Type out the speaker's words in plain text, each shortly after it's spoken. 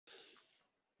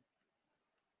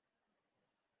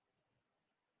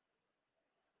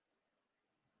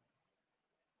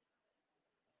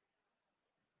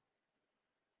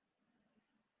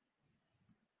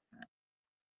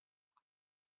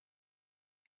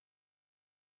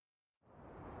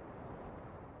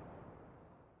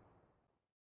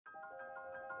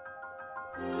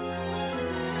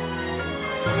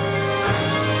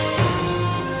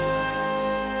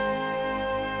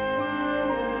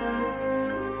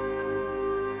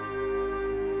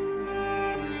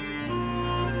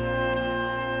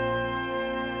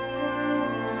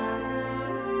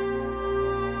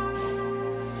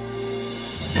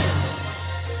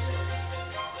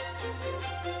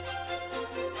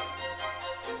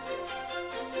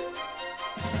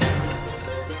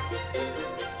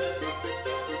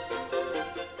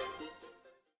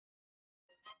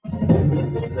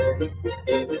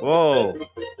Whoa.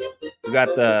 We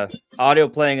got the audio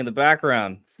playing in the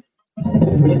background.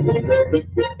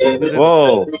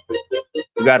 Whoa.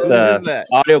 We got the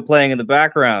audio playing in the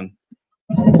background.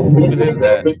 Whose is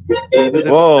that?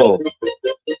 Whoa.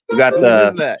 We got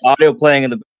the audio playing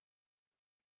in the...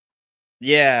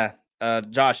 Yeah.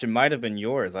 Josh, it might have been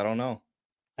yours. I don't know.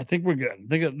 I think we're good. I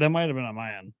think that might have been on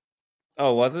my end.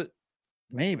 Oh, was it?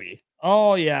 Maybe.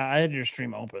 Oh, yeah. I had your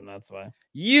stream open. That's why.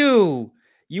 You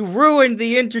ruined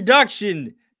the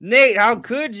introduction. Nate, how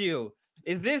could you?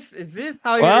 Is this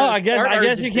how you're Well, gonna start I our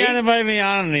guess you debate? can't invite me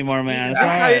on anymore, man. Is this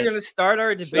how you're gonna start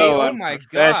our debate? So oh my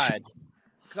god.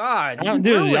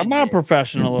 Dude, I'm not a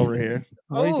professional over here.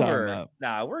 What are you talking about?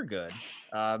 Nah, we're good.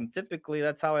 Typically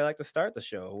that's how I like to start the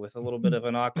show, with a little bit of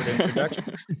an awkward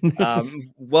introduction.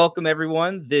 Welcome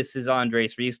everyone. This is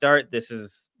Andre's Restart. This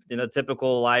is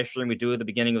typical live stream we do at the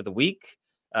beginning of the week.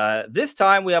 This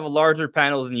time we have a larger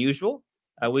panel than usual.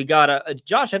 We got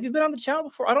Josh. Have you been on the channel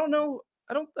before? I don't know.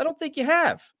 I don't think you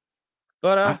have.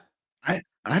 But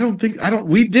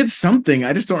we did something.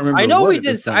 I just don't remember. I know we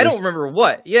did. I don't remember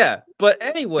what. Yeah. But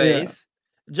anyways,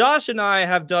 Josh and I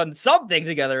have done something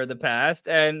together in the past,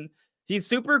 and he's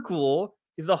super cool.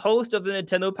 He's a host of the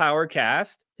Nintendo Power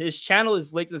Cast. His channel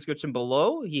is linked in the description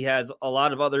below. He has a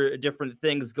lot of other different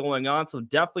things going on, so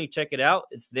definitely check it out.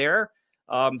 It's there.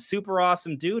 Super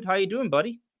awesome dude. How you doing,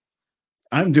 buddy?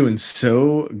 I'm doing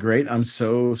so great. I'm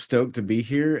so stoked to be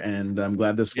here, and I'm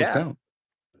glad this worked out.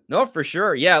 No, for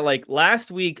sure. Yeah, like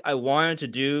last week, I wanted to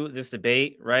do this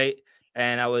debate, right?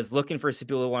 And I was looking for some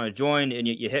people who want to join, and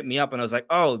you hit me up, and I was like,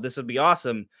 oh, this would be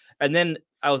awesome. And then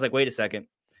I was like, wait a second.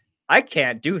 I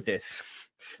can't do this.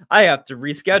 I have to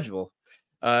reschedule.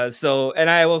 And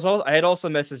I had also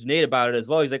messaged Nate about it as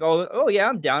well. He's like, oh yeah,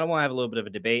 I'm down. I want to have a little bit of a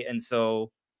debate. And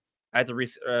so I had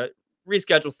to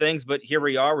reschedule things, but here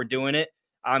we are. We're doing it.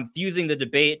 I'm fusing the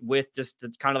debate with just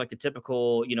kind of like the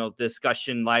typical,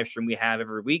 discussion live stream we have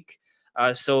every week.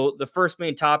 So the first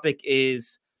main topic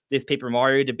is this Paper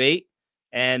Mario debate.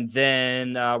 And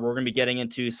then we're going to be getting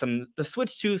into the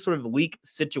Switch 2 sort of leak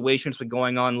situations that are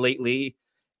going on lately.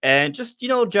 And just,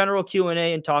 general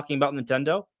Q&A and talking about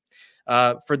Nintendo.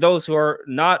 For those who are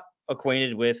not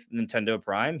acquainted with Nintendo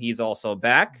Prime, he's also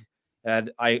back.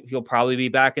 And he'll probably be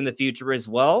back in the future as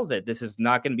well. That this is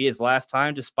not going to be his last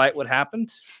time, despite what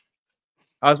happened.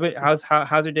 How's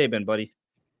your day been, buddy?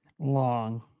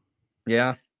 Long.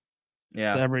 Yeah.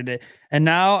 It's every day. And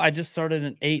now I just started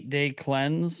an 8-day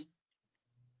cleanse.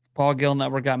 Paul Gill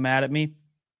Network got mad at me.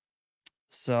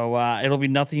 So it'll be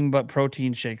nothing but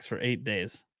protein shakes for 8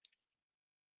 days.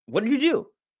 What did you do?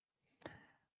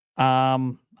 I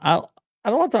don't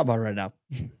want to talk about it right now.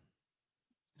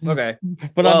 Okay,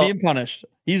 but I'm being punished.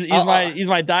 He's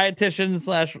my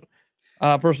dietitian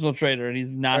 / personal trainer, and he's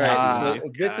not happy.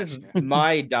 So this is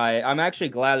my diet. I'm actually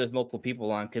glad there's multiple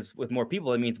people on, because with more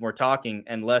people, it means more talking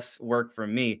and less work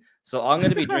from me. So I'm going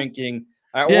to be drinking.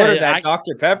 I ordered that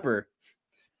Dr. Pepper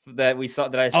that I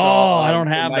saw. Oh, I don't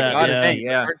have that.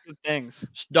 Yeah. Things.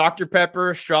 Dr.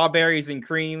 Pepper, strawberries and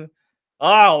cream.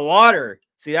 Oh, water.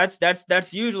 See,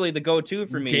 that's usually the go-to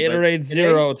for me. Gatorade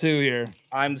Zero too here.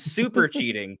 I'm super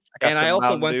cheating, and I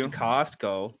also went to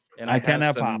Costco, and I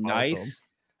got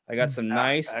some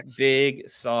nice, big,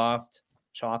 soft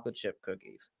chocolate chip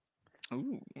cookies.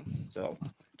 Ooh, so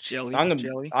jelly. I'm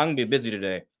gonna be busy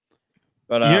today.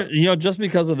 But just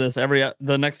because of this,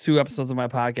 the next 2 episodes of my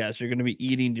podcast, you're going to be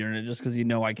eating during it just because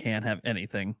I can't have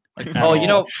anything.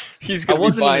 He's going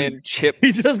to be buying chips.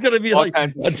 He's just going to be like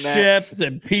chips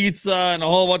and pizza and a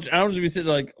whole bunch. I don't just be sitting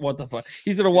like, what the fuck?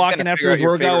 He's going to walk in after his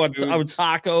workout with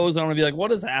tacos. I'm going to be like,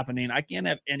 what is happening? I can't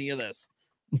have any of this.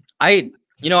 I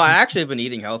actually have been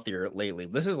eating healthier lately.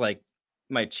 This is like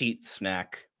my cheat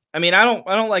snack. I mean, I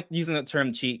don't like using the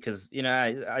term cheat because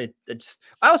I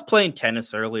was playing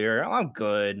tennis earlier. I'm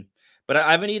good, but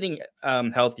I've been eating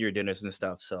healthier dinners and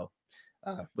stuff. So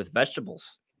with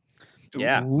vegetables,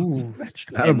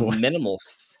 vegetables, minimal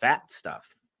fat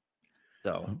stuff.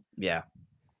 So yeah,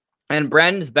 and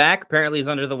Brandon's back. Apparently, he's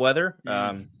under the weather.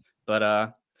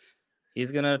 But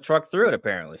he's gonna truck through it.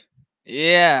 Apparently.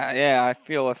 Yeah. I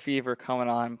feel a fever coming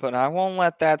on, but I won't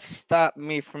let that stop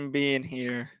me from being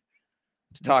here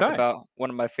to talk about one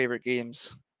of my favorite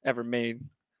games ever made.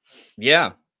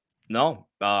 Yeah. No.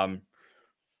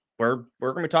 We're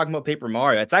going to be talking about Paper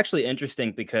Mario. It's actually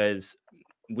interesting because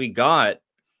we got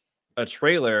a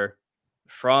trailer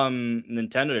from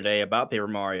Nintendo today about Paper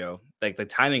Mario. Like the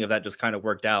timing of that just kind of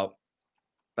worked out.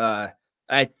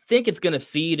 I think it's going to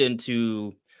feed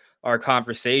into our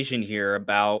conversation here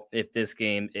about if this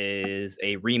game is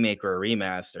a remake or a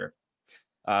remaster.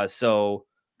 So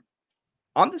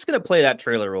I'm just going to play that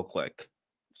trailer real quick.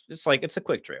 it's like it's a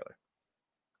quick trailer.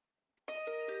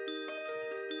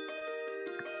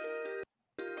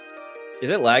 Is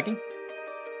it lagging?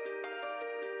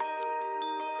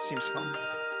 Seems fun.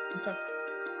 Okay.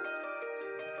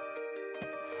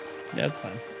 Yeah, it's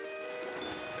fine.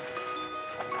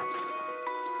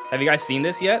 Have you guys seen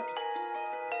this yet?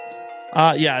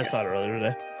 Yeah, I saw it earlier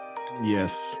today.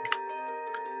 Yes.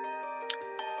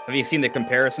 Have you seen the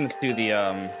comparisons to the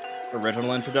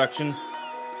original introduction?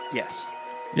 Yes.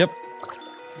 Yep.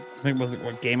 I think was it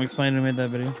what Game Explainer made that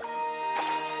video?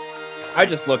 I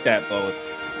just looked at both.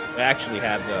 I actually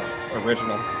had the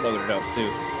original loaded up too.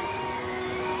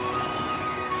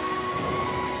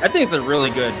 I think it's a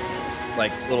really good,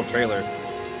 like, little trailer.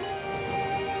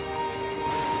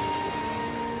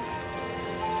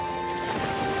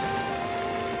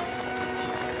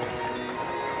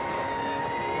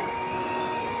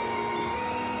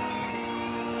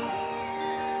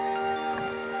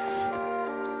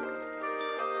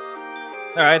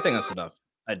 All right, I think that's enough.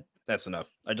 That's enough.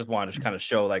 I just wanted to kind of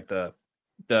show like the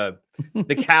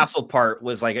castle part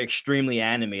was like extremely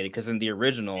animated because in the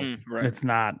original, Right. It's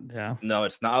not. Yeah. no,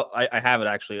 it's not. I have it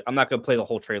actually. I'm not gonna play the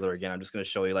whole trailer again. I'm just gonna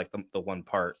show you like the one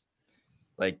part.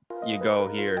 Like you go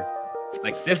here,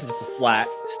 like this is just flat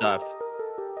stuff.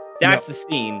 That's the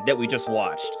scene that we just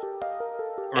watched.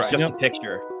 It's Right. just a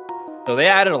picture. So they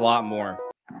added a lot more,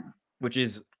 which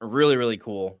is really, really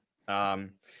cool.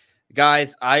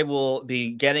 Guys, I will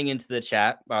be getting into the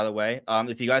chat, by the way.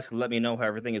 If you guys could let me know how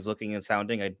everything is looking and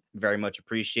sounding, I'd very much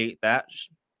appreciate that.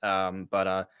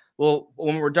 Well,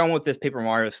 when we're done with this Paper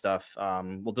Mario stuff,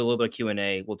 we'll do a little bit of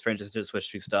Q&A. We'll transition to Switch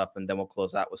 2 stuff, and then we'll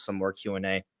close out with some more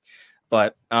Q&A.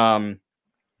 But,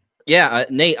 yeah,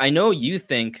 Nate, I know you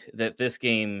think that this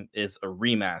game is a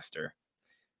remaster,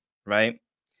 right?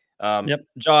 Yep.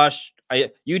 Josh,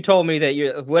 you told me that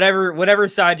you whatever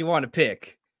side you want to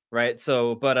pick, right?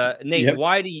 So, but Nate, Yep.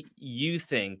 why do you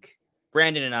think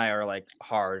Brandon and I are like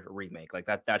hard remake? Like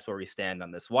that's where we stand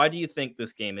on this. Why do you think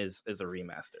this game is a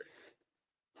remaster?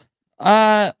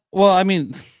 Well, I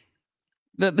mean,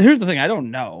 here's the thing. I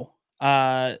don't know.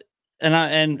 And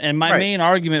my Right. main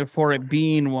argument for it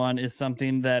being one is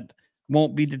something that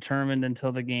won't be determined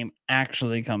until the game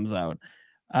actually comes out.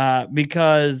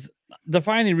 Because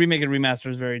defining remake and remaster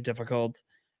is very difficult.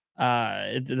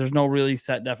 There's no really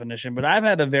set definition, but I've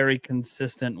had a very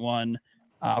consistent one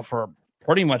for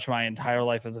pretty much my entire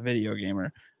life as a video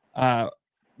gamer,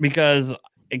 because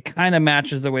it kind of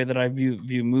matches the way that I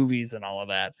view movies and all of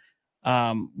that.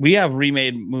 We have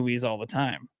remade movies all the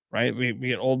time, right? We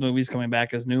get old movies coming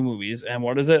back as new movies, and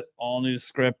what is it? All new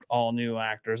script, all new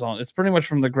actors. It's pretty much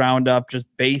from the ground up, just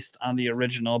based on the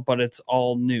original, but it's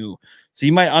all new. So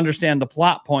you might understand the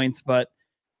plot points, but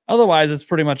otherwise, it's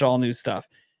pretty much all new stuff.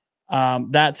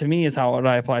 That to me is how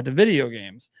I apply to video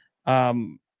games.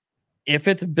 If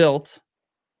it's built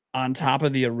on top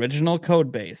of the original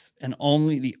code base and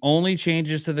the only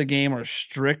changes to the game are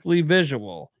strictly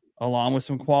visual, along with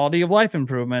some quality of life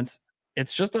improvements,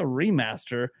 it's just a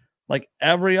remaster like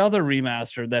every other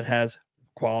remaster that has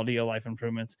quality of life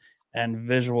improvements and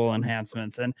visual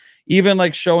enhancements. And even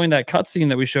like showing that cutscene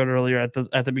that we showed earlier at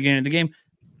the beginning of the game,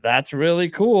 that's really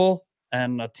cool.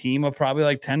 And a team of probably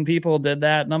like 10 people did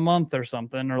that in a month or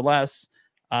something or less.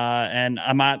 And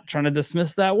I'm not trying to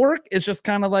dismiss that work. It's just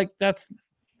kind of like that's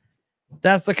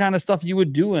the kind of stuff you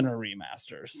would do in a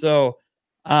remaster. So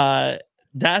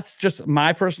that's just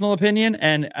my personal opinion.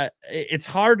 And it's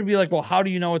hard to be like, well, how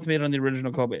do you know it's made on the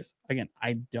original code base? Again,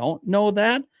 I don't know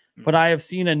that, but I have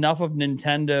seen enough of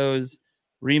Nintendo's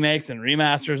remakes and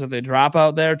remasters that they drop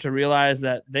out there to realize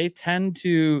that they tend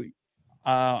to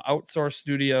outsource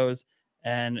studios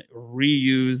and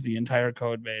reuse the entire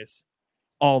code base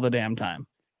all the damn time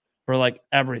for like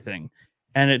everything.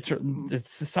 And it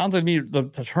sounds like me the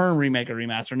term remake or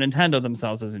remaster, Nintendo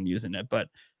themselves isn't using it, but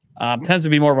tends to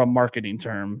be more of a marketing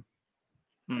term.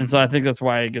 And so I think that's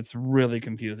why it gets really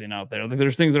confusing out there. Like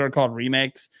there's things that are called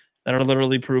remakes that are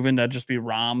literally proven to just be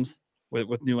ROMs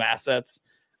with new assets,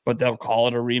 but they'll call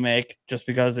it a remake just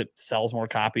because it sells more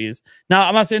copies. Now,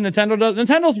 I'm not saying Nintendo does.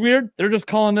 Nintendo's weird. They're just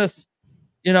calling this,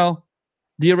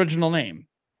 the original name.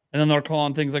 And then they're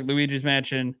calling things like Luigi's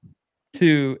Mansion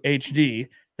 2 HD.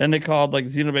 Then they called like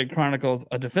Xenoblade Chronicles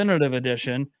a definitive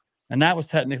edition. And that was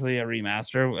technically a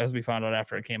remaster, as we found out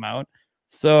after it came out.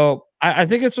 So I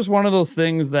think it's just one of those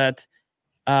things that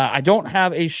I don't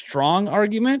have a strong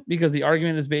argument because the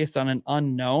argument is based on an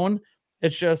unknown.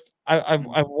 It's just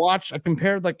I've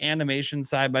compared like animation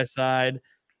side by side,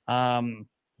 and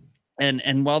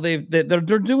while they're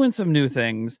doing some new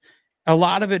things, a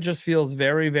lot of it just feels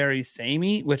very very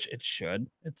samey, which it should.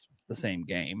 It's the same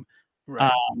game,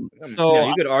 Right. So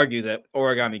you could argue that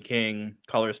Origami King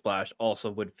Color Splash also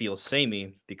would feel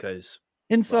samey because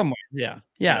in some ways,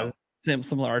 yeah, know.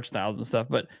 similar art styles and stuff.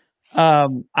 But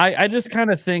I just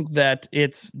kind of think that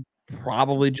it's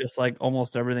probably just like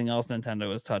almost everything else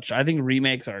Nintendo has touched. I think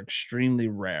remakes are extremely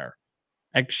rare.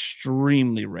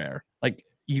 Extremely rare. Like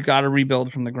you got to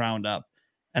rebuild from the ground up.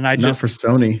 And I Not just for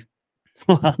Sony.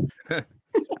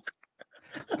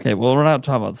 Okay, well, we're not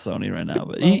talking about Sony right now,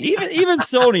 but even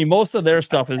Sony, most of their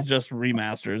stuff is just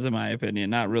remasters, in my opinion,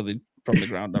 not really from the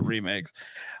ground up remakes.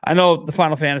 I know the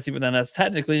Final Fantasy, but then that's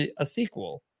technically a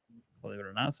sequel. Believe it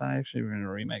or not, it's not actually a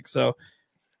remake. So,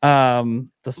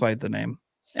 despite the name,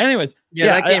 anyways,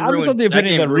 that game I'm just of the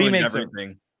opinion that remakes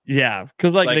everything.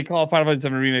 Because like they call it Final Fantasy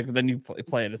VII remake, but then you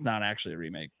play it, it's not actually a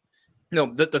remake.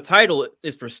 No, the title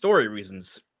is for story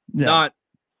reasons, not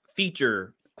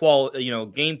feature quality,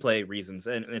 gameplay reasons,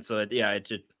 and so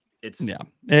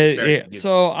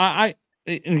So I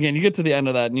again, you get to the end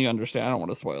of that and you understand. I don't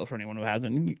want to spoil for anyone who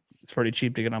hasn't. It's pretty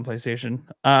cheap to get on PlayStation,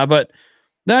 but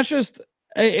that's just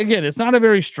again, it's not a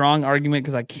very strong argument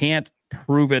because I can't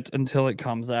prove it until it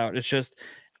comes out. It's just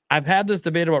I've had this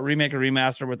debate about remake or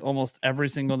remaster with almost every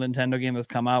single Nintendo game that's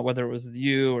come out, whether it was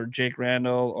you or Jake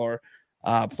Randall or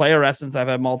Player Essence. I've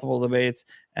had multiple debates,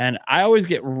 and I always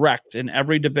get wrecked in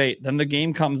every debate. Then the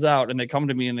game comes out, and they come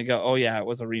to me and they go, "Oh yeah, it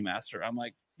was a remaster." I'm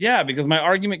like, "Yeah," because my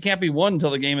argument can't be won until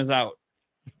the game is out.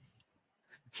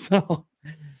 So,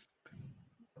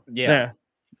 yeah.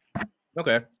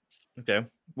 Okay.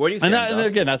 What do you think? And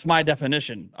again, that's my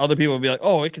definition. Other people will be like,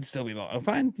 "Oh, it could still be bought." Oh,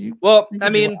 fine. I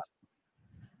mean,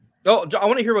 I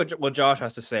want to hear what Josh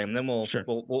has to say, and then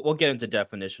we'll get into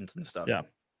definitions and stuff. Yeah.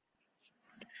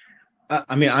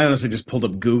 I mean, I honestly just pulled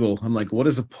up Google. I'm like, what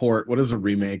is a port? What is a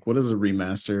remake? What is a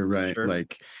remaster? Right? Sure.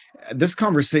 Like, this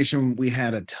conversation we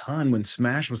had a ton when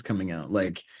Smash was coming out.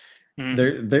 Like,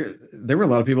 there were a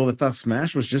lot of people that thought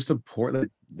Smash was just a port.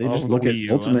 That they just look at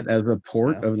Ultimate as a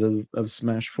port of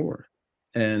Smash 4.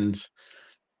 And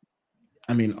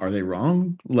I mean, are they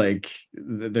wrong? Like,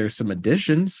 there's some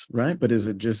additions, right? But is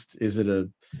it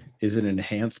an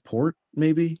enhanced port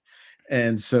maybe?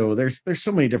 And so there's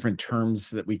so many different terms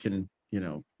that we can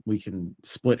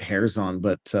split hairs on.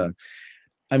 But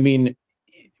I mean,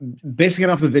 basing it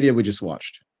off the video we just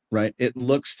watched, right? It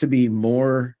looks to be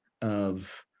more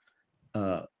of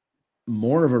a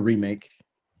remake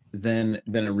than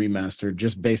a remaster,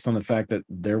 just based on the fact that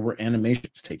there were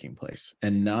animations taking place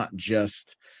and not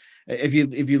just if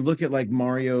you look at like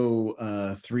Mario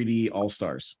 3D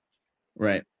All-Stars,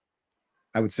 right?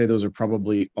 I would say those are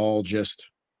probably all just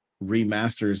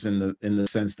remasters in the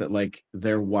sense that like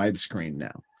they're widescreen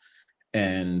now,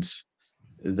 and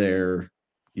they're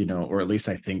or at least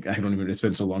I think, I don't even, it's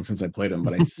been so long since I played them,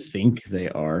 but I think they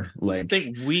are. Like, I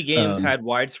think Wii games had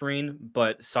widescreen,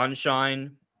 but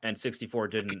Sunshine and 64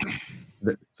 didn't.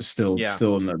 Still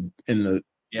in the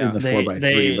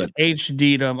 4x3, but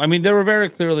HD'd them. I mean, they were very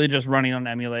clearly just running on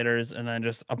emulators and then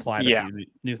just applied a few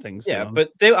new things. Yeah, to them.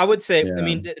 but I would say, I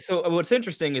mean, so what's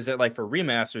interesting is that like for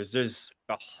remasters, there's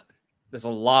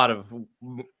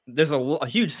a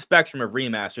huge spectrum of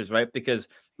remasters, right? Because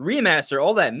remaster,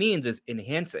 all that means is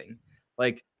enhancing.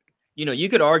 Like, you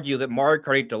could argue that Mario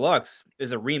Kart 8 Deluxe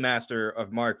is a remaster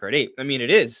of Mario Kart 8. I mean, it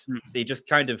is. They just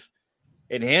kind of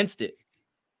enhanced it.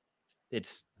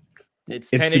 It's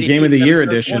the Game of the Year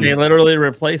edition. They literally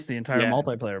replaced the entire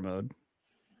multiplayer mode.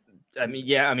 I mean,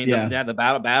 the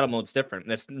battle mode's different.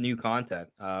 That's new content.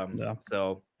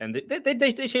 So, and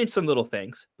they changed some little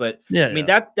things, but I mean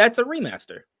that's a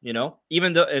remaster.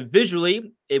 Even though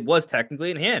visually it was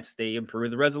technically enhanced, they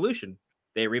improved the resolution,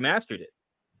 they remastered it.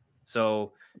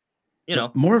 So,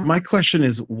 more of my question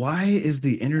is, why is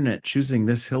the internet choosing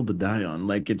this hill to die on?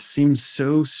 Like, it seems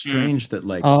so strange that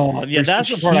like, that's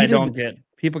the part I don't get.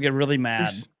 People get really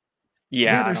mad.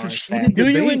 There's such heated Do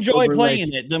you debate enjoy over,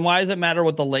 playing it? Then why does it matter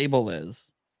what the label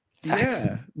is?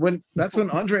 Yeah, when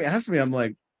Andre asked me, I'm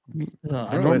like,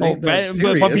 I don't know, but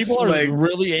people are like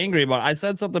really angry about it. I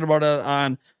said something about it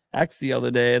on X the other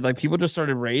day. Like, people just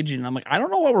started raging. And I'm like, I don't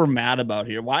know what we're mad about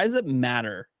here. Why does it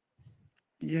matter?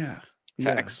 Yeah.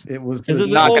 Facts. It was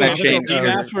not going to change. A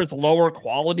remaster is lower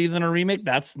quality than a remake.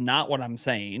 That's not what I'm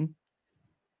saying.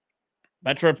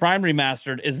 Metroid Prime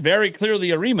Remastered is very clearly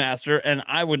a remaster, and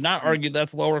I would not argue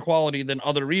that's lower quality than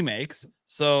other remakes.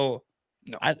 So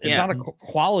it's not a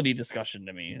quality discussion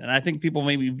to me, and I think people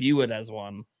maybe view it as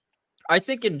one. I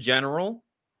think in general,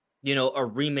 a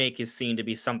remake is seen to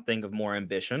be something of more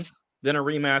ambition than a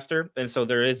remaster, and so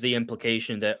there is the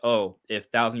implication that, if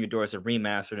Thousand Year Door is a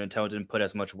remaster, Nintendo didn't put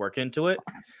as much work into it.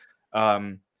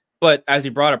 But as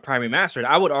you brought up Prime Remastered,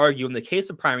 I would argue in the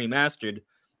case of Prime Remastered,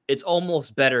 it's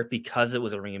almost better because it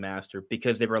was a remaster,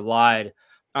 because they relied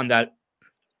on that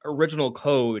original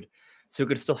code so it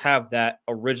could still have that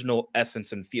original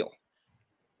essence and feel.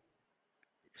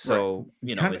 So,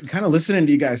 you know, kind of listening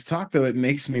to you guys talk, though, it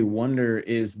makes me wonder,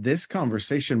 is this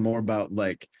conversation more about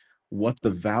like what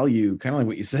the value, kind of like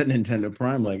what you said, Nintendo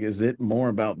Prime, like, is it more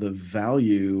about the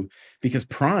value? Because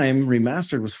Prime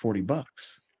Remastered was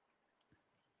 $40,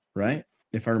 right?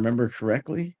 If I remember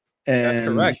correctly. That's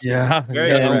correct. Yeah.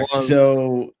 Very And correct.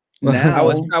 so now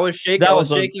I was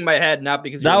shaking my head, not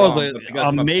because that you're was wrong, an because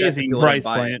amazing price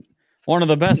point. One of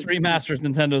the best remasters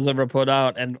Nintendo's ever put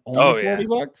out, and only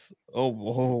 $40. Oh,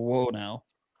 whoa, now.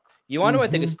 You want to know what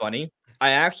I think is funny? I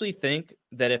actually think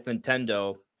that if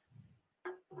Nintendo,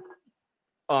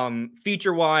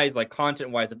 feature wise, like content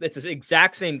wise, it's the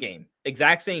exact same game,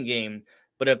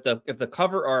 but if the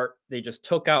cover art they just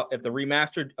took out, if the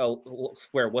remastered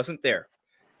Square wasn't there,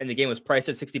 and the game was priced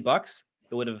at $60,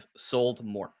 it would have sold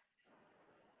more.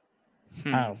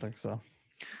 I don't think so.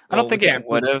 I don't think it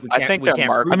would have. I think their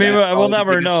market. I mean, we'll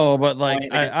never know, but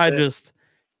like, I just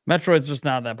Metroid's just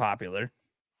not that popular.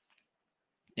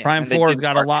 Yeah, Prime 4's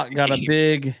got a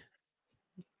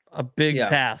big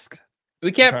task.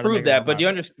 We can't prove that, but do you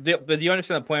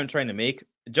understand the point I'm trying to make?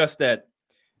 Just that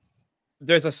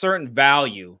there's a certain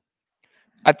value.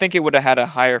 I think it would have had a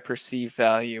higher perceived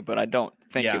value, but I don't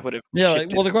think it would have. Yeah,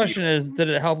 well, the question is, did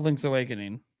it help Link's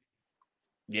Awakening?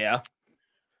 Yeah.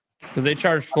 Because they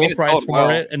charged full price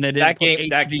for it, and they didn't put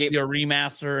HD or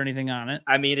remaster or anything on it.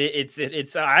 I mean,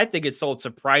 it's. I think it sold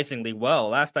surprisingly well.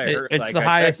 Last I heard, it's the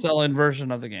highest selling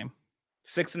version of the game.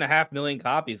 6.5 million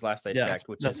copies last I checked,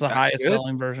 which that's the highest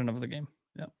selling version of the game.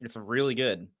 Yeah, it's really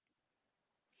good.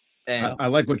 And I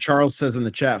like what Charles says in the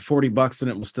chat: $40,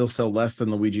 and it will still sell less than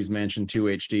Luigi's Mansion 2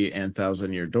 HD and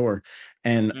Thousand Year Door.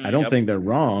 And I don't think they're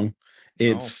wrong.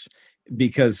 It's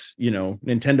because, you know,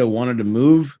 Nintendo wanted to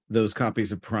move those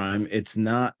copies of Prime. It's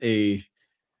not a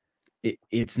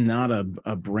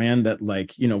brand that,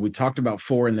 like, you know, we talked about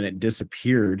 4 and then it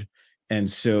disappeared, and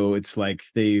so it's like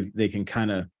they can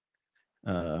kind of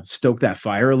stoke that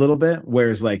fire a little bit,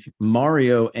 whereas like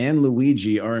Mario and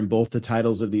Luigi are in both the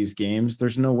titles of these games.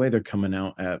 There's no way they're coming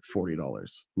out at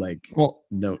 $40. Like,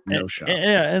 no shot.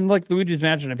 Yeah, and like Luigi's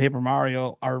Mansion and Paper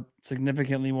Mario are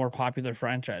significantly more popular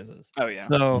franchises. Oh yeah.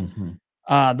 So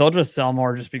they'll just sell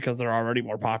more just because they're already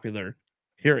more popular,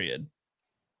 period.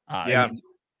 I mean,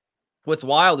 what's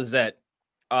wild is that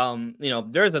you know,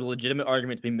 there's a legitimate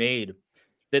argument to be made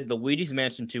that the Luigi's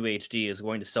Mansion 2 HD is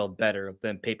going to sell better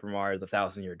than Paper Mario: The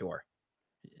Thousand Year Door.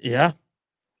 Yeah.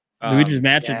 Luigi's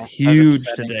Mansion's huge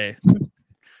today.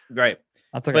 Right.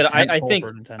 That's like but I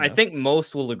think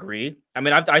most will agree. I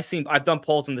mean, I've done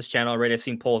polls on this channel already. I've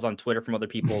seen polls on Twitter from other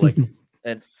people, like,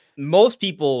 and most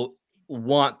people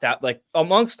want that, like,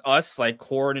 amongst us, like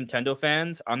core Nintendo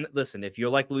fans. Listen, if you're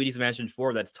like Luigi's Mansion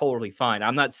 4, that's totally fine.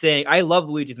 I'm not saying I love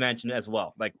Luigi's Mansion as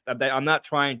well. Like, I'm not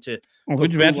trying to.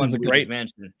 Luigi's Mansion is a great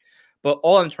mansion, but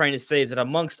all I'm trying to say is that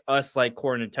amongst us, like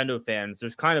core Nintendo fans,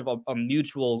 there's kind of a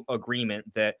mutual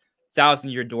agreement that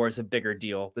Thousand Year Door is a bigger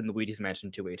deal than Luigi's Mansion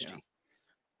 2 HD. Yeah.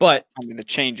 But I mean, the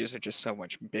changes are just so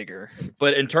much bigger.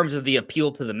 But in terms of the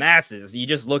appeal to the masses, you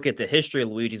just look at the history of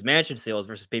Luigi's Mansion sales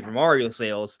versus Paper Mario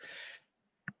sales.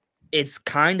 It's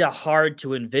kind of hard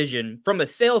to envision from a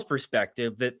sales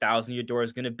perspective that Thousand Year Door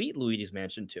is going to beat Luigi's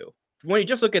Mansion 2 when you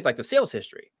just look at like the sales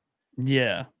history.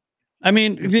 Yeah, I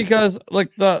mean, because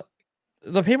like the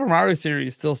Paper Mario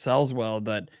series still sells well,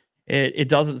 but it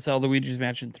doesn't sell Luigi's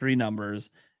Mansion 3 numbers,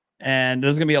 and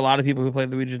there's going to be a lot of people who play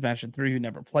Luigi's Mansion 3 who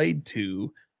never played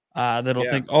 2 that'll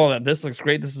think, oh, this looks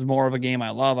great. This is more of a game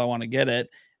I love. I want to get it.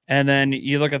 And then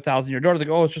you look at Thousand Year Door, like,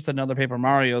 oh, it's just another Paper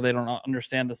Mario. They don't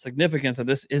understand the significance of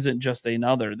this. Isn't just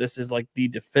another. This is like the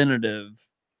definitive,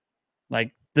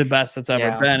 like the best that's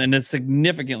ever been, and it's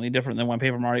significantly different than what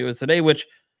Paper Mario is today. Which,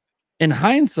 in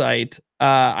hindsight,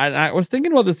 I was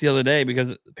thinking about this the other day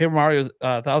because Paper Mario's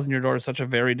Thousand Year Door is such a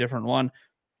very different one.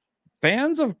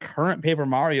 Fans of current Paper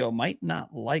Mario might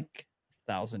not like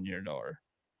Thousand Year Door.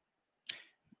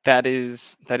 That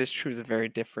is true. It's a very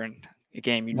different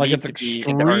game. You like need it's to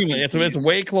extremely it's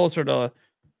way closer to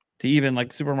even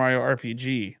like Super Mario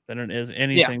RPG than it is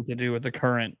anything to do with the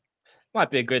current. Might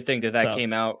be a good thing that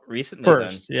came out recently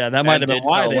first. Then. Yeah, that might have been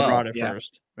why they brought it yeah.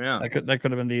 first. Yeah, that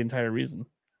could have been the entire reason.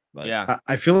 But yeah,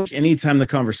 I feel like anytime the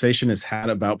conversation is had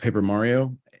about Paper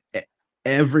Mario,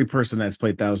 every person that's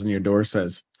played Thousand Year Door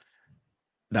says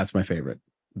that's my favorite.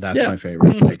 That's my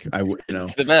favorite. Like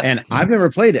it's the best. And I've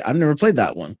never played it. I've never played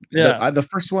that one. Yeah, the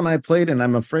first one I played, and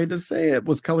I'm afraid to say it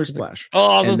was Color Splash.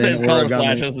 Oh, it's Color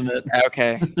Splash, isn't it?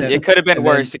 Okay, it could have been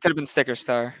worse. It could have been Sticker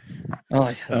Star.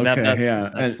 Oh, Okay,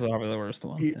 that's probably the worst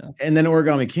one. Yeah. And then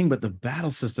Origami King, but the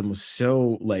battle system was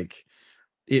so like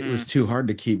it was too hard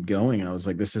to keep going. I was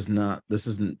like, this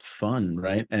isn't fun,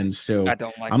 right? And so I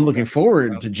don't like I'm looking Origami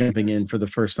forward King. to jumping in for the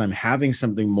first time, having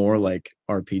something more like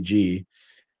RPG,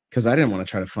 because I didn't want to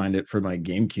try to find it for my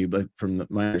GameCube, but from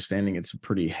my understanding, it's a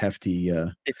pretty hefty,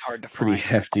 It's hard to pretty find.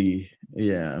 hefty,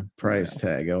 price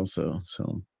tag also.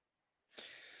 So,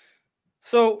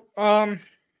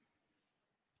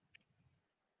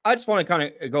 I just want to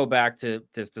kind of go back to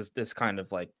this kind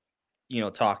of like,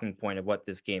 talking point of what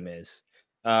this game is.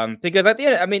 Because at the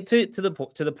end, I mean, to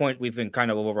the point we've been kind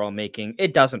of overall making,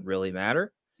 it doesn't really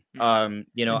matter. I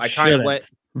kind of went.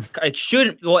 It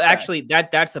shouldn't. Well, actually,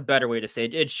 that's a better way to say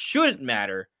it. It shouldn't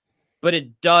matter, but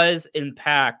it does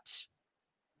impact.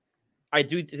 I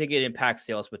do think it impacts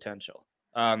sales potential.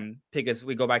 Because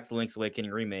we go back to Link's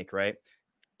Awakening remake, right?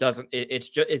 Doesn't it, it's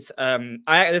just it's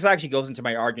this actually goes into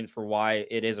my argument for why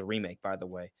it is a remake, by the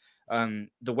way.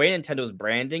 The way Nintendo's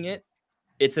branding it,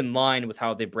 it's in line with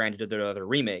how they branded their other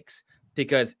remakes,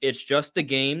 because it's just the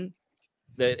game.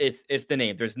 It's the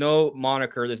name. There's no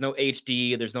moniker, there's no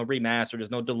HD, there's no remaster,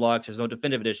 there's no deluxe, there's no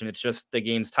definitive edition. It's just the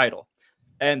game's title.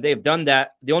 And they've done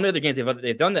that. The only other games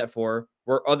they've done that for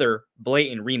were other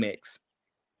blatant remakes,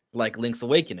 like Link's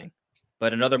Awakening.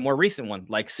 But another more recent one,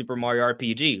 like Super Mario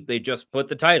RPG, they just put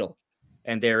the title,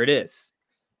 and there it is.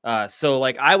 So,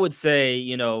 like, I would say,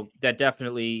 that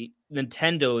definitely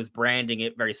Nintendo is branding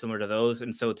it very similar to those,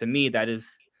 and so to me, that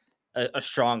is a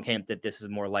strong hint that this is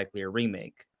more likely a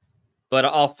remake. But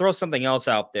I'll throw something else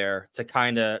out there to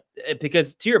kind of,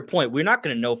 because to your point, we're not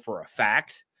going to know for a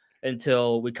fact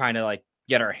until we kind of like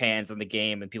get our hands on the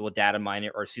game and people data mine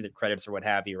it or see the credits or what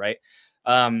have you, right?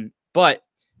 But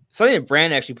something that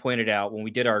Brand actually pointed out when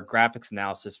we did our graphics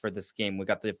analysis for this game, we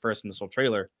got the first initial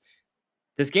trailer.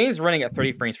 This game is running at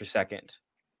 30 frames per second,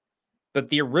 but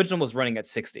the original was running at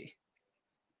 60.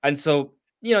 And so,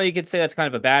 you could say that's kind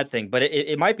of a bad thing, but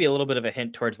it might be a little bit of a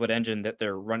hint towards what engine that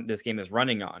this game is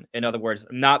running on. In other words,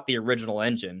 not the original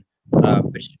engine,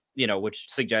 which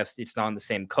suggests it's not on the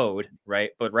same code, right?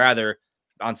 But rather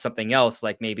on something else,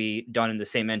 like maybe done in the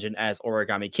same engine as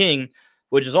Origami King,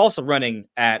 which is also running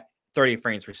at 30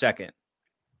 frames per second.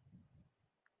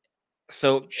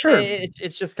 So sure,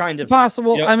 it's just kind of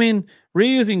possible. I mean,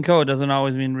 reusing code doesn't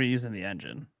always mean reusing the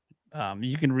engine.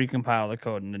 You can recompile the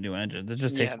code in the new engine. It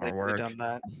just takes more work. Done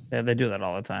that. Yeah, they do that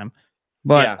all the time.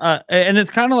 But and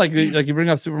it's kind of like you bring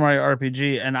up Super Mario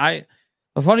RPG, and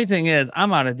the funny thing is I'm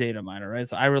not a data miner, right?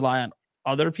 So I rely on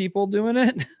other people doing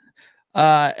it,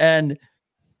 and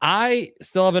I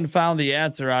still haven't found the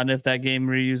answer on if that game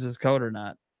reuses code or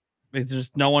not. It's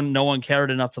just no one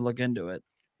cared enough to look into it,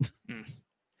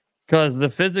 because the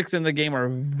physics in the game are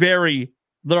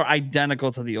they're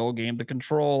identical to the old game. The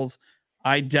controls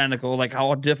identical, like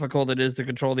how difficult it is to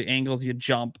control the angles you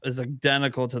jump is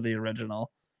identical to the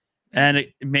original. And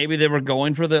maybe they were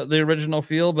going for the original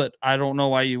feel, but I don't know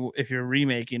why if you're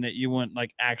remaking it, you wouldn't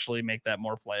like actually make that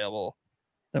more playable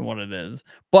than what it is.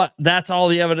 But that's all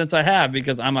the evidence I have,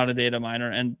 because I'm not a data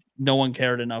miner and no one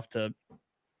cared enough to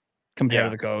compare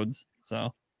the codes.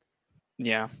 So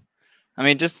yeah, I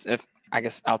mean, I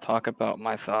guess I'll talk about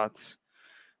my thoughts.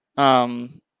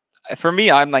 For me,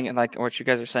 I'm like what you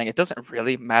guys are saying. It doesn't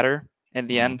really matter in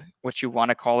the end what you want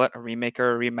to call it, a remake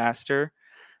or a remaster.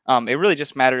 It really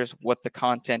just matters what the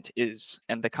content is,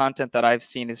 and the content that I've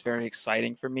seen is very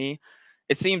exciting for me.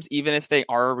 It seems even if they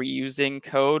are reusing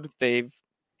code, they've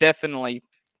definitely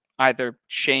either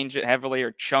changed it heavily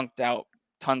or chunked out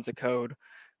tons of code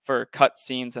for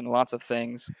cutscenes and lots of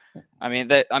things. I mean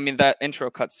that intro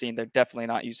cutscene, they're definitely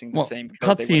not using the same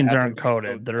code. Cutscenes aren't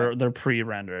coded; they're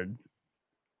pre-rendered.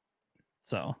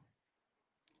 So,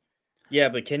 yeah,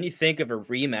 but can you think of a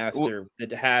remaster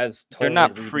that has totally they're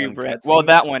not pre-rendered? Well,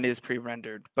 that one is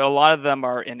pre-rendered, but a lot of them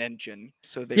are in engine.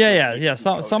 So they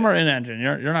some are in engine.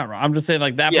 You're not wrong. I'm just saying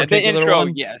like that particular the intro,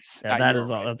 one. yes,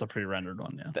 That's a pre-rendered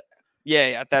one.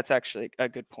 Yeah, that's actually a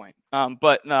good point.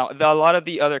 But no, a lot of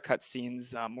the other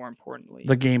cutscenes, more importantly,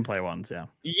 the gameplay ones,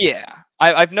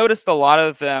 I've noticed a lot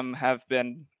of them have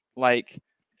been like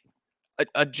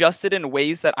adjusted in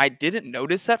ways that I didn't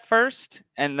notice at first,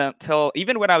 and until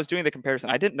even when I was doing the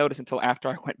comparison, I didn't notice until after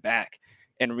I went back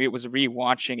and was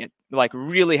rewatching it like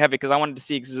really heavy, because I wanted to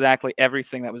see exactly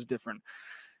everything that was different.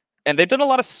 And they've done a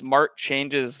lot of smart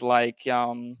changes, like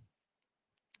the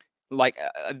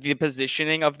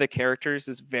positioning of the characters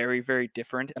is very, very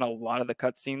different in a lot of the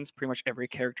cutscenes. Pretty much every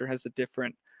character has a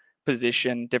different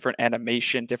position, different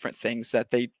animation, different things that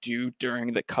they do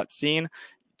during the cutscene.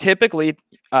 Typically,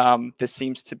 this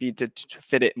seems to be to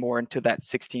fit it more into that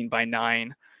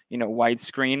 16:9,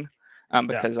 widescreen.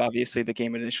 because obviously the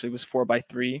game initially was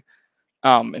 4x3.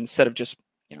 Instead of just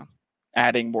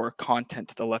adding more content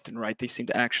to the left and right, they seem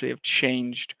to actually have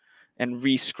changed and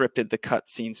re-scripted the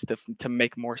cutscenes to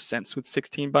make more sense with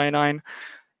 16:9.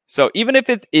 So even if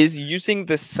it is using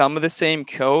some of the same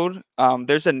code,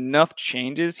 there's enough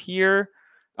changes here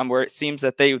where it seems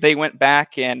that they went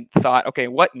back and thought, okay,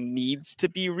 what needs to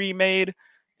be remade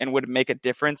and would make a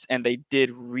difference, and they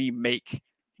did remake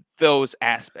those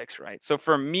aspects, right? So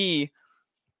for me,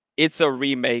 it's a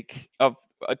remake of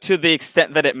to the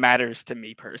extent that it matters to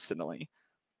me personally.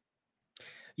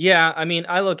 Yeah, I mean,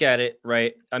 I look at it,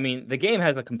 right? I mean, the game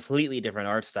has a completely different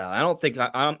art style. I don't think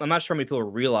I'm not sure how many people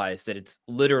realize that it's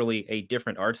literally a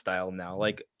different art style now.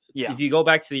 Like, Yeah, if you go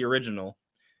back to the original,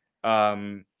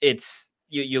 it's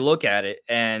you look at it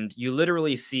and you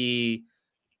literally see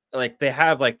like they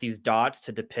have like these dots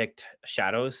to depict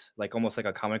shadows, like almost like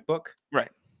a comic book.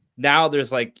 right. Now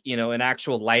there's like, an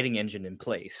actual lighting engine in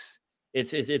place.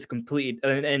 It's complete,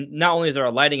 and not only is there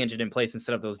a lighting engine in place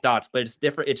instead of those dots, but it's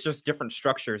different. It's just different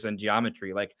structures and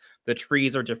geometry. Like the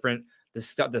trees are different,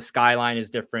 the skyline is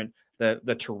different,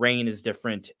 the terrain is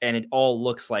different, and it all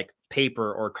looks like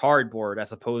paper or cardboard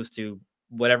as opposed to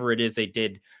whatever it is they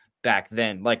did back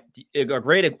then. Like a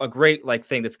great like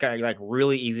thing that's kind of like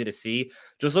really easy to see.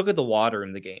 Just look at the water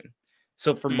in the game.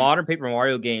 So for modern Paper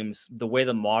Mario games, the way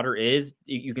the water is,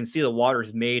 you can see the water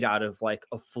is made out of like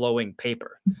a flowing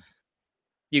paper.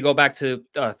 You go back to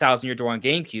Thousand Year Door on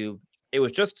GameCube, it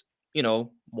was just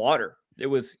water. It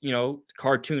was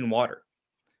cartoon water.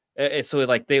 So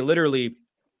like they literally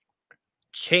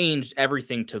changed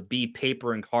everything to be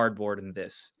paper and cardboard in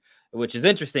this, which is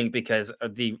interesting because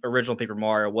the original Paper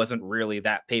Mario wasn't really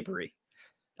that papery.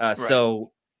 Right.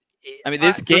 So I mean,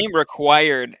 this game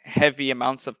required heavy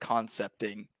amounts of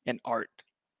concepting and art,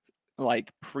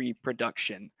 like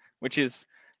pre-production, which is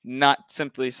not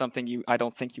simply something I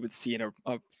don't think you would see in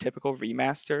a typical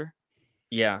remaster.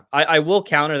 Yeah, I will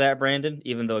counter that, Brandon,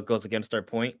 even though it goes against our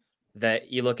point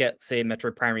that you look at, say,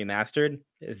 Metroid Prime Remastered,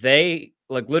 they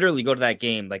like literally go to that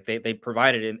game, like they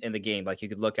provide it in the game. Like you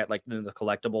could look at like the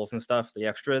collectibles and stuff, the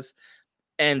extras,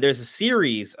 and there's a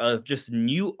series of just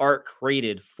new art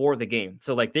created for the game.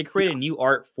 So like they created new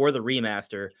art for the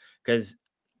remaster because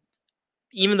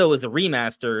even though it was a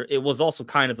remaster, it was also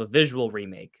kind of a visual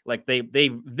remake. Like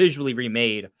they visually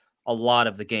remade a lot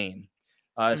of the game.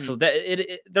 So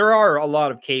that there are a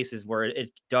lot of cases where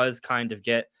it does kind of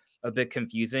get a bit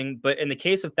confusing. But in the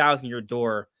case of Thousand Year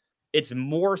Door, it's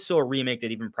more so a remake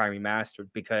than even Prime Remastered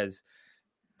because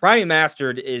Prime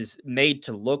Remastered is made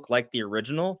to look like the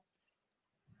original.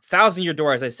 Thousand Year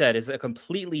Door, as I said, is a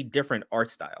completely different art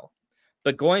style.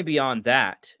 But going beyond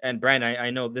that, and Brandon, I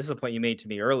know this is a point you made to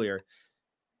me earlier,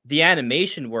 the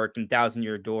animation work in Thousand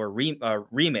Year Door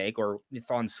remake or if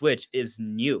on Switch is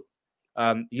new.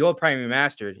 The old Prime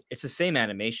Remastered, it's the same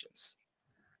animations.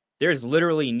 There's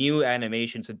literally new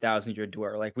animations in Thousand Year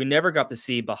Door. Like we never got to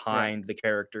see behind the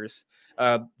characters.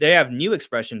 They have new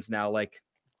expressions now. Like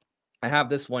I have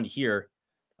this one here,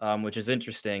 which is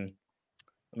interesting.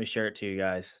 Let me share it to you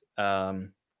guys.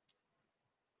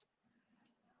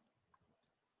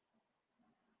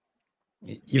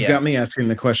 You've got me asking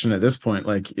the question at this point,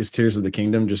 like, is Tears of the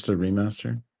Kingdom just a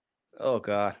remaster? Oh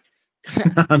God.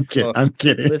 I'm kidding. Well, I'm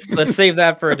kidding. Let's save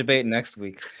that for a debate next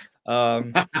week.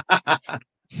 Nah,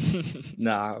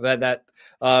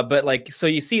 but like, so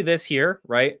you see this here,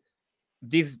 right?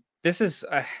 This is,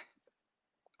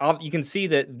 you can see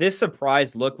that this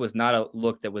surprise look was not a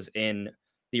look that was in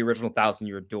the original Thousand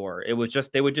Year Door. It was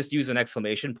just, they would just use an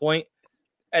exclamation point.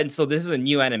 And so this is a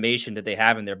new animation that they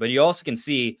have in there, but you also can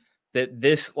see that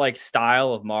this like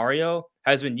style of Mario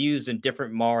has been used in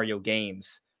different Mario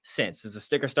games since. There's a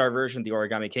Sticker Star version, the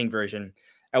Origami King version.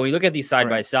 And when you look at these side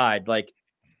by side, like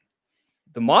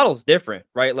the model's different,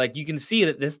 right? Like you can see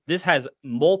that this has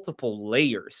multiple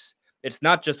layers. It's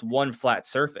not just one flat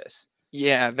surface.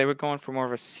 Yeah, they were going for more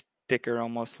of a sticker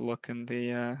almost look in the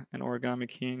in Origami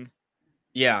King.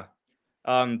 Yeah.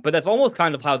 But that's almost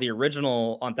kind of how the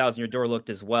original on Thousand Year Door looked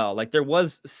as well. Like there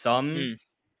was some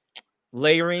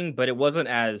layering, but it wasn't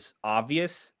as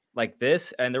obvious like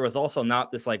this, and there was also not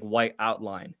this like white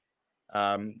outline.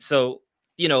 So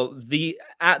the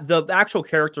actual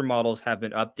character models have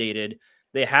been updated.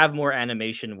 They have more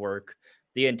animation work.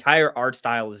 The entire art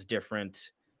style is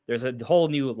different. There's a whole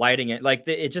new lighting.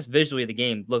 It just visually the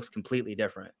game looks completely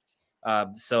different.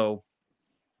 So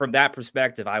from that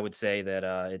perspective, I would say that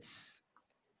it's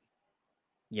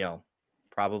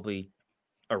probably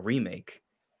a remake.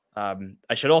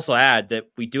 I should also add that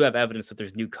we do have evidence that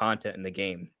there's new content in the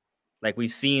game. Like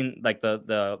we've seen like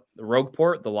the rogue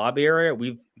port, the lobby area.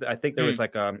 I think there was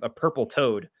like a purple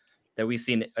toad that we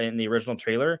seen in the original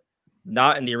trailer,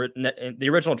 not in the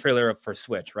original trailer for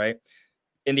Switch, right?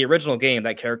 In the original game,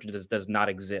 that character does not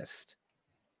exist.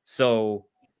 So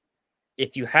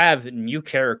if you have new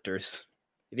characters,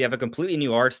 if you have a completely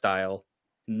new art style,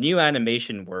 new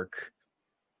animation work,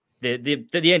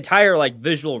 the entire like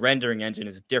visual rendering engine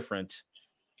is different.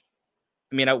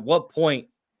 I mean, at what point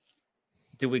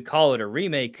do we call it a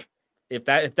remake? If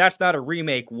that's not a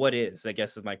remake, what is? I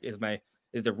guess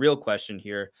is the real question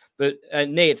here. But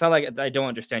Nate, it's not like I don't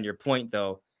understand your point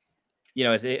though. You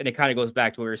know, and it kind of goes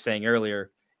back to what we were saying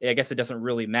earlier. I guess it doesn't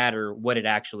really matter what it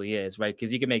actually is, right?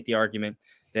 Because you can make the argument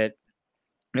that,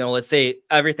 you know, let's say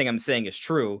everything I'm saying is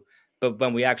true, but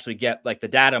when we actually get like the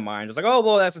data mined, it's like, oh,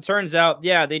 well, as it turns out,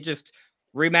 yeah, they just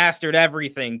remastered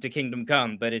everything to Kingdom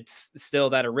Come, but it's still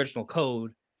that original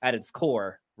code at its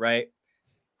core, right?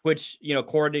 Which, you know,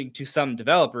 according to some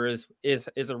developers, is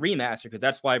a remaster, because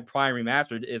that's why Prime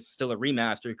Remastered is still a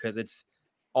remaster, because it's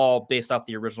all based off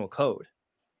the original code.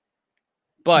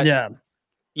 But yeah,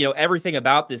 you know, everything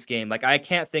about this game, like I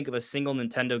can't think of a single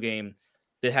Nintendo game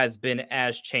that has been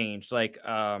as changed. Like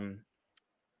even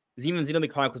Xenoblade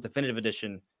Chronicles Definitive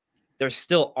Edition, there's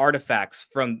still artifacts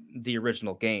from the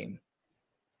original game.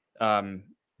 I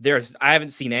haven't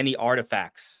seen any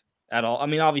artifacts at all. I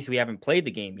mean, obviously we haven't played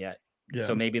the game yet,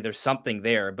 so maybe there's something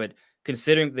there. But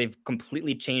considering they've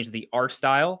completely changed the art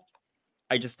style,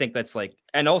 I just think that's like,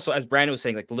 and also as Brandon was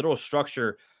saying, like the literal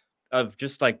structure of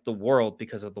just like the world,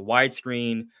 because of the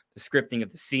widescreen, the scripting of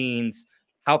the scenes,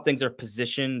 how things are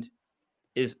positioned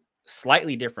is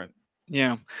slightly different.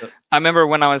 Yeah. I remember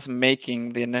when I was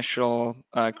making the initial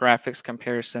graphics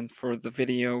comparison for the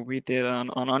video we did on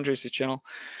Andres' channel,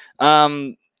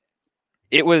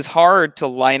 it was hard to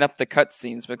line up the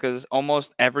cutscenes because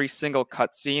almost every single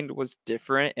cutscene was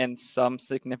different in some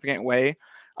significant way.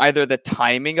 Either the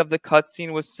timing of the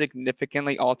cutscene was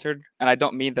significantly altered, and I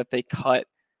don't mean that they cut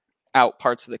out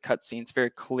parts of the cutscenes, very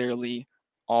clearly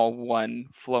all one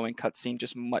flowing cutscene,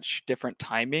 just much different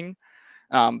timing.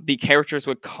 The characters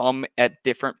would come at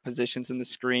different positions in the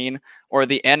screen, or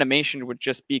the animation would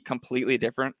just be completely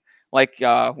different. Like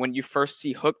when you first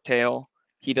see Hooktail,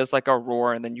 he does like a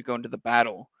roar and then you go into the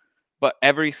battle. But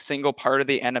every single part of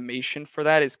the animation for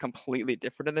that is completely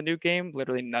different in the new game.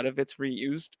 Literally none of it's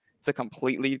reused. It's a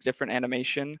completely different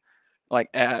animation. Like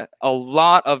a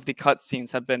lot of the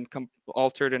cutscenes have been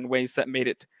altered in ways that made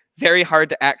it very hard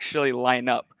to actually line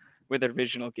up with the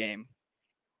original game.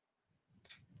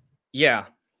 Yeah.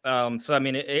 So I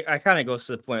mean, it kind of goes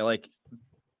to the point, like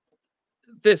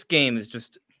this game is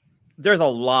just, there's a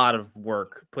lot of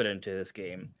work put into this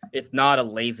game. It's not a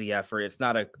lazy effort. It's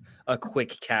not a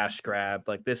quick cash grab.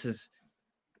 Like this is,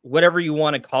 whatever you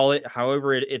want to call it,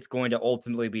 however it's going to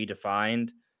ultimately be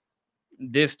defined,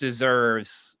 this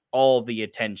deserves all the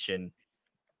attention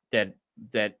that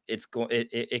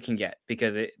it can get,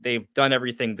 because they've done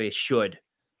everything they should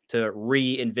to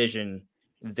re-envision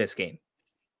this game.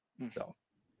 So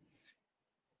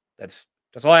that's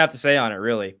all I have to say on it,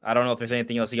 really. I don't know if there's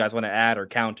anything else you guys want to add or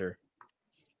counter.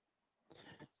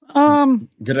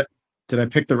 Did I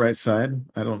pick the right side?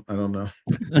 I don't know.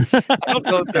 I don't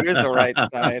know if there is a right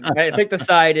side. I think the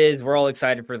side is we're all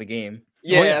excited for the game.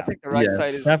 Yeah, I think the right side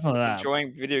is definitely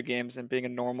enjoying video games and being a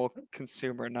normal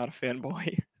consumer, not a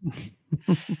fanboy.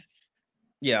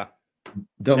 Yeah.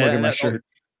 Don't look at my shirt.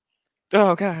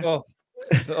 Oh god.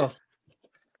 Oh.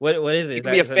 What is it? You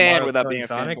can be a fan without being a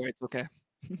fanboy. It's okay.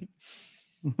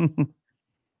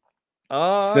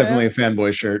 Oh, it's definitely a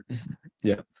fanboy shirt.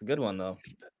 Yeah, it's a good one though.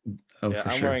 Oh, yeah, for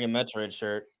I'm sure. wearing a Metroid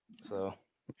shirt, so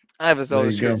I have a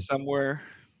Zelda shirt somewhere.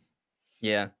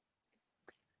 Yeah.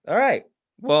 All right.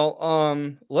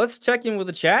 Well, let's check in with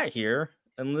the chat here,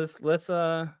 and let's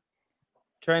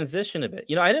transition a bit.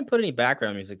 You know, I didn't put any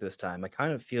background music this time. I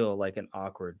kind of feel like an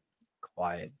awkward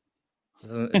quiet.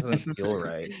 It doesn't feel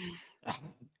right.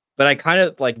 But I kind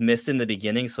of like missed in the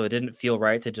beginning, so it didn't feel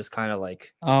right to just kind of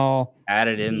like add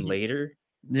it in later.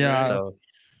 Yeah. So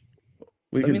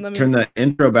we can turn the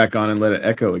intro back on and let it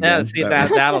echo again. Yeah, see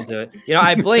that'll do it. You know,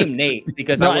 I blame Nate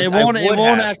because it won't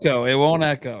echo. It won't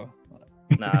echo.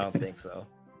 No, I don't think so.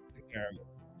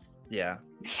 Yeah.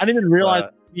 I didn't even realize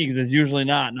because it's usually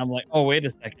not, and I'm like, oh wait a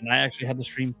second, I actually had the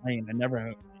stream playing. I never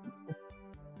have.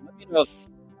 Let me know.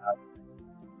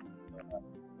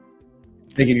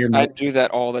 I do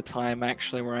that all the time,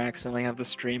 actually, where I accidentally have the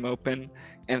stream open,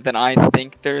 and then I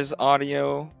think there's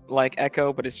audio like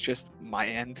echo, but it's just my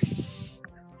end.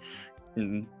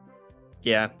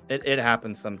 Yeah, it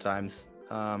happens sometimes.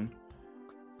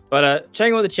 But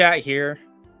checking with the chat here.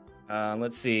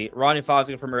 Let's see. Ronnie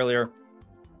Fosdick from earlier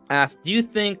asked, do you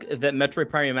think that Metroid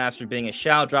Prime Remastered being a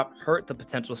shadow drop hurt the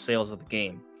potential sales of the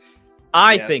game?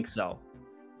 I think so.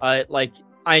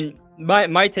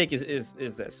 My take is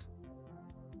this.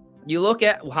 You look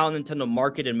at how Nintendo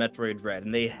marketed Metroid Dread,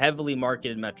 and they heavily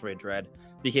marketed Metroid Dread,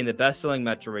 became the best-selling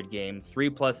Metroid game,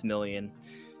 3+ million,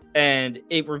 and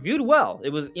it reviewed well. It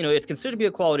was, it's considered to be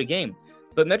a quality game,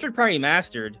 but Metroid Prime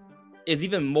Remastered is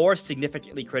even more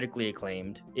significantly critically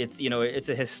acclaimed. It's, it's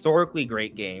a historically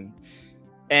great game,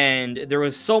 and there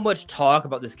was so much talk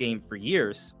about this game for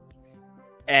years.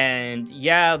 And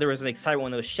yeah, there was an excitement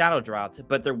when those shadow dropped,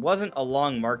 but there wasn't a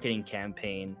long marketing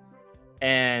campaign,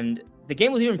 and the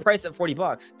game was even priced at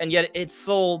 $40, and yet it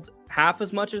sold half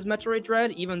as much as Metroid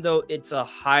Dread, even though it's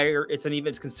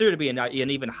considered to be an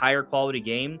even higher quality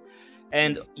game.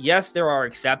 And yes, there are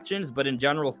exceptions, but in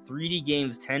general, 3D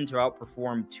games tend to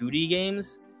outperform 2D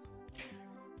games.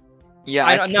 Yeah,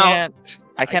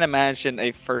 I can't imagine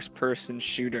a first-person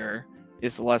shooter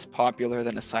is less popular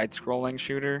than a side-scrolling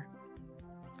shooter.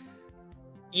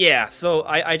 Yeah, so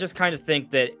I just kind of think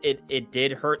that it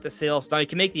did hurt the sales. Now, you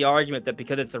can make the argument that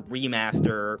because it's a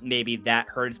remaster, maybe that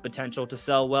hurt its potential to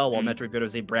sell well, while Metroid Dread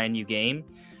was a brand new game.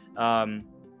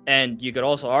 And you could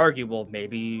also argue, well,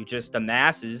 maybe just the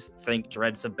masses think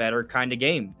Dread's a better kind of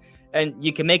game. And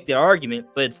you can make the argument,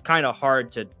 but it's kind of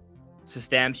hard to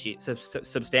substantiate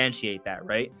that,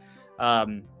 right?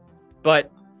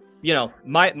 But,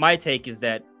 my take is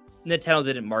that Nintendo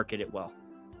didn't market it well.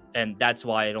 And that's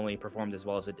why it only performed as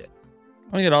well as it did.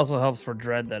 I think it also helps for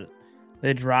Dread that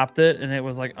they dropped it, and it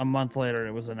was like a month later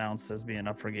it was announced as being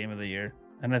up for Game of the Year.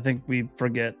 And I think we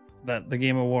forget that the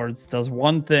Game Awards does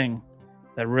one thing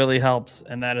that really helps,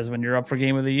 and that is when you're up for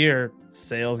Game of the Year,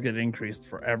 sales get increased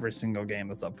for every single game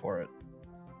that's up for it.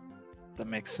 That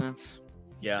makes sense.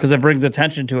 Yeah. Because it brings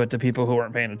attention to it to people who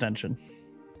weren't paying attention.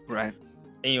 Right.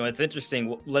 And, it's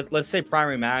interesting. Let's say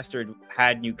Prime Remastered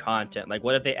had new content. Like,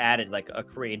 what if they added like a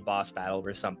Create boss battle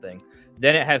or something?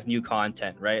 Then it has new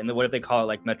content, right? And then what if they call it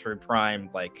like Metroid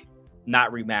Prime, like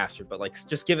not remastered, but like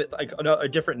just give it like a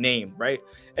different name, right?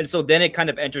 And so then it kind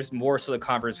of enters more so the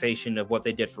conversation of what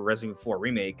they did for Resident Evil 4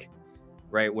 Remake,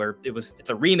 right? Where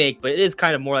it's a remake, but it is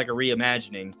kind of more like a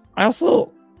reimagining. I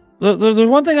also there's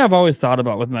one thing I've always thought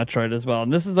about with Metroid as well,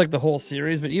 and this is like the whole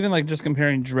series, but even like just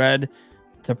comparing Dread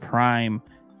to Prime,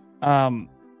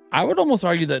 I would almost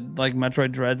argue that like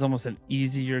Metroid Dread's almost an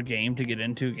easier game to get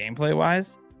into gameplay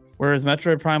wise, whereas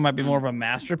Metroid Prime might be more of a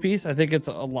masterpiece. I think it's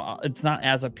not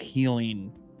as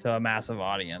appealing to a massive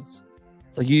audience.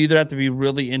 It's like you either have to be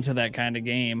really into that kind of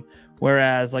game,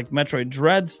 whereas like Metroid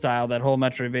Dread style, that whole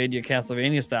Metroidvania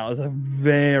Castlevania style, is a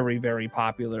very, very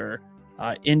popular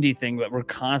indie thing, but we're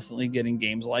constantly getting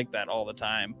games like that all the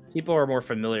time. People are more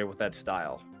familiar with that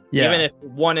style. Yeah. Even if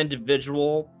one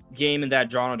individual game in that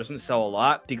genre doesn't sell a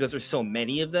lot, because there's so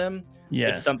many of them,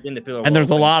 it's something that people are, and there's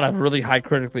a lot of really high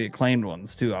critically acclaimed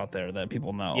ones too out there that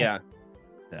people know. Yeah,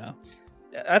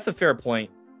 that's a fair point.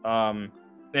 And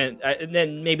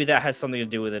then maybe that has something to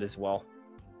do with it as well.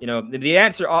 The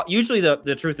answer, usually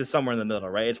the truth is somewhere in the middle,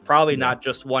 right? It's probably not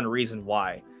just one reason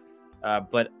why.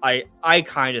 But I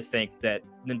kind of think that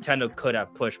Nintendo could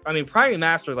have pushed. I mean, Prime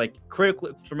Remaster, like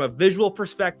critically, from a visual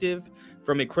perspective,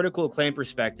 from a critical acclaim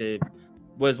perspective,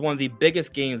 was one of the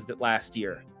biggest games that last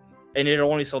year, and it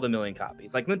only sold 1 million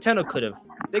copies. Like Nintendo could have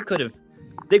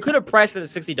priced it at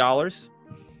 $60,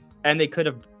 and they could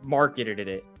have marketed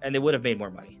it, and they would have made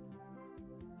more money.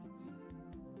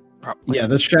 Probably. Yeah,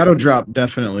 the shadow drop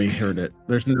definitely hurt it.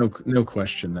 There's no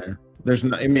question there. There's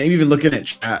no. I mean, even looking at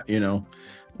chat,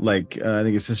 like I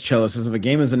think it says Cello says if a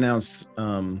game is announced,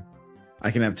 I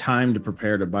can have time to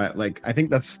prepare to buy it. Like I think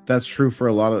that's true for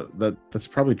a lot of that's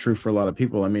probably true for a lot of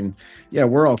people. I mean, yeah,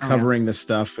 we're all covering this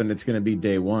stuff, and it's going to be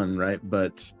day one, right?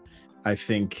 But I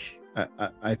think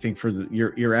for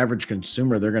your average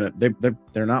consumer,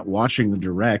 they're not watching the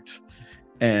direct,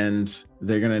 and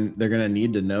they're gonna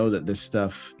need to know that this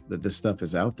stuff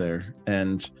is out there.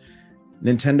 And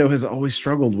Nintendo has always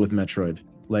struggled with Metroid.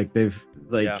 Like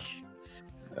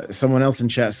someone else in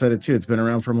chat said it too. It's been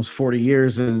around for almost 40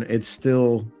 years, and it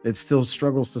still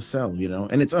struggles to sell.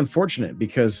 And it's unfortunate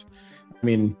because, I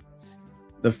mean,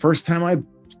 the first time I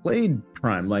played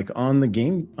Prime, like on the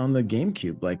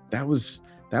GameCube, like that was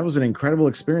an incredible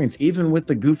experience, even with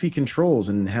the goofy controls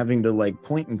and having to like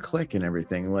point and click and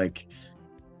everything. Like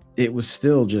it was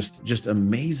still just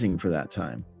amazing for that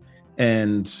time,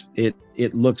 and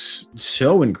it looks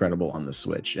so incredible on the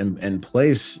Switch and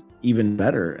plays even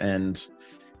better. And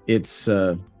it's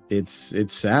sad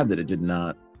that it did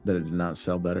not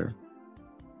sell better.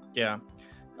 Yeah,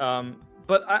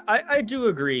 but I do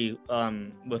agree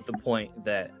with the point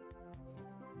that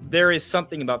there is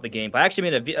something about the game. I actually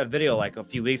made a video like a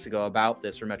few weeks ago about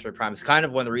this for Metroid Prime. It's kind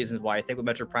of one of the reasons why I think with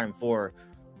Metroid Prime 4,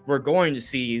 we're going to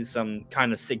see some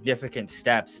kind of significant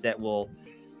steps that will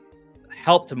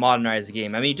help to modernize the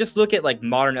game. I mean, just look at like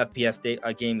modern FPS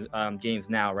games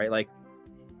now, right? Like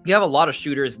you have a lot of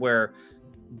shooters where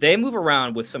they move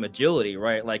around with some agility,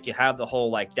 right? Like you have the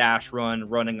whole like dash run,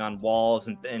 running on walls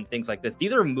and things like this.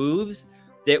 These are moves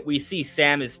that we see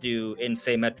Samus do in,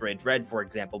 say, Metroid Dread, for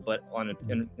example, but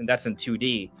and that's in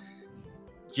 2D.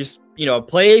 Just, you know,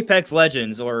 play Apex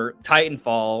Legends or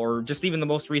Titanfall or just even the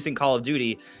most recent Call of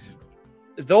Duty.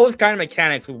 Those kind of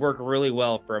mechanics would work really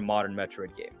well for a modern Metroid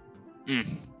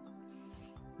game.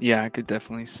 Yeah, I could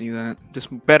definitely see that. Just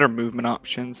better movement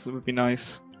options would be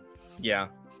nice. Yeah.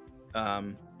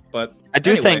 But I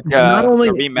do think not only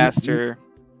the remaster.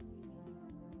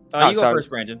 You go first,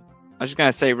 Brandon. I was just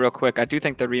gonna say real quick. I do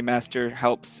think the remaster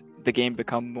helps the game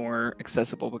become more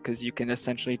accessible because you can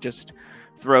essentially just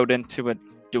throw it into a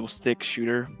dual stick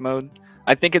shooter mode.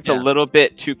 I think it's a little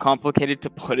bit too complicated to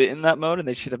put it in that mode, and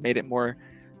they should have made it more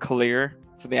clear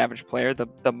for the average player.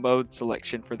 The mode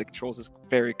selection for the controls is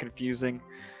very confusing.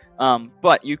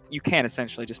 But you can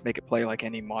essentially just make it play like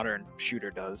any modern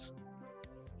shooter does.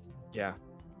 Yeah.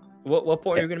 What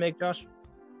point are you going to make, Josh?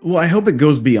 Well, I hope it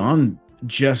goes beyond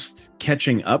just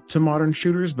catching up to modern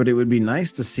shooters, but it would be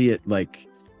nice to see it, like,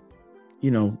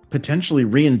 you know, potentially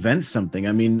reinvent something.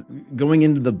 I mean, going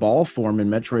into the ball form in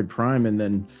Metroid Prime and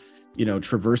then, you know,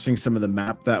 traversing some of the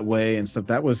map that way and stuff,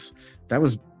 that was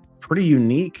pretty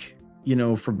unique, you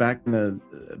know, for back at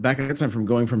that time, from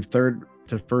going from third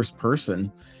to first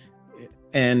person.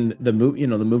 And the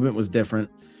movement was different.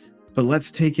 But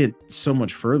let's take it so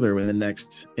much further in the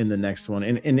next one,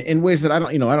 in ways that I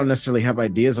don't necessarily have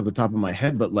ideas off the top of my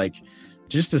head, but like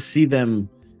just to see them,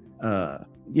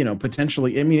 you know,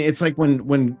 potentially. I mean, it's like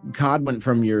when COD went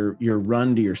from your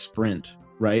run to your sprint,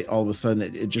 right? All of a sudden,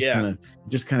 it just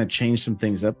kind of changed some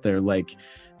things up there, like,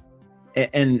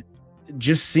 and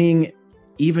just seeing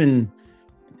even,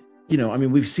 you know, I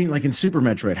mean, we've seen like in Super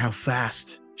Metroid how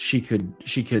fast she could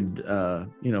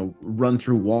you know, run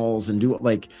through walls and do it.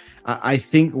 Like I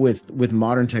think with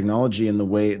modern technology and the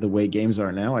way games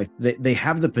are now, they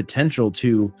have the potential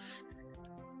to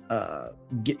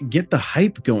get the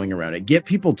hype going around it, get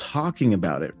people talking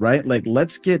about it, right? Like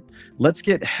let's get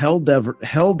Helldivers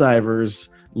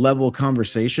level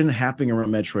conversation happening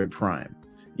around Metroid Prime,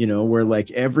 you know, where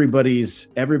like everybody's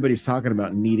talking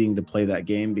about needing to play that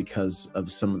game because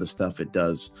of some of the stuff it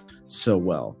does so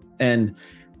well. And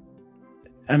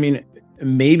I mean,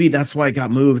 maybe that's why it got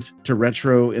moved to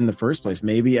retro in the first place.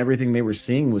 Maybe everything they were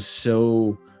seeing was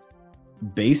so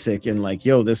basic and like,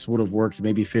 yo, this would have worked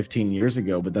maybe 15 years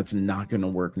ago, but that's not going to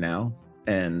work now.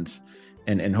 And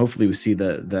hopefully we see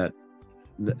the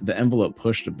envelope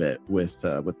pushed a bit with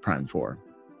Prime 4.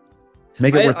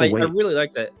 Make it worth the wait. I really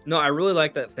like that. No, I really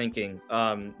like that thinking.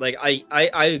 Like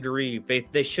I agree.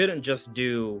 They shouldn't just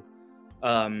do,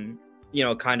 you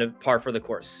know, kind of par for the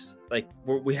course. Like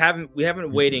we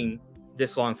haven't waiting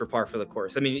this long for par for the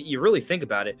course. I mean, you really think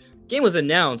about it. Game was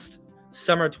announced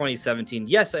summer 2017.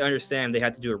 Yes, I understand they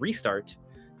had to do a restart,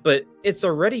 but it's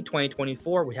already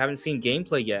 2024. We haven't seen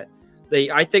gameplay yet.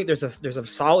 I think there's a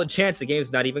solid chance the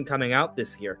game's not even coming out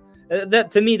this year. That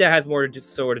to me, that has more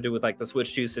to do with like the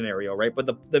Switch 2 scenario, right?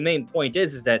 But the main point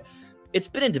is that it's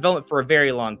been in development for a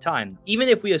very long time. Even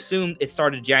if we assume it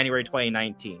started January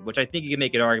 2019, which I think you can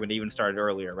make an argument it even started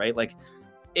earlier, right? Like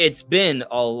it's been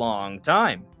a long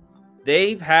time.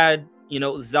 They've had, you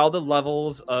know, Zelda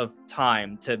levels of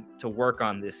time to work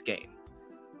on this game.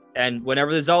 And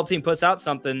whenever the Zelda team puts out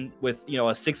something with, you know,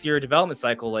 a 6-year development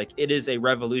cycle, like it is a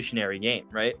revolutionary game,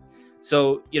 right?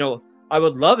 So, you know, I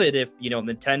would love it if, you know,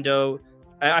 Nintendo,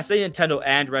 I say Nintendo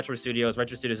and Retro Studios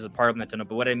is a part of Nintendo,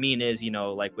 but what I mean is, you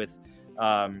know, like with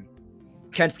Kensuke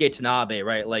Tanabe,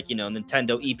 right? Like, you know,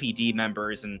 Nintendo EPD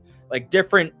members and like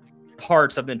different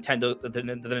parts of Nintendo, the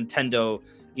Nintendo,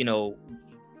 you know,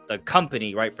 the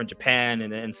company, right, from Japan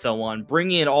and so on,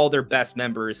 bringing in all their best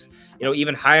members, you know,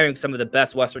 even hiring some of the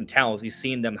best Western talents. We've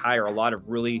seen them hire a lot of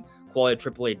really quality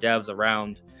AAA devs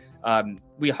around.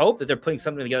 We hope that they're putting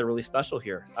something together really special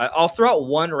here. I'll throw out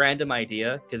one random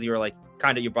idea because you were like,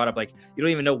 you brought up like, you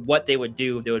don't even know what they would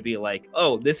do. They would be like,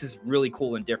 oh, this is really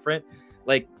cool and different.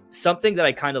 Like something that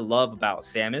I kind of love about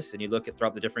Samus, and you look at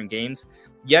throughout the different games.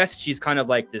 Yes, she's kind of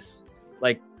like this,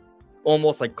 like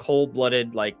almost like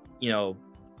cold-blooded, like, you know,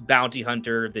 bounty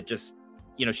hunter that just,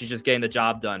 you know, she's just getting the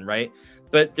job done, right?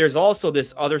 But there's also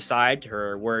this other side to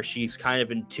her where she's kind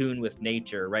of in tune with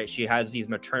nature, right? She has these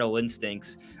maternal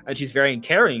instincts and she's very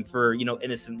caring for, you know,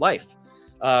 innocent life.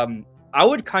 I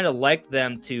would kind of like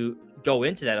them to go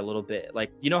into that a little bit.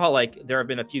 Like, you know how like there have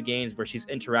been a few games where she's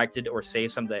interacted or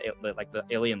saved some of the like the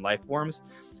alien life forms.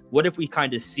 What if we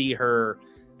kind of see her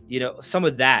some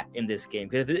of that in this game.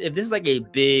 Because if this is like a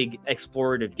big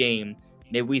explorative game,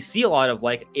 maybe we see a lot of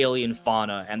like alien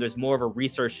fauna, and there's more of a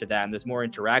research to that, and there's more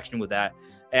interaction with that,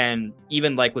 and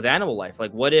even like with animal life.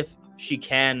 Like, what if she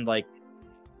can like,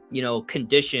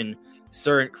 condition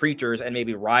certain creatures and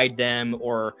maybe ride them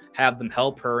or have them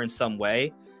help her in some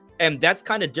way? And that's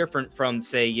kind of different from,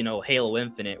 say, Halo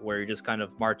Infinite, where you're just kind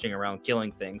of marching around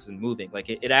killing things and moving. Like,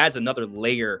 it adds another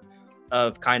layer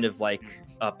of kind of like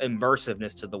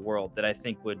immersiveness to the world that I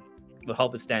think would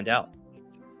help it stand out.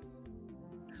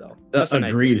 So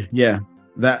agreed. Yeah,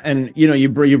 that, and you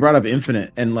brought up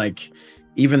Infinite, and like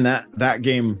even that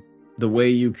game, the way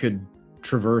you could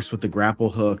traverse with the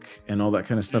grapple hook and all that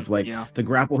kind of stuff, like the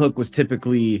grapple hook was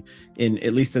typically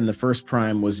at least in the first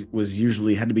Prime was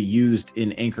usually had to be used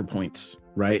in anchor points,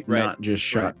 right? Not just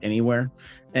shot anywhere.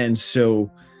 And so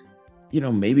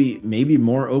maybe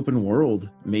more open world,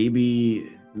 maybe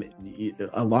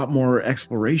a lot more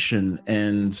exploration,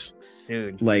 and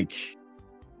like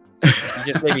you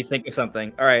just made me think of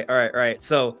something. All right,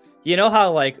 so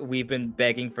how like we've been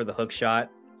begging for the hook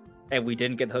shot and we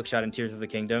didn't get the hook shot in Tears of the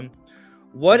Kingdom?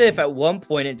 What if at one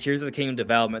point in Tears of the Kingdom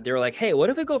development, they were like, hey, what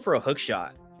if we go for a hook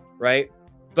shot, right?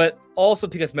 But also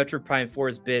because Metroid Prime 4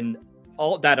 has been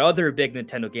all that other big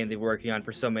Nintendo game they've been working on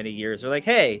for so many years. They're like,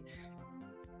 hey,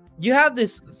 you have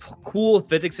this cool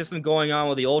physics system going on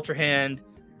with the Ultra Hand.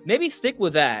 Maybe stick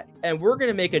with that. And we're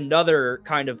going to make another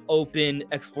kind of open,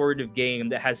 explorative game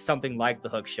that has something like the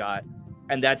hook shot.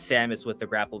 And that's Samus with the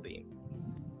grapple beam.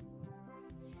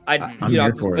 I'm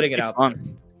just putting it out there.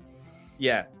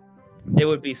 Yeah. It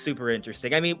would be super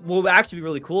interesting. I mean, what would actually be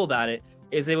really cool about it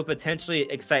is they would potentially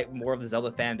excite more of the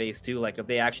Zelda fan base too. Like if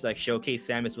they actually like showcase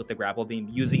Samus with the grapple beam,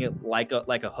 using it like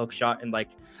a hook shot, and like,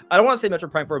 I don't want to say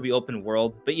Metroid Prime 4 would be open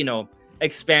world, but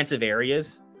expansive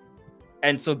areas.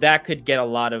 And so that could get a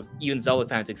lot of even Zelda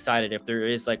fans excited if there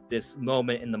is like this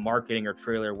moment in the marketing or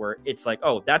trailer where it's like,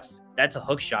 oh, that's a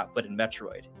hook shot, but in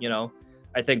Metroid.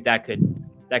 I think that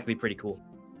could be pretty cool.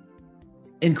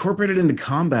 Incorporated into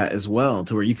combat as well,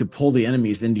 to where you could pull the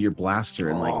enemies into your blaster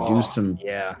and like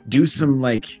do some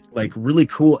like really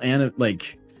cool add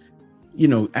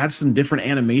some different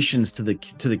animations to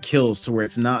the kills, to where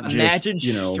it's not imagine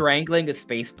just strangling a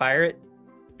space pirate.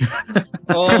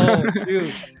 Oh,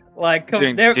 dude, like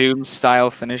doing Doom style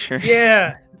finishers.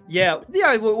 Yeah,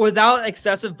 without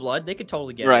excessive blood, they could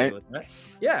totally get away with that.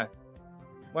 Yeah,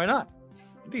 why not?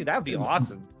 That would be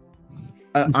awesome.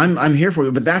 I'm here for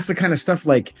it, but that's the kind of stuff.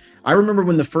 Like, I remember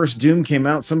when the first Doom came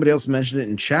out, somebody else mentioned it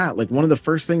in chat. Like, one of the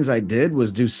first things I did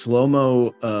was do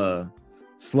slow-mo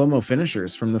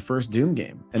finishers from the first Doom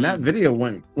game, and that video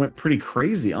went pretty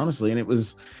crazy, honestly. And it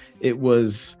was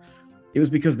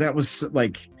because that was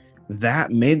like,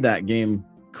 that made that game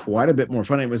quite a bit more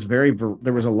fun. It was there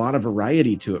was a lot of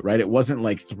variety to it, right? It wasn't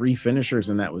like 3 finishers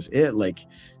and that was it. Like,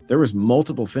 there was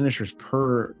multiple finishers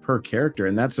per character,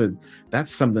 and that's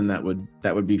something that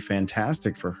would be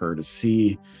fantastic for her to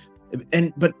see,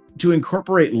 but to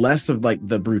incorporate less of like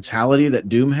the brutality that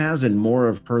Doom has and more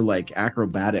of her like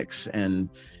acrobatics and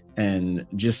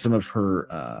just some of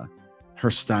her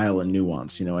style and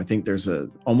nuance. I think there's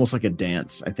almost like a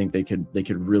dance. I think they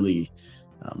could really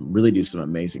do some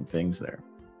amazing things there.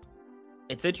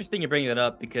 It's interesting you bring that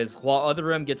up, because while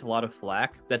Other M gets a lot of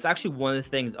flack, that's actually one of the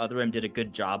things Other M did a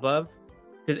good job of.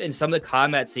 Because in some of the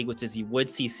combat sequences, you would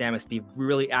see Samus be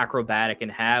really acrobatic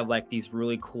and have like these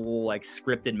really cool like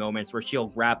scripted moments where she'll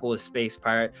grapple a space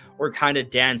pirate or kind of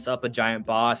dance up a giant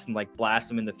boss and like blast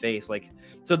him in the face. Like,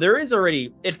 so there is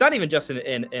already, it's not even just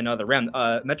in Other M.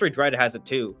 Metroid Dread has it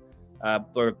too.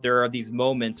 Where there are these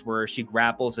moments where she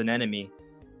grapples an enemy.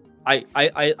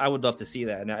 I would love to see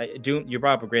that. And Doom, you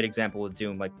brought up a great example with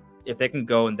Doom. Like, if they can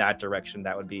go in that direction,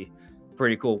 that would be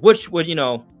pretty cool. Which would,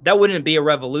 that wouldn't be a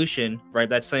revolution, right?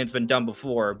 That's something that's been done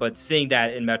before, but seeing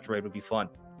that in Metroid would be fun.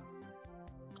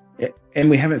 And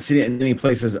we haven't seen it in any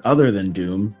places other than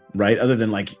Doom, right? Other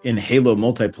than like in Halo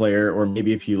multiplayer, or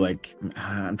maybe if you like,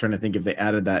 I'm trying to think if they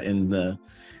added that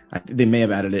they may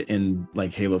have added it in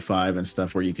like Halo 5 and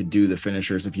stuff, where you could do the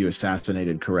finishers if you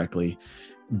assassinated correctly.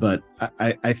 But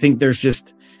I think there's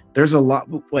a lot,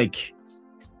 like,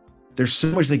 there's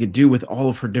so much they could do with all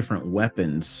of her different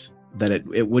weapons, that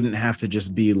it wouldn't have to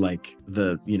just be like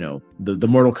the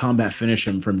Mortal Kombat finish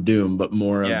him from Doom, but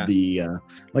more of the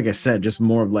like I said, just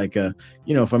more of like if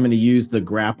I'm going to use the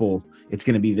grapple, it's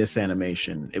going to be this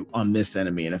animation on this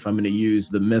enemy, and if I'm going to use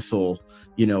the missile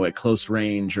at close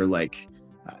range, or like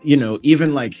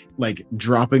even like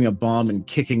dropping a bomb and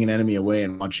kicking an enemy away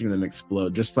and watching them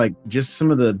explode, just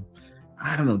some of the,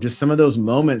 I don't know, just some of those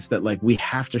moments that like we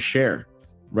have to share,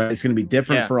 right? It's going to be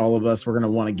different for all of us. We're going to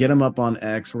want to get them up on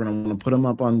X. We're going to want to put them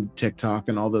up on TikTok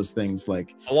and all those things.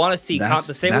 Like, I want to see the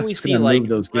same way we see like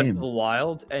those Breath games. of the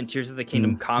Wild and Tears of the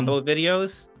Kingdom combo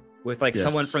videos with like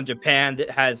someone from Japan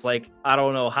that has like, I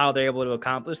don't know how they're able to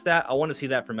accomplish that. I want to see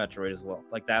that for Metroid as well.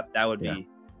 Like that would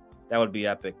be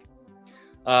epic.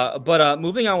 But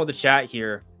moving on with the chat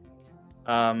here,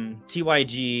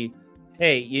 TYG,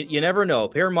 hey, you never know.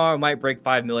 Paper Mario might break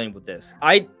 5 million with this.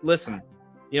 Listen,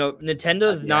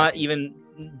 Nintendo's not even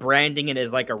branding it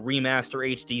as like a remaster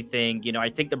HD thing. I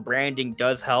think the branding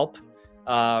does help.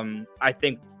 I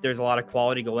think there's a lot of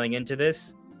quality going into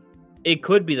this. It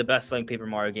could be the best-selling Paper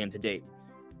Mario game to date,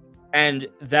 and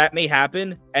that may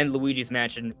happen. And Luigi's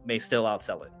Mansion may still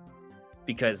outsell it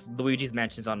because Luigi's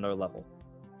Mansion's on another level.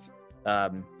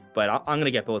 But I'm gonna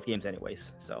get both games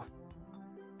anyways. So,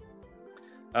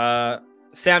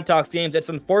 Sam Talks Games. It's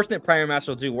unfortunate Prime Remaster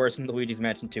will do worse than Luigi's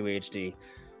Mansion 2 HD.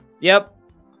 Yep,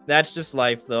 that's just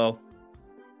life, though.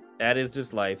 That is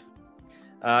just life.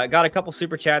 Got a couple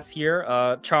super chats here.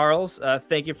 Charles,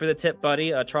 thank you for the tip,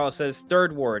 buddy. Charles says,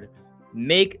 third word,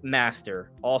 make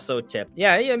master. Also tip.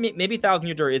 Yeah, maybe Thousand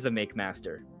Year Door is a make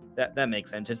master. That makes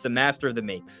sense. It's the master of the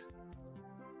makes.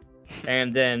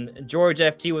 And then George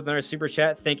FT with another super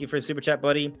chat. Thank you for the super chat,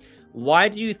 buddy. Why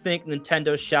do you think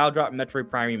Nintendo shall drop Metroid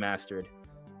Prime Remastered?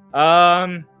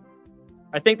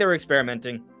 I think they were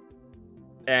experimenting.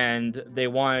 And they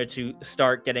wanted to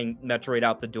start getting Metroid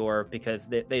out the door because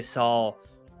they saw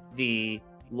the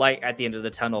light at the end of the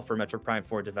tunnel for Metroid Prime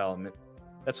 4 development.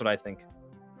 That's what I think.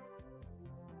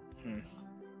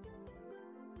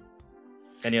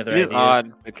 Any other ideas? It is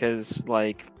odd because,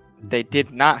 like, they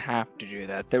did not have to do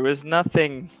that. There was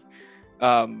nothing,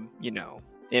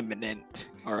 imminent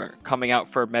or coming out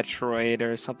for Metroid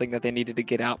or something that they needed to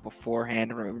get out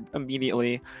beforehand or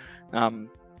immediately.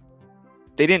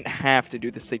 They didn't have to do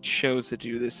this. They chose to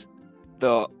do this.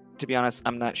 Though, to be honest,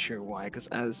 I'm not sure why. Because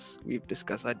as we've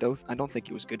discussed, I don't think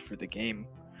it was good for the game.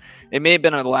 It may have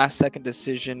been a last-second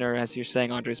decision, or as you're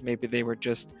saying, Andres, maybe they were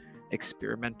just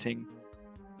experimenting.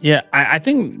 Yeah, I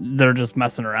think they're just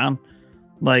messing around.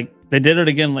 Like they did it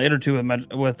again later too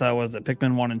with was it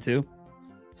Pikmin 1 and 2?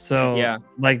 So yeah,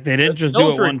 like they didn't just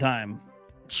do it one time.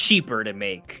 Cheaper to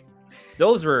make.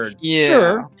 Those were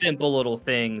simple little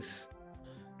things.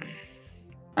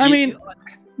 I mean,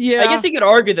 yeah. I guess you could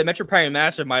argue that Metroid Prime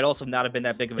Master might also not have been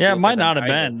that big of a deal. Yeah, it might not have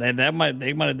been. They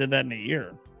might have did that in a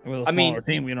year. It was a smaller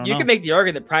team. We don't know. You can make the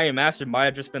argument that Prime Master might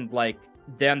have just been like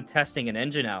them testing an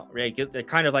engine out, right? They're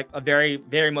kind of like a very,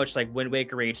 very much like Wind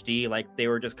Waker HD. Like they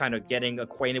were just kind of getting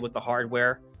acquainted with the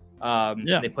hardware.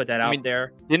 They put that out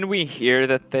there. Didn't we hear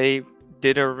that they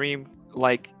did a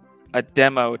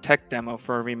tech demo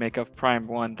for a remake of Prime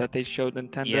 1 that they showed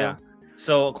Nintendo? Yeah.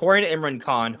 So according to Imran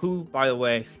Khan, who, by the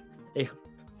way,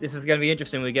 this is going to be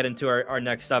interesting when we get into our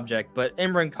next subject, but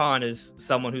Imran Khan is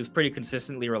someone who's pretty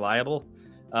consistently reliable.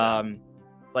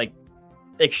 Like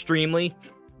extremely.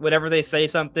 Whenever they say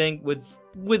something,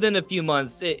 within a few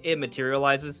months, it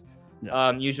materializes.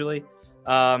 Usually,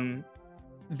 that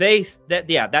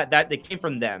came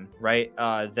from them, right?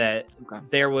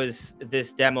 There was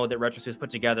this demo that RetroSuits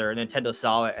put together, and Nintendo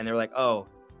saw it, and they're like, "Oh,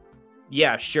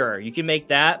 yeah, sure, you can make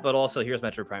that, but also here's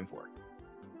Metroid Prime 4."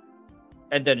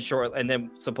 And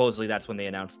then supposedly that's when they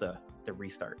announced the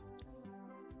restart.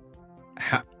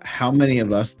 How many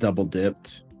of us double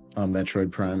dipped on Metroid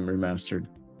Prime Remastered?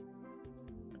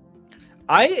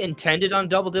 I intended on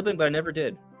double dipping, but I never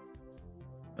did.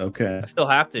 Okay. I still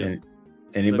have to.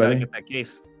 Anybody? Get that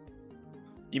case.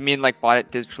 You mean like bought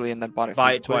it digitally and then bought it physically?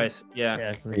 Buy it twice.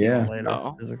 Yeah.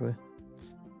 Later, physically.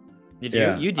 Did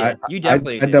you? You did. You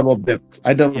definitely did.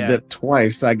 I double dipped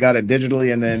twice. I got it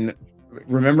digitally, and then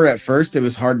remember at first it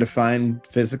was hard to find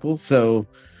physical, so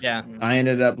I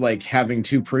ended up like having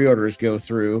 2 pre-orders go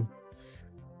through.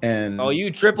 And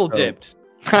you triple dipped.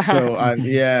 So I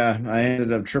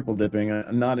ended up triple dipping,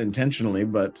 not intentionally,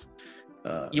 but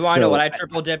you want to know what I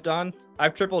triple dipped on?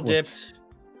 I've triple dipped.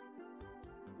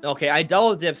 Okay, I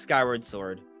double dipped Skyward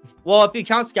Sword. Well, if you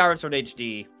count Skyward Sword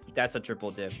HD, that's a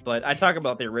triple dip. But I talk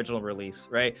about the original release,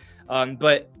 right?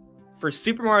 But for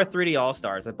Super Mario 3D All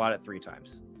Stars, I bought it 3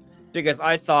 times because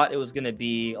I thought it was going to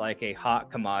be like a hot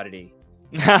commodity.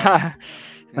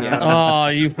 Oh,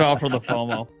 you fell for the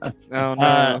FOMO. Oh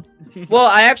no. Well,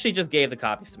 I actually just gave the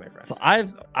copies to my friends. So I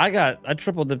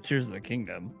triple dipped Tears of the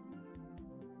Kingdom.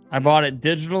 I bought it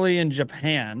digitally in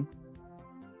Japan.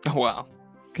 Oh wow.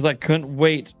 Because I couldn't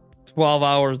wait 12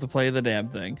 hours to play the damn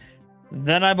thing.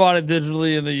 Then I bought it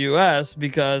digitally in the US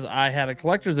because I had a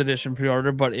collector's edition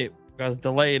pre-order, but it was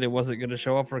delayed. It wasn't going to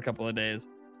show up for a couple of days.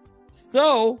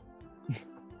 So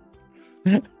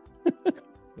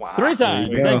Wow. 3 times.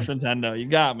 go. Thanks, Nintendo. You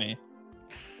got me.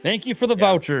 Thank you for the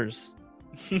vouchers.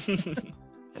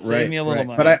 Save me a little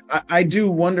money. But I do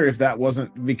wonder if that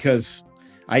wasn't because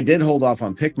I did hold off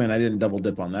on Pikmin. I didn't double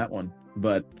dip on that one.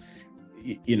 But,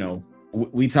 you know,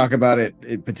 we talk about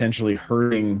it potentially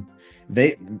hurting.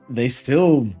 They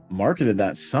still marketed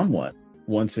that somewhat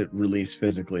once it released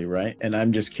physically, right? And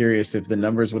I'm just curious if the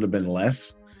numbers would have been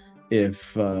less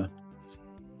if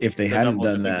they hadn't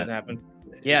done that.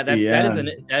 Yeah,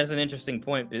 that is an interesting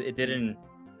point. It didn't.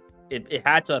 It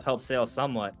had to have helped sales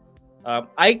somewhat.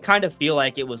 I kind of feel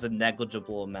like it was a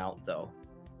negligible amount, though.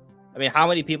 I mean, how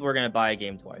many people are going to buy a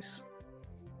game twice?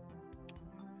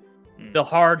 The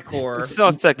hardcore. So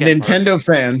Nintendo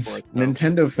fans.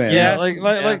 Nintendo fans. Yeah,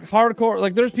 like hardcore.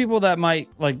 Like there's people that might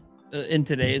like in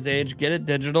today's age get it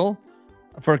digital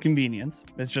for convenience.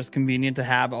 It's just convenient to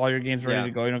have all your games ready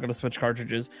to go. You don't got to switch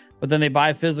cartridges. But then they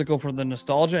buy physical for the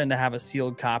nostalgia and to have a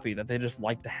sealed copy that they just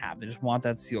like to have. They just want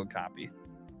that sealed copy.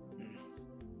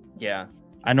 Yeah.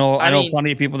 I know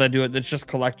plenty of people that do it. It's just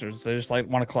collectors. They just like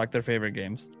want to collect their favorite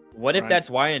games. What if that's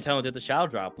why Nintendo did the Shadow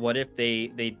Drop? What if they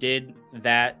did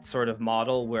that sort of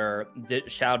model where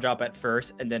did Shadow Drop at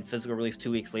first and then physical release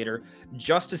 2 weeks later,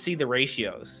 just to see the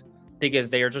ratios, because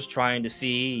they are just trying to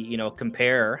see, you know,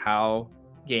 compare how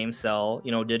games sell,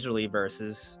 you know, digitally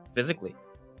versus physically.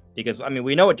 Because I mean,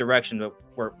 we know what direction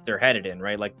they're headed in,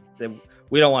 right? Like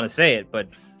we don't want to say it, but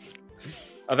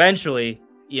eventually,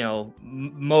 you know,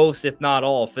 most, if not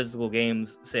all, physical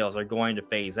games sales are going to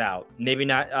phase out. Maybe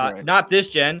not, not this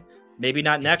gen, maybe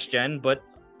not next gen, but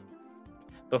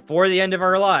before the end of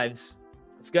our lives,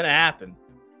 it's going to happen.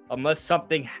 Unless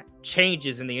something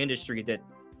changes in the industry that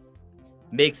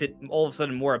makes it all of a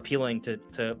sudden more appealing to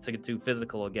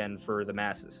physical again for the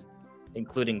masses,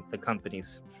 including the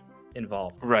companies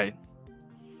involved. Right.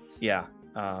 Yeah.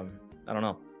 I don't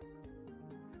know.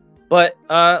 But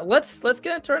let's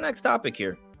get into our next topic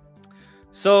here.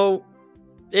 So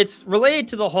it's related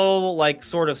to the whole like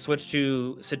sort of Switch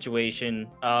 2 situation.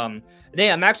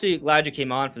 Nate, I'm actually glad you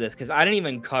came on for this because I didn't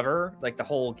even cover like the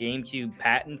whole GameCube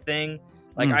patent thing.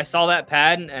 Like I saw that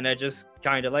patent and I just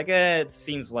kind of like, it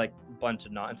seems like a bunch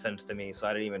of nonsense to me. So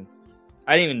I didn't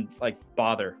even like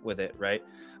bother with it, right?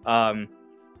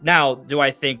 Now, do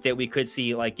I think that we could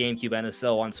see like GameCube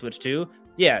NSO on Switch 2?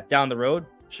 Yeah, down the road.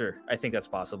 Sure, I think that's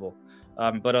possible.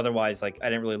 But otherwise, like I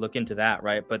didn't really look into that,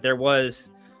 right? But there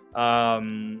was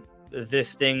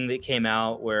this thing that came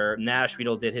out where Nash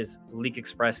Riedel did his Leak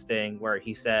Express thing where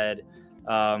he said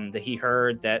that he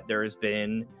heard that there's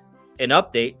been an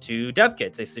update to dev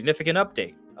kits, a significant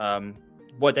update.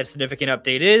 What that significant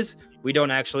update is, we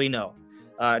don't actually know.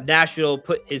 Nash Riedel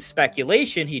put his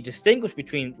speculation, he distinguished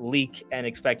between leak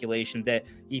and speculation that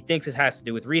he thinks it has to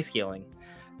do with rescaling.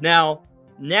 Now,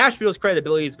 Nash Riedel's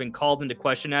credibility has been called into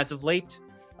question as of late.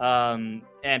 And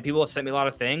people have sent me a lot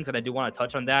of things, and I do want to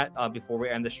touch on that before we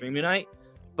end the stream tonight.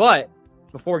 But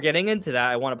before getting into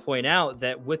that, I want to point out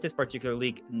that with this particular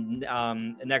leak,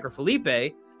 Negra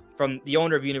Felipe, from the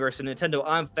owner of Universal Nintendo,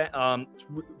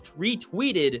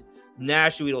 retweeted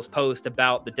Nash Riedel's post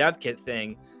about the dev kit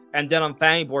thing, and then on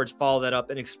Fanny Boards followed that up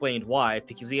and explained why,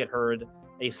 because he had heard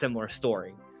a similar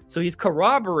story. So he's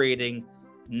corroborating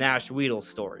Nash Riedel's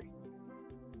story.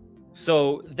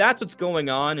 So that's what's going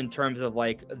on in terms of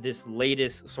like this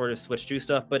latest sort of Switch 2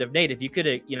 stuff. But if Nate, if you could,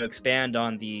 expand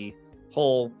on the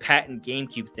whole patent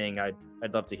GameCube thing, I'd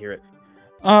love to hear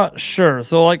it. Sure.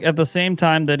 So like at the same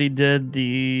time that he did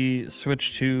the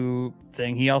Switch 2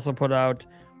 thing, he also put out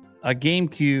a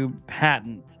GameCube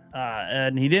patent,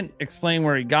 and he didn't explain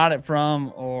where he got it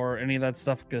from or any of that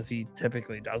stuff because he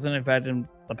typically doesn't. In fact, in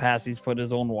the past, he's put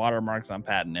his own watermarks on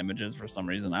patent images for some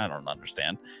reason. I don't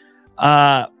understand.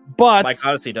 But Mike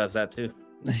Odyssey does that too.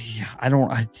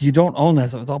 Yeah, you don't own that,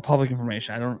 so it's all public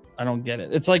information. I don't get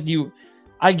it. It's like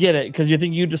I get it because you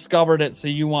think you discovered it, so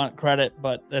you want credit,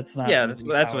 but that's not. Yeah,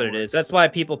 that's what it is. That's why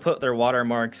people put their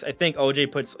watermarks. I think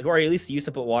OJ puts, or at least used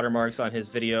to put watermarks on his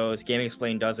videos. Game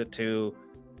Explain does it too.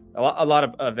 A lot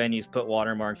of venues put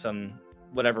watermarks on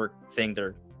whatever thing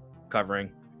they're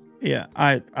covering. Yeah,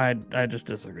 I just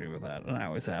disagree with that, and I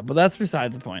always have. But that's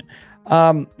besides the point.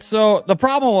 So the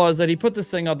problem was that he put this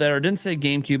thing out there, didn't say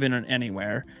GameCube in it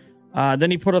anywhere.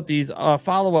 Then he put up these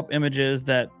follow-up images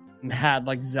that had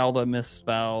like Zelda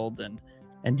misspelled and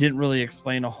didn't really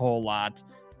explain a whole lot.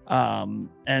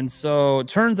 And so it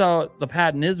turns out the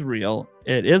patent is real.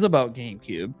 It is about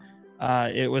GameCube.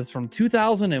 It was from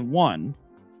 2001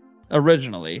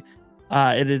 originally.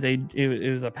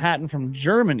 It was a patent from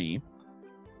Germany.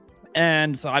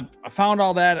 And so I found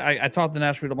all that. I talked to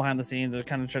Nash Riedel behind the scenes. I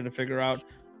kind of tried to figure out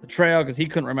the trail because he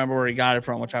couldn't remember where he got it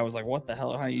from, which I was like, what the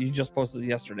hell? You just posted this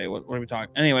yesterday. What are we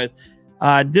talking? Anyways,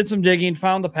 did some digging,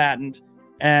 found the patent,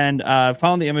 and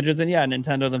found the images. And yeah,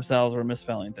 Nintendo themselves were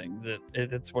misspelling things.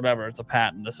 It's whatever. It's a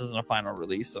patent. This isn't a final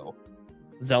release. So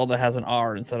Zelda has an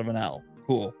R instead of an L.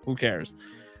 Cool. Who cares?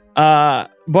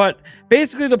 But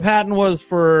basically the patent was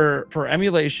for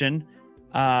emulation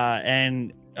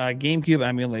and GameCube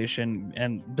emulation,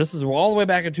 and this is all the way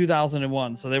back in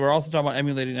 2001. So they were also talking about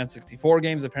emulating N64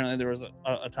 games. Apparently there was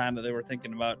a time that they were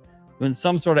thinking about doing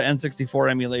some sort of N64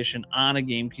 emulation on a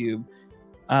GameCube.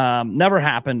 Never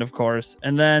happened, of course.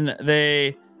 And then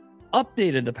they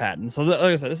updated the patent. So like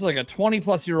I said, this is like a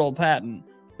 20-plus-year-old patent,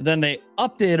 but then they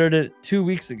updated it 2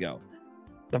 weeks ago.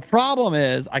 The problem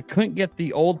is I couldn't get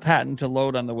the old patent to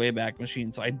load on the Wayback Machine,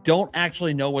 so I don't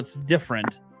actually know what's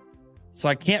different. So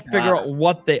I can't figure out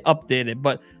what they updated,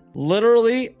 but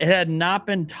literally it had not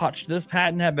been touched. This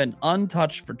patent had been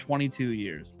untouched for 22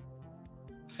 years.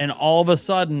 And all of a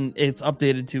sudden it's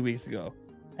updated 2 weeks ago.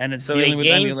 And it's so dealing a with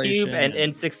emulation. GameCube and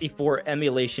N64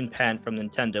 emulation patent from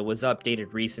Nintendo was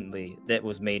updated recently that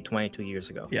was made 22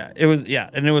 years ago. Yeah, it was. Yeah,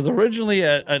 and it was originally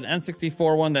an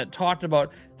N64 one that talked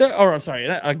about a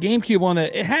GameCube one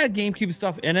that it had GameCube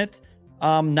stuff in it,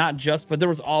 not just, but there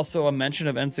was also a mention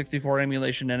of N64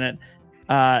 emulation in it,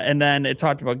 and then it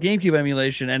talked about GameCube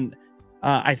emulation, and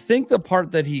I think the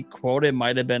part that he quoted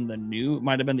might have been the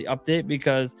update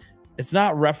because it's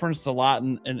not referenced a lot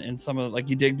in some of the, like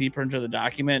you dig deeper into the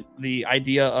document, the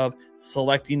idea of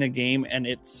selecting a game and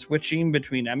it switching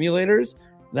between emulators.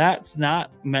 That's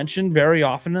not mentioned very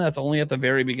often. That's only at the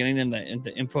very beginning in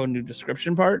the info new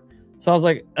description part. So I was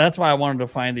like, that's why I wanted to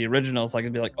find the originals. So I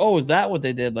could be like, oh, is that what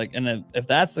they did? Like, and if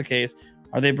that's the case,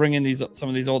 are they bringing some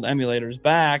of these old emulators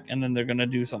back? And then they're going to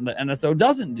do something that NSO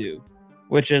doesn't do,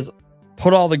 which is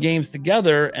put all the games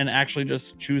together and actually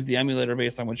just choose the emulator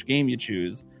based on which game you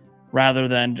choose, rather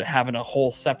than having a whole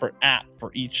separate app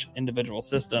for each individual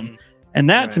system. Mm-hmm. And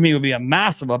that to me would be a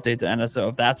massive update to NSO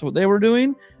if that's what they were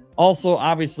doing. Also,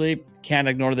 obviously, can't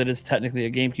ignore that it's technically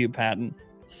a GameCube patent.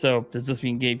 So does this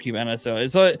mean GameCube NSO?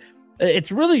 So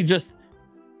it's really just,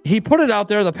 he put it out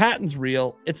there. The patent's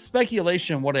real. It's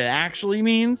speculation what it actually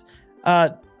means.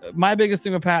 My biggest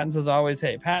thing with patents is always,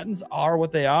 hey, patents are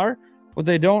what they are, but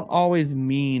they don't always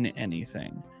mean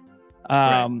anything.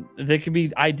 They could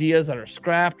be ideas that are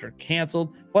scrapped or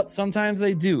canceled, but sometimes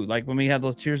they do. Like when we had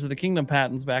those Tears of the Kingdom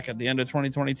patents back at the end of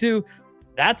 2022,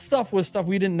 that stuff was stuff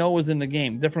we didn't know was in the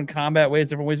game. Different combat ways,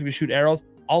 different ways we shoot arrows.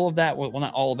 All of that, well,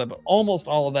 not all of that, but almost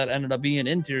all of that ended up being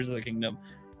in Tears of the Kingdom.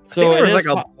 So I think there was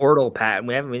like a portal patent.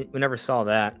 We never saw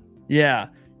that. Yeah.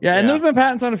 And there's been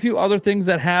patents on a few other things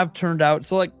that have turned out.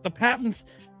 So like the patents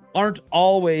aren't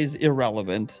always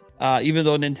irrelevant, even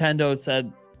though Nintendo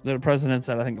said, the president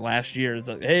said, I think last year, is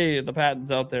like, hey, the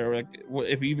patent's out there. Like,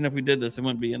 even if we did this, it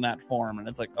wouldn't be in that form. And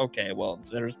it's like, okay, well,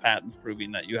 there's patents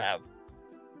proving that you have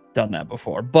done that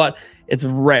before, but it's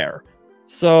rare.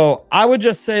 So I would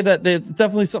just say that it's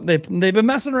definitely something they've been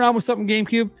messing around with something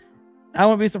GameCube. I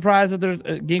wouldn't be surprised if there's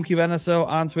a GameCube NSO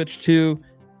on Switch 2.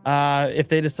 If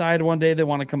they decide one day they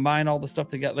want to combine all the stuff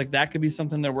together, like that could be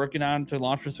something they're working on to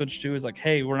launch for Switch 2. Is like,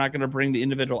 hey, we're not going to bring the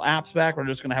individual apps back. We're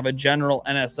just going to have a general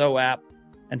NSO app.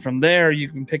 And from there, you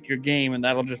can pick your game, and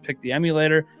that'll just pick the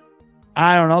emulator.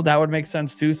 I don't know. That would make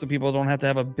sense, too, so people don't have to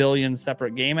have a billion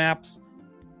separate game apps.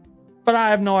 But I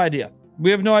have no idea. We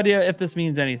have no idea if this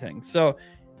means anything. So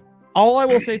all I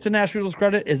will say to Nash People's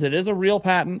credit is it is a real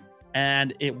patent,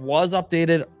 and it was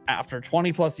updated after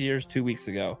 20-plus years 2 weeks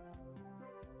ago.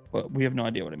 But we have no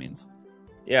idea what it means.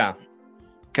 Yeah. You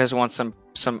guys want some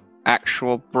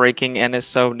actual breaking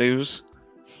NSO news?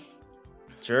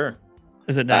 Sure.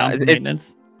 Is it down for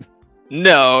maintenance?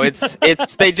 No, it's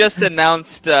they just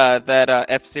announced that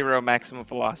F-Zero Maximum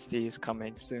Velocity is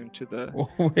coming soon to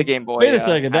the Game Boy. Wait a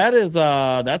second, that's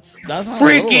not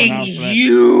freaking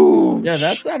huge. Yeah,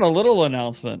 that's not a little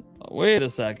announcement. Wait a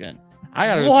second, I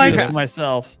gotta go see this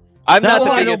myself. I'm not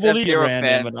the biggest F-Zero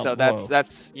fan, so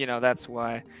that's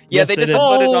why. Yeah, yes, they just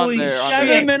uploaded on their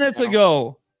 7 minutes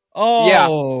ago.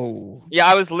 Oh yeah,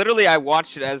 I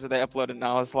watched it as they uploaded, and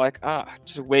I was like,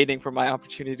 just waiting for my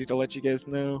opportunity to let you guys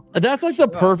know. That's like the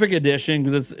perfect addition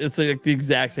because it's like the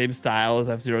exact same style as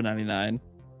F-Zero 99.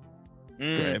 It's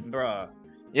great, bruh.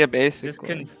 Yeah, basically. This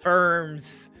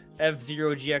confirms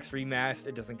F-Zero GX Remastered.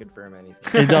 It doesn't confirm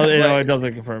anything. It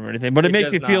doesn't confirm anything, but it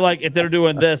makes you feel like if they're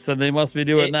doing this, then they must be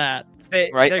doing that.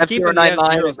 Right? F-Zero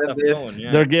 99 is this.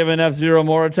 They're giving F-Zero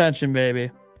more attention,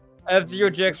 baby. F-Zero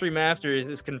GX Remaster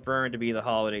is confirmed to be the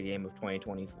holiday game of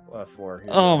 2024.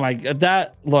 Oh my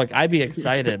god, look, I'd be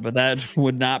excited, but that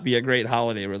would not be a great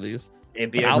holiday release.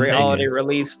 It'd be a I'll great take holiday it.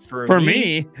 release for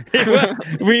me.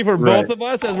 For both of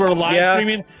us as we're live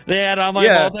streaming. They had online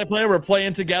multiplayer. We're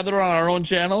playing together on our own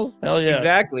channels. Hell yeah!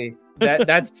 Exactly.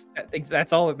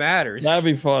 That's all that matters. That'd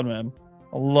be fun, man.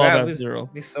 I love F-Zero.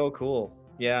 It'd be so cool.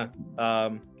 Yeah.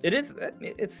 It is.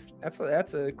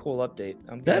 That's a cool update.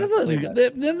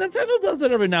 Nintendo does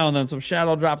that every now and then. Some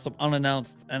shadow drops, some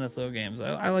unannounced NSO games.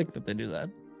 I like that they do that.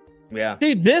 Yeah.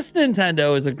 See, this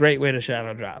Nintendo is a great way to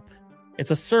shadow drop. It's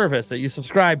a service that you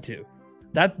subscribe to.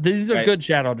 These are good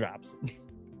shadow drops.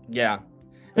 Yeah.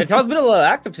 Nintendo's been a little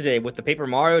active today with the Paper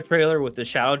Mario trailer, with the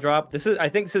shadow drop. I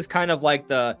think this is kind of like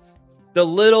the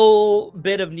little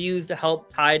bit of news to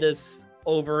help tide us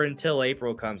over until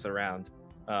April comes around,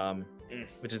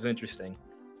 which is interesting.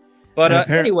 But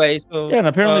anyway, so and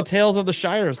apparently Tales of the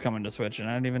Shire is coming to Switch, and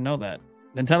I didn't even know that.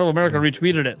 Nintendo of America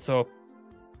retweeted it, so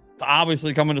it's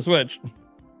obviously coming to Switch.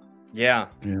 Yeah.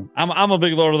 I'm a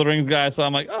big Lord of the Rings guy, so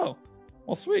I'm like, oh,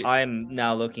 well, sweet. I'm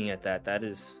now looking at that. That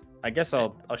is, I guess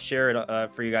I'll share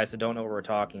it for you guys that don't know what we're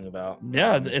talking about.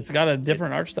 Yeah, it's got a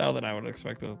different art style than I would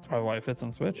expect. That's probably why it fits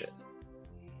on Switch.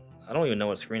 I don't even know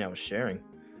what screen I was sharing,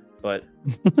 but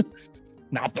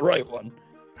not the right one.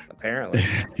 Apparently.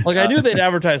 Like I knew they'd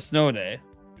advertise Snow Day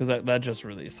because that just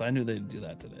released. So I knew they'd do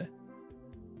that today.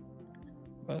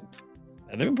 But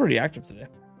they've been pretty active today.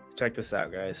 Check this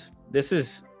out, guys. This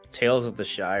is Tales of the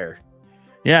Shire.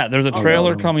 Yeah, there's a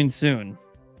trailer coming soon.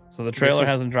 So the trailer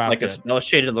hasn't dropped like yet. a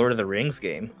cel-shaded Lord of the Rings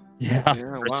game. Yeah.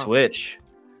 For Switch.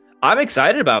 I'm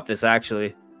excited about this,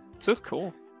 actually. So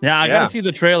cool. Yeah, I gotta see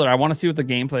the trailer. I want to see what the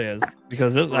gameplay is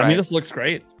because I mean, this looks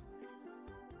great.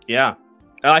 Yeah,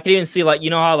 I can even see like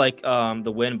how like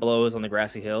the wind blows on the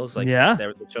grassy hills. Like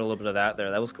they showed a little bit of that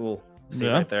there. That was cool. See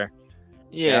right there.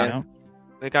 Yeah,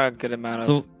 they got a good amount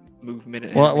of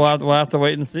movement. We'll have to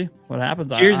wait and see what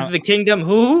happens. Cheers to the kingdom.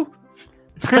 Who?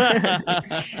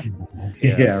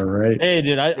 Yeah, right. Hey,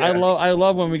 dude, I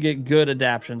love when we get good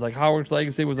adaptions. Like Hogwarts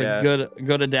Legacy was a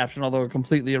good adaptation, although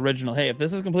completely original. Hey, if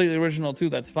this is completely original too,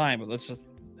 that's fine. But let's just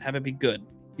have it be good.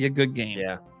 Be a good game.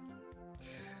 Yeah.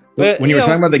 But when you were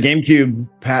talking about the GameCube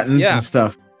patents and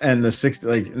stuff, and the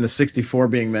 64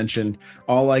 being mentioned,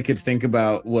 all I could think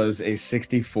about was a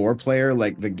 64 player,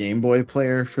 like the Game Boy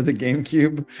player for the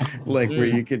GameCube, like where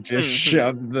you could just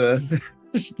shove the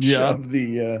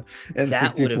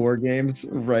N64 games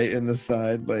right in the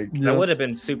side. Like that would have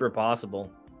been super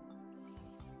possible.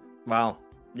 Wow.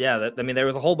 Yeah, I mean, there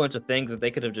was a whole bunch of things that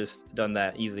they could have just done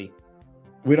that easy.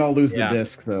 We'd all lose the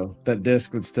disc though. That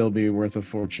disc would still be worth a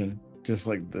fortune, just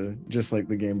like the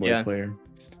Game Boy player.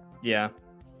 Yeah.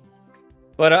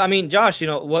 But I mean, Josh,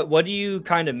 what do you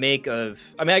kind of make of?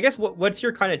 I mean, I guess what's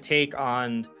your kind of take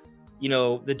on,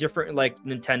 the different like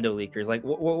Nintendo leakers? Like,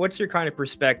 what's your kind of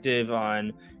perspective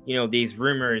on, these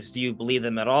rumors? Do you believe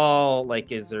them at all?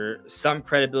 Like, is there some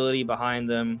credibility behind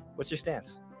them? What's your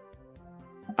stance?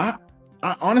 I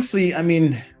honestly, I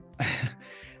mean,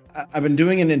 I've been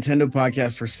doing a Nintendo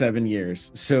podcast for 7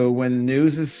 years. So when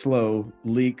news is slow,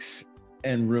 leaks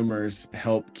and rumors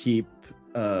help keep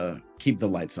the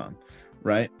lights on.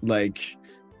 Right, like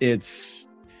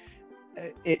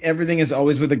everything is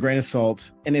always with a grain of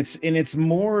salt, and it's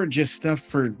more just stuff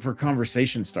for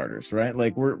conversation starters, right?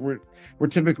 Like we're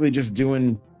typically just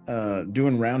doing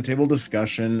roundtable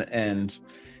discussion, and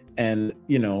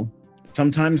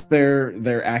sometimes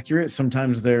they're accurate,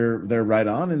 sometimes they're right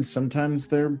on, and sometimes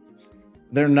they're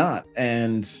not.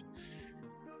 And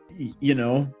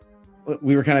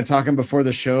we were kind of talking before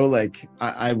the show, like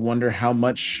I wonder how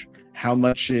much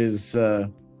is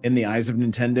in the eyes of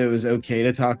Nintendo is okay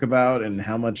to talk about and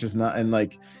how much is not. And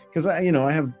like, because I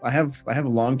have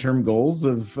long-term goals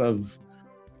of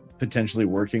potentially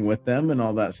working with them and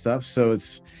all that stuff. So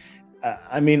it's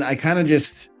I mean, I kind of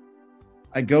just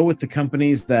I go with the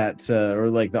companies that or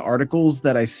like the articles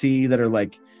that I see that are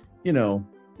like,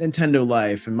 Nintendo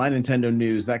Life and My Nintendo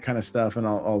News, that kind of stuff.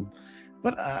 And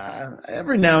but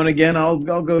every now and again, I'll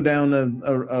go down a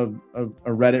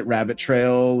Reddit rabbit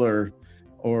trail or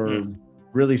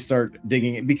really start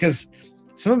digging it, because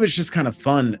some of it's just kind of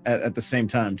fun at the same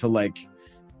time to like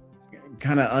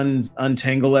kind of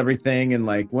untangle everything and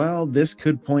like, well, this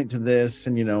could point to this.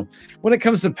 And when it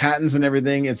comes to patents and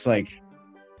everything, it's like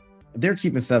they're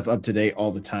keeping stuff up to date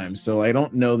all the time. So I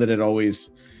don't know that it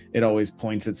always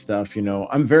points at stuff.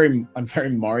 I'm very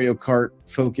Mario Kart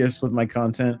focused with my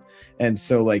content, and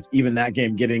so like even that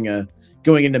game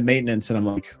going into maintenance, and I'm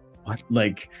like, what?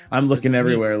 Like I'm looking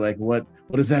everywhere, like what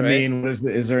does that mean?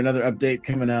 Is there another update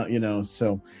coming out?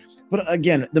 So, but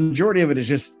again, the majority of it is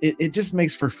just it just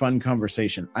makes for fun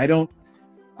conversation. I don't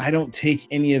take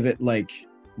any of it like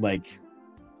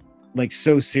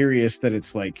so serious that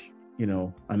it's like you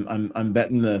know, I'm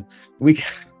betting the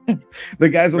the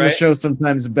guys on the Right. show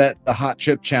sometimes bet the hot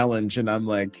chip challenge, and I'm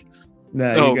like,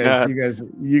 nah, Oh,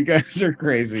 you guys are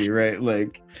crazy, right?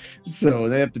 Like, so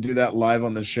they have to do that live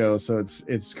on the show, so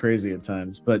it's crazy at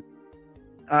times. But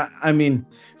I mean,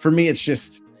 for me, it's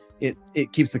just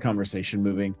it keeps the conversation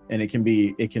moving, and it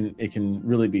can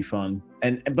really be fun.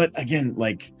 But again,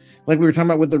 like we were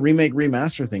talking about with the remake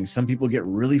remaster thing, some people get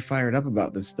really fired up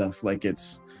about this stuff, like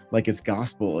it's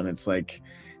gospel, and it's like,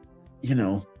 you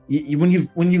know, when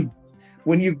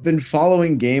you've been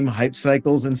following game hype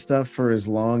cycles and stuff for as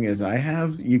long as I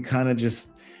have, you kind of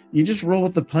just roll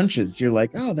with the punches. You're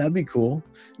like, oh, that'd be cool,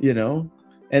 you know,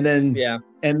 and then Yeah.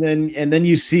 and then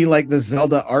you see like the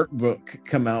Zelda art book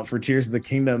come out for Tears of the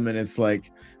Kingdom, and it's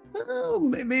like, oh,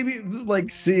 maybe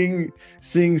like seeing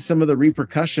some of the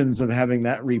repercussions of having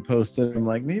that reposted. I'm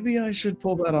like, maybe I should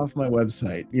pull that off my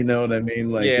website. You know what I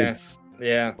mean? Like, Yeah. it's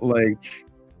Yeah. like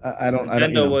I don't.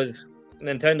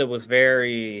 Nintendo was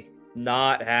very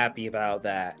not happy about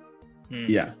that.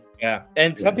 Yeah. Yeah.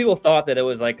 And some people thought that it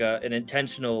was like an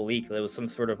intentional leak. That it was some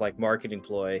sort of like marketing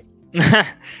ploy.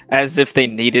 As if they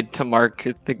needed to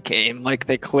market the game. Like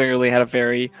they clearly had a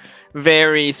very,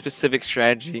 very specific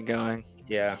strategy going.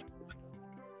 Yeah.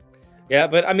 Yeah,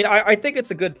 but I mean, I think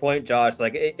it's a good point, Josh.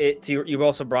 Like you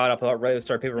also brought up about Ready to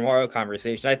Start Paper Mario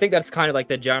conversation. I think that's kind of like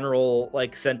the general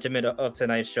like sentiment of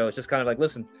tonight's show. It's just kind of like,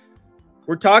 listen,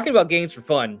 we're talking about games for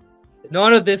fun.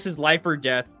 None of this is life or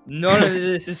death. None of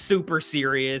this is super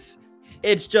serious.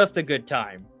 It's just a good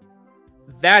time.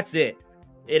 That's it.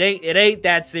 It ain't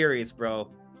that serious, bro.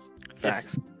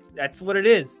 Facts. That's what it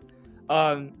is.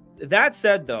 That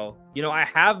said, though, you know, I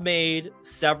have made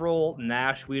several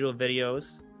Nash Weedle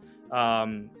videos.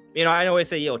 You know, I always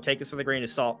say, take this with a grain of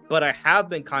salt, but I have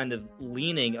been kind of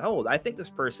leaning, I think this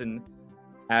person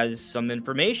has some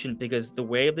information, because the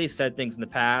way they said things in the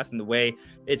past and the way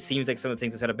it seems like some of the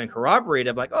things they said have been corroborated,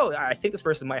 I'm like, I think this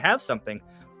person might have something.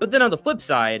 But then on the flip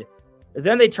side,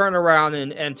 then they turn around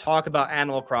and talk about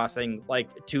Animal Crossing like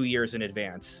 2 years in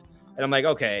advance. And I'm like,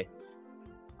 okay,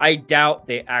 I doubt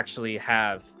they actually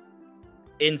have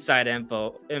inside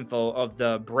info of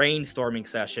the brainstorming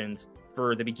sessions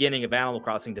for the beginning of Animal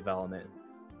Crossing development.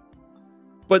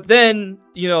 But then,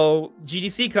 you know,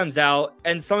 GDC comes out,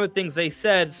 and some of the things they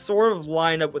said sort of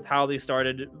line up with how they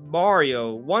started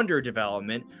Mario Wonder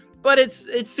development, but it's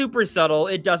super subtle.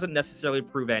 It doesn't necessarily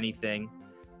prove anything,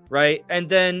 right? And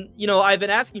then, you know, I've been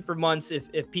asking for months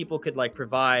if people could like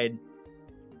provide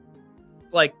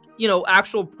like, you know,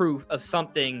 actual proof of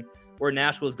something where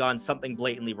Nashville's gone something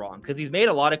blatantly wrong, because he's made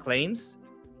a lot of claims.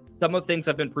 Some of things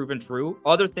have been proven true.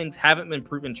 Other things haven't been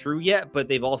proven true yet, but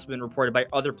they've also been reported by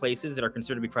other places that are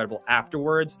considered to be credible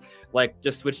afterwards, like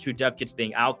just Switch 2 dev kits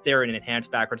being out there and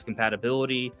enhanced backwards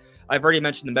compatibility. I've already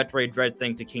mentioned the Metroid Dread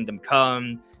thing to Kingdom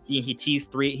Come. He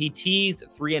teased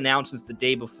three announcements the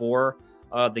day before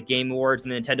the Game Awards,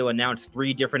 and Nintendo announced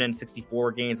 3 different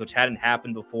N64 games, which hadn't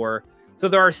happened before. So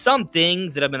there are some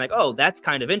things that have been like, oh, that's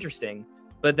kind of interesting.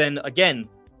 But then again,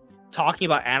 talking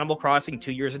about Animal Crossing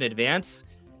 2 years in advance,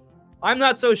 I'm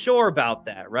not so sure about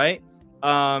that, right?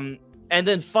 And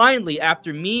then finally,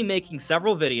 after me making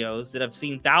several videos that have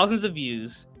seen thousands of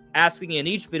views, asking in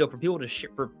each video for people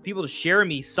to share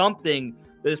me something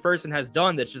that this person has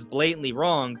done that's just blatantly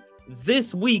wrong,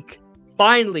 this week,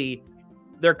 finally,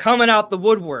 they're coming out the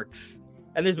woodworks.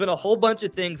 And there's been a whole bunch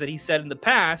of things that he said in the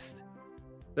past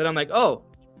that I'm like, oh,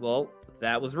 well,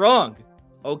 that was wrong.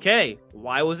 Okay,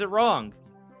 why was it wrong?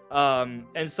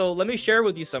 And so let me share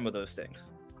with you some of those things.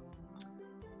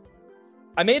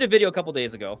 I made a video a couple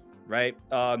days ago, right?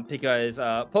 Because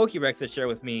Pokerex had shared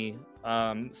with me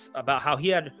about how he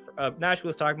had Nash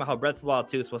was talking about how Breath of the Wild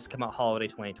 2 is supposed to come out holiday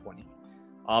 2020.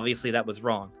 Obviously, that was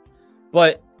wrong.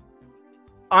 But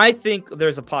I think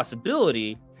there's a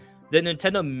possibility that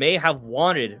Nintendo may have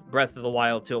wanted Breath of the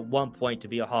Wild 2 at one point to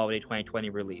be a holiday 2020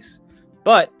 release.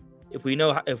 But if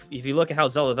you look at how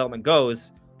Zelda development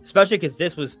goes, especially because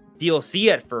this was DLC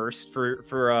at first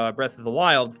for Breath of the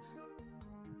Wild,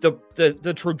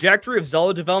 the trajectory of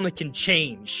Zelda development can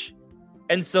change.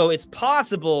 And so it's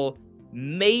possible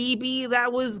maybe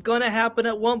that was gonna happen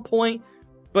at one point,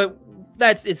 but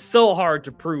it's so hard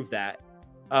to prove that.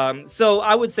 So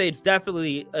I would say it's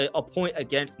definitely a point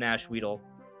against Nash Weedle.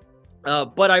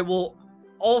 But I will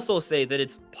also say that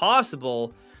it's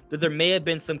possible that there may have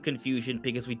been some confusion,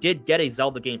 because we did get a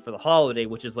Zelda game for the holiday,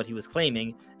 which is what he was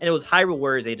claiming, and it was Hyrule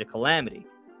Warriors Age of Calamity.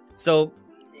 So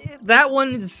that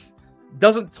one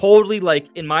doesn't totally, like,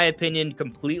 in my opinion,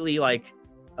 completely like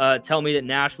tell me that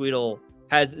Nash Weedle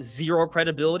has zero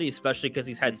credibility, especially because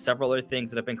he's had several other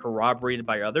things that have been corroborated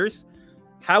by others.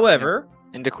 However,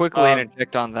 And to quickly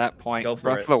interject on that point,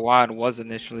 Breath of the Wild was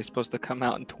initially supposed to come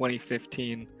out in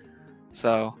 2015.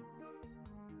 So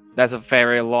that's a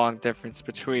very long difference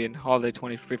between holiday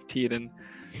 2015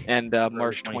 and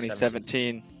March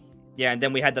 2017. Yeah, and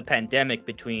then we had the pandemic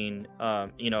between,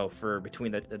 during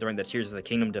the Tears of the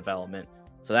Kingdom development,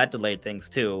 so that delayed things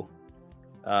too.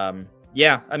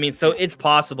 Yeah, I mean, so it's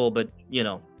possible, but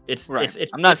it's right.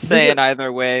 It's I'm not saying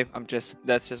either way.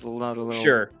 That's just another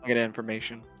little nugget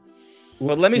information.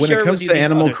 But let me when share it comes with you to these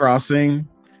Animal Crossing,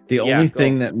 the only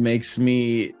thing go. that makes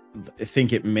me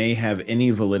think it may have any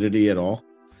validity at all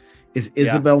is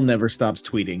Isabelle never stops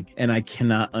tweeting, and I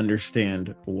cannot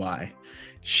understand why.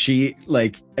 She,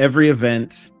 like, every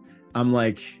event, I'm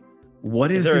like,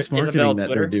 what is this marketing that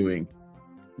they're doing?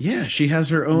 Yeah, she has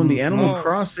her own. The Animal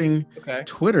Crossing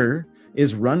Twitter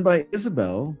is run by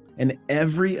Isabelle, and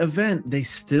every event they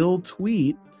still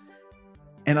tweet,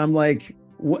 and I'm like,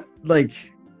 what? Like,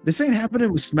 this ain't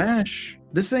happening with Smash.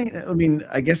 This ain't. I mean,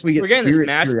 I guess we get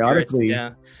spirits periodically,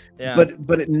 yeah.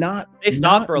 But it not. They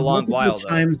stopped for a long multiple while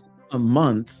times a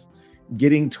month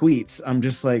getting tweets. I'm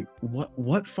just like,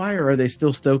 what fire are they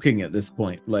still stoking at this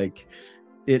point? Like,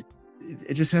 it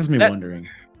just has me wondering.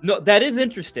 No, that is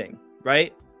interesting,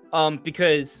 right?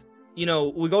 Because we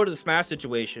go to the Smash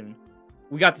situation,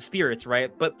 we got the spirits,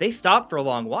 right? But they stopped for a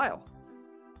long while.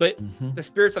 But the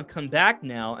spirits have come back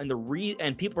now, and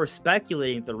and people are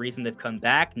speculating the reason they've come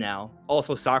back now.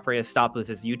 Also, Sakurai has stopped with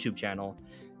his YouTube channel.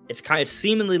 It's kind of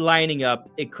seemingly lining up.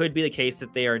 It could be the case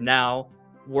that they are now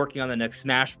working on the next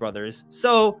Smash Brothers,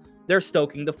 so they're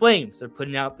stoking the flames. They're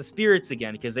putting out the spirits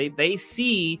again because they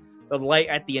see the light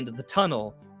at the end of the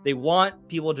tunnel. They want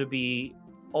people to be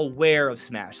aware of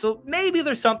Smash. So maybe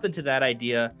there's something to that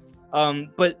idea.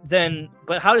 But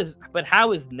how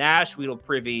is Nash Weedle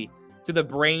privy to the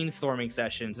brainstorming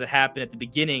sessions that happened at the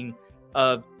beginning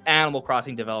of Animal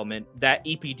Crossing development, that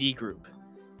EPD group?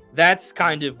 That's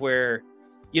kind of where,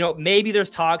 maybe there's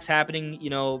talks happening,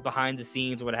 behind the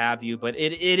scenes or what have you, but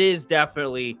it is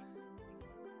definitely,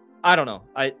 I don't know.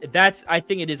 I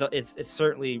think it's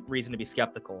certainly reason to be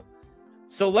skeptical.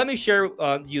 So let me share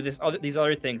these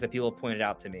other things that people have pointed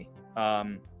out to me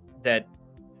that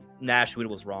Nashwood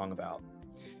was wrong about.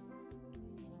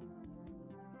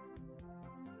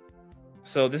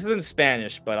 So this is in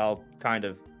Spanish, but I'll kind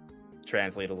of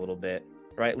translate a little bit.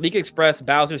 Right? Leak Express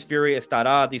Bowser's Fury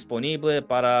estará disponible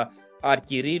para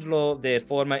adquirirlo de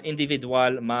forma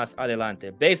individual más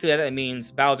adelante. Basically, that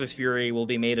means Bowser's Fury will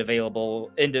be made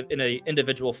available in an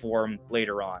individual form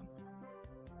later on.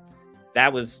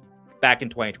 That was back in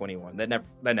 2021. That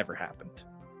never happened.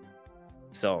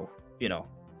 So,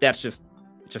 that's just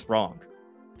wrong.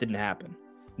 Didn't happen.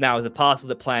 Now, is it possible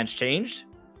that plans changed?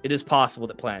 It is possible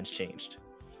that plans changed.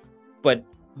 But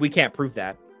we can't prove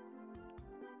that.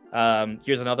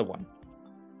 Here's another one.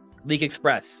 Leak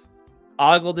Express.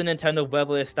 Algo de Nintendo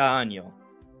vuelve este año.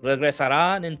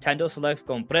 Regresará Nintendo Selects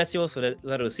con precios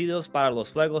reducidos para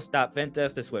los juegos top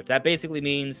ventas de Switch. That basically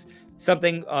means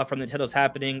something from Nintendo's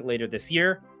happening later this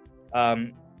year.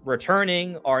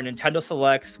 Returning are Nintendo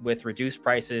Selects with reduced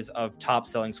prices of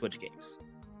top-selling Switch games.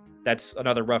 That's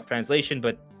another rough translation,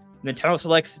 but Nintendo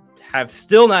Selects have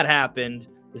still not happened.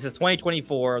 This is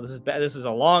 2024. This is a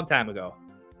long time ago.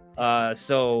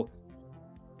 So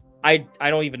I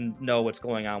don't even know what's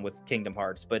going on with Kingdom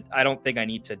Hearts, but I don't think I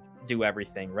need to do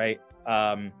everything, right?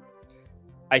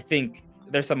 I think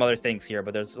there's some other things here,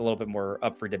 but there's a little bit more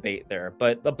up for debate there.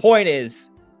 But the point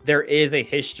is, there is a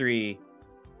history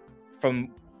from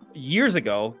years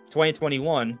ago,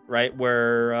 2021, right,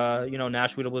 where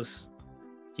Nash Weedle was.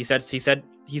 He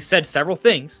said several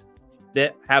things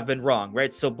that have been wrong,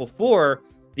 right? So before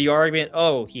the argument,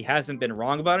 oh, he hasn't been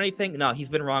wrong about anything. No, he's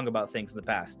been wrong about things in the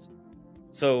past.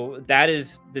 So that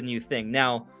is the new thing.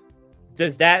 Now,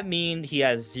 does that mean he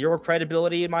has zero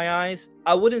credibility in my eyes?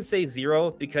 I wouldn't say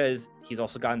zero, because he's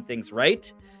also gotten things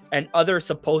right, and other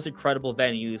supposed credible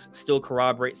venues still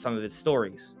corroborate some of his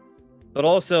stories. But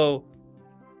also,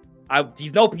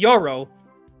 he's no Pioro,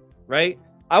 right?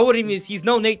 I wouldn't even. He's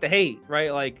no Nate the Hate,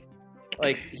 right? Like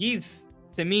he's,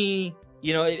 to me,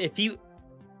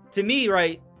 to me,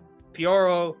 right?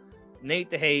 Pioro, Nate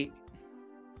the Hate,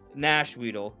 Nash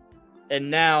Weedle, and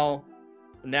now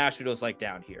Nash Weedle's like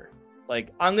down here. Like,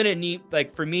 I'm gonna need,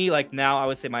 like, for me, like, now I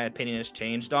would say my opinion has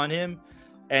changed on him,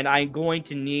 and I'm going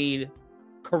to need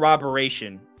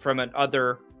corroboration from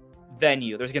another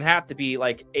venue. There's gonna have to be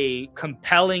like a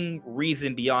compelling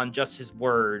reason beyond just his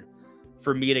word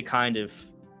for me to kind of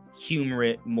humor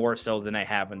it more so than I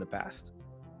have in the past.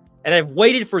 And I've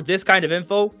waited for this kind of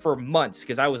info for months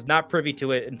because I was not privy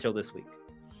to it until this week.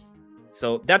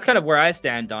 So that's kind of where I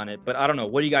stand on it. But I don't know.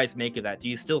 What do you guys make of that? Do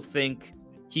you still think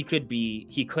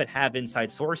he could have inside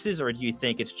sources, or do you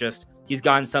think it's just he's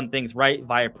gotten some things right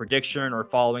via prediction or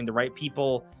following the right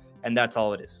people, and that's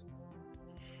all it is?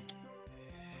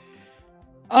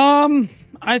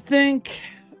 I think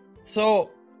so.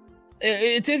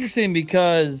 It's interesting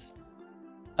because,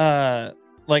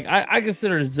 like I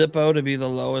consider Zippo to be the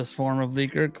lowest form of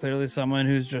leaker. Clearly, someone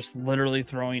who's just literally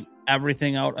throwing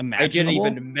everything out imaginable. I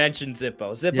didn't even mention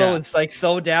Zippo. Zippo is like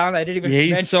so down. I didn't even. Yeah,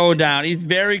 he's so down. He's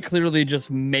very clearly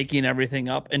just making everything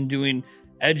up and doing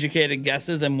educated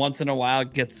guesses, and once in a while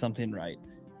gets something right.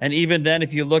 And even then,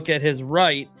 if you look at his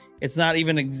right, it's not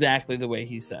even exactly the way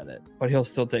he said it, but he'll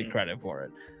still take credit for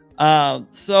it.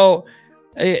 So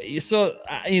you know,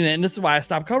 and this is why I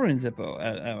stopped covering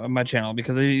Zippo on my channel,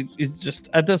 because he's just,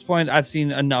 at this point, I've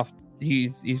seen enough.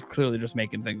 He's clearly just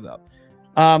making things up.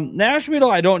 Nash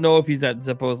Weedle, I don't know if he's at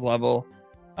Zippo's level,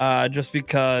 just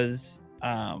because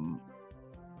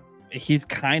he's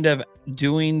kind of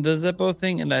doing the Zippo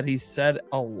thing in that he said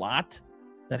a lot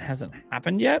that hasn't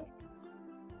happened yet.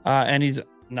 And he's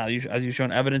now, as you've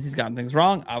shown evidence, he's gotten things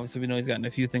wrong. Obviously, we know he's gotten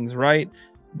a few things right.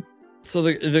 So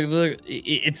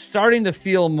it's starting to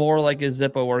feel more like a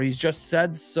Zippo, where he's just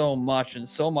said so much, and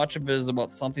so much of it is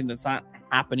about something that's not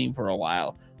happening for a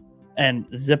while. And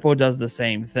Zippo does the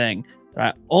same thing.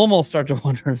 I almost start to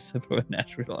wonder if Zippo and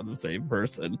Nash Weedle are the same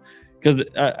person, because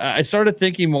I started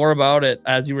thinking more about it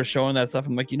as you were showing that stuff.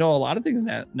 I'm like, you know, a lot of things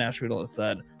Nash Weedle has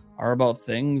said are about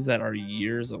things that are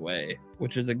years away,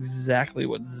 which is exactly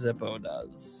what Zippo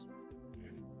does.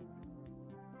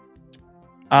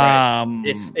 Right.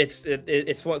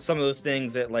 It's what some of those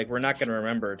things that like we're not going to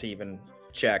remember to even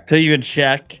check.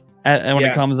 And when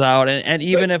it comes out, and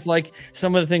even if like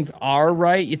some of the things are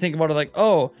right, you think about it like,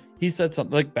 oh, he said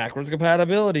something like backwards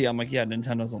compatibility. I'm like, yeah,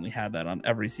 Nintendo's only had that on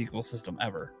every sequel system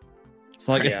ever.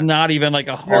 So like, it's not even like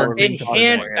a hard thing.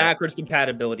 Enhanced backwards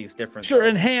compatibility is different. Sure,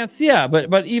 enhanced, yeah,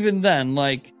 but even then,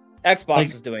 like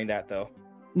Xbox was doing that though.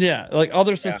 Yeah, like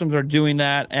other systems are doing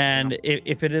that, and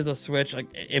if it is a Switch, like,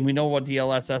 and we know what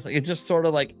DLSS, like, it's just sort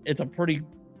of like it's a pretty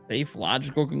safe,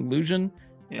 logical conclusion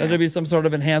that there'd be some sort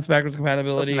of enhanced backwards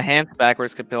compatibility. Enhanced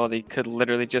backwards compatibility could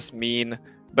literally just mean,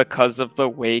 because of the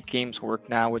way games work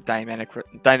now with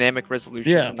dynamic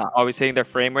resolutions and not always hitting their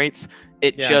frame rates,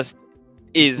 it just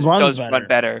does run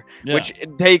better, which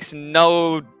it takes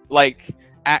no like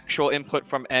actual input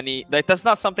from any, like, that's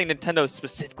not something Nintendo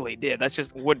specifically did. That's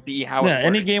just would be how it works.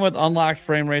 Any game with unlocked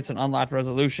frame rates and unlocked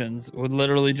resolutions would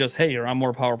literally just, hey, you're on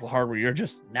more powerful hardware, you're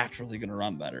just naturally going to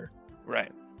run better,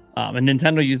 right? And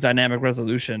Nintendo used dynamic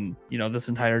resolution, you know, this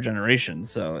entire generation,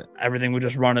 so everything would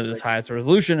just run at its highest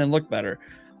resolution and look better.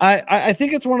 I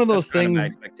think it's one of those things. My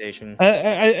expectation.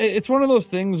 It's one of those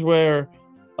things where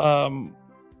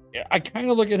I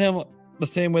kind of look at him the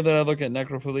same way that I look at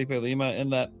Necro Felipe Lima, in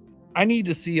that I need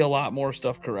to see a lot more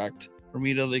stuff correct for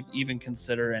me to like even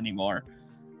consider anymore.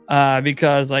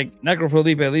 Because like Necro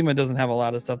Felipe Lima doesn't have a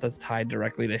lot of stuff that's tied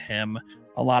directly to him.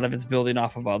 A lot of it's building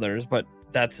off of others, but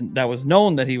that was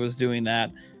known that he was doing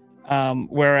that.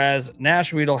 Whereas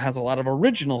Nash Weedle has a lot of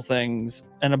original things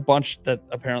and a bunch that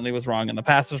apparently was wrong in the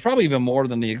past. There's probably even more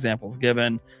than the examples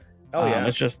given.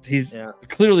 It's just he's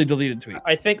clearly deleted tweets.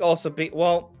 I think also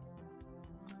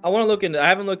I want to look into. I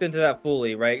haven't looked into that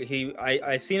fully, right?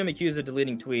 I've seen him accused of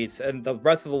deleting tweets, and the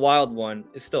Breath of the Wild one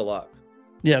is still up.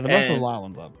 Yeah, the Breath of the Wild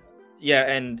one's up. Yeah,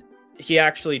 and he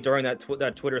actually during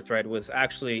that Twitter thread was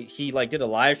actually he like did a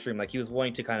live stream, like he was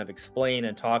wanting to kind of explain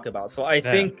and talk about. So I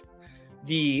think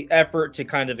the effort to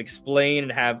kind of explain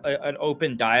and have an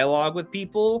open dialogue with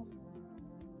people,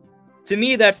 to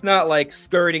me, that's not like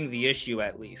skirting the issue,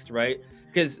 at least, right?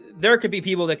 Because there could be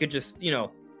people that could just, you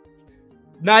know,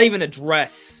 not even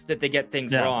address that they get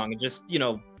things wrong, and just, you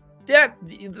know, there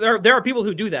are people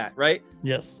who do that, right?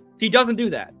 Yes. He doesn't do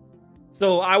that.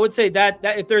 So I would say that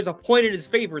if there's a point in his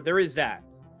favor, there is that.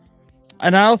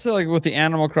 And I also like with the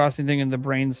Animal Crossing thing and the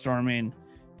brainstorming,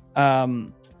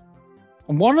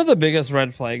 one of the biggest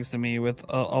red flags to me with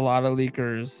a lot of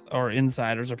leakers or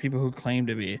insiders or people who claim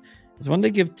to be is when they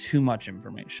give too much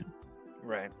information.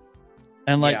 Right.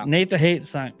 And like Nate the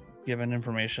Hate's not given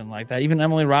information like that. Even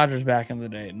Emily Rogers back in the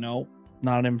day, no,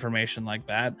 not information like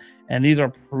that. And these are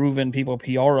proven people.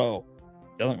 Pioro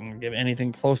doesn't give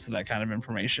anything close to that kind of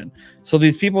information. So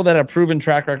these people that have proven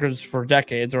track records for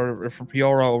decades, or for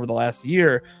Pioro over the last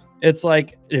year, it's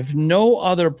like if no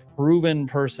other proven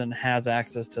person has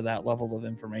access to that level of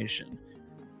information,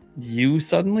 you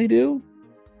suddenly do.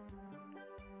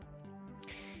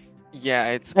 Yeah,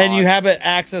 it's and you have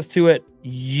access to it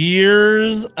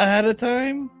years ahead of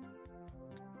time.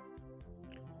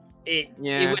 It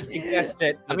would suggest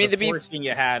that the source thing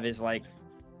you have is like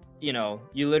you know,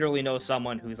 you literally know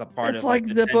someone who's a part It's of like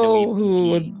Nintendo Zippo,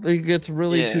 who EPP. gets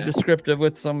really too Yeah. descriptive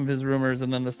with some of his rumors,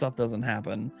 and then the stuff doesn't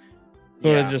happen. So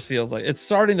Yeah. it just feels like it's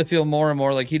starting to feel more and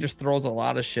more like he just throws a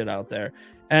lot of shit out there.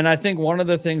 And I think one of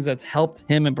the things that's helped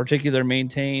him in particular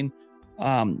maintain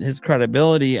his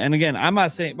credibility. And again, I'm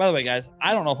not saying, by the way, guys,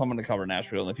 I don't know if I'm going to cover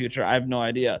Nashville in the future. I have no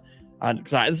idea,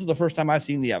 because this is the first time I've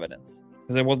seen the evidence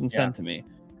because it wasn't sent to me.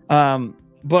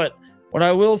 But what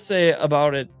I will say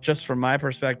about it, just from my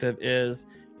perspective, is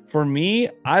for me,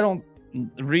 I don't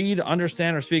read,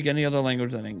 understand, or speak any other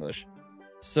language than English.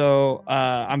 So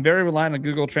I'm very reliant on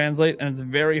Google Translate, and it's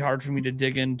very hard for me to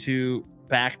dig into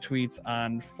back tweets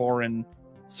on foreign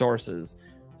sources.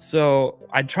 So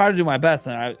I try to do my best,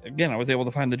 and I was able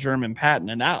to find the German patent,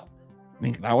 and that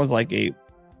was like a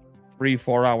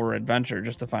 3-4 hour adventure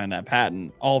just to find that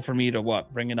patent, all for me to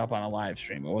bring it up on a live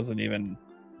stream. It wasn't even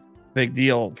a big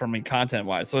deal for me content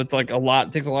wise. So it's like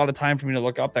it takes a lot of time for me to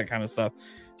look up that kind of stuff.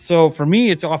 So for me,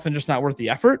 it's often just not worth the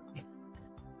effort.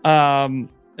 And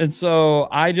so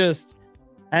I just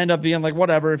end up being like,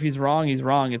 whatever, if he's wrong, he's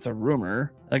wrong. It's a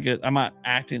rumor. Like I'm not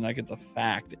acting like it's a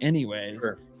fact anyways.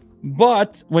 Sure.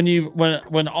 But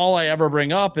when all I ever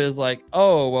bring up is like,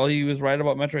 oh, well, he was right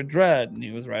about Metroid Dread, and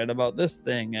he was right about this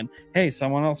thing, and hey,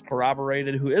 someone else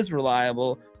corroborated who is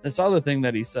reliable this other thing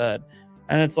that he said.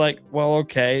 And it's like, well,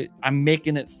 okay, I'm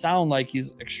making it sound like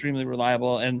he's extremely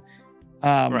reliable, and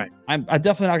I'm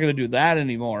definitely not going to do that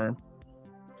anymore.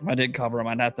 If I did cover him,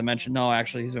 I'd have to mention, no,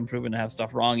 actually, he's been proven to have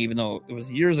stuff wrong, even though it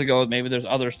was years ago. Maybe there's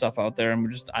other stuff out there,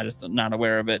 and I just not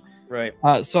aware of it. Right.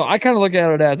 So I kind of look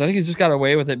at it as, I think he's just got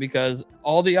away with it because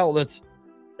all the outlets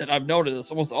that I've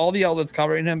noticed, almost all the outlets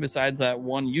covering him, besides that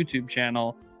one YouTube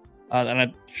channel, and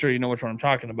I'm sure you know which one I'm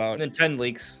talking about. Nintendo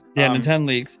Leaks. Yeah, Nintendo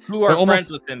Leaks. Who are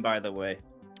friends with him, by the way.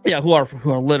 Yeah, who are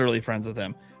literally friends with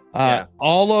him.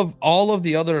 All of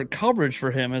the other coverage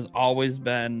for him has always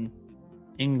been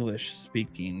English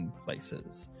speaking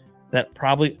places that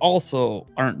probably also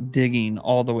aren't digging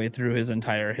all the way through his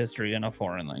entire history in a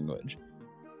foreign language.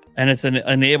 And it's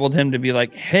enabled him to be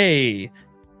like, hey,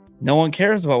 no one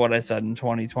cares about what I said in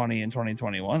 2020 and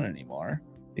 2021 anymore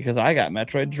because I got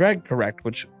Metroid Dread correct,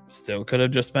 which still could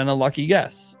have just been a lucky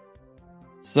guess.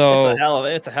 So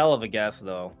it's a hell of a guess,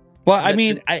 though. But I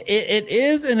mean, it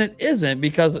is and it isn't,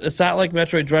 because it's not like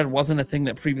Metroid Dread wasn't a thing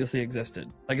that previously existed.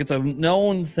 Like, it's a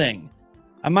known thing.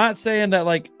 I'm not saying that,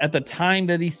 like, at the time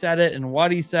that he said it and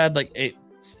what he said, like, it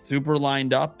super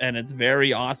lined up, and it's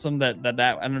very awesome that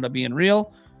ended up being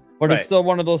real. But it's still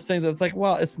one of those things that's like,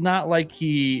 well, it's not like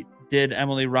he did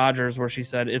Emily Rogers where she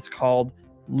said it's called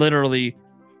literally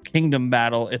Kingdom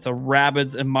Battle. It's a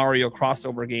Rabbids and Mario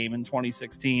crossover game in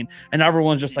 2016, and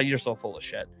everyone's just like, you're so full of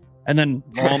shit. And then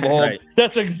lo and behold,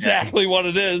 that's exactly what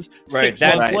it is. 6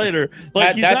 months later,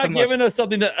 like, he's not giving us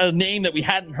something a name that we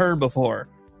hadn't heard before.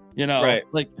 You know,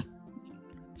 like,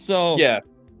 so yeah,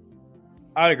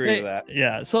 I'd agree with that.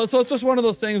 Yeah, so it's just one of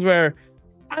those things where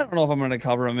I don't know if I'm going to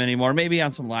cover him anymore. Maybe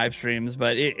on some live streams,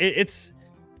 but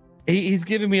he's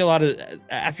giving me a lot of,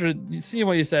 after seeing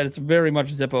what you said, it's very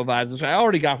much Zippo vibes, which I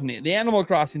already got from the Animal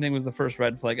Crossing thing. Was the first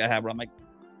red flag I had where I'm like,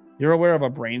 you're aware of a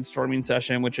brainstorming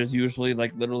session, which is usually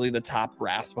like literally the top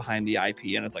brass behind the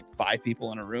IP, and it's like 5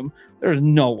 people in a room. There's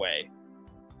no way.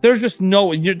 There's just no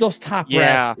way. Those top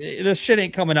brass. This shit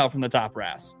ain't coming out from the top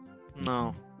brass.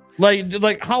 No.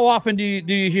 Like how often do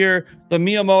you hear the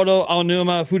Miyamoto,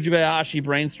 Aonuma, Fujibayashi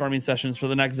brainstorming sessions for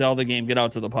the next Zelda game get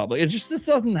out to the public? This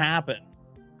doesn't happen.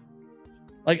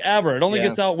 Like, ever. It only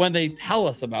gets out when they tell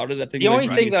us about it. The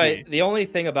only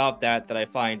thing about that I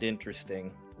find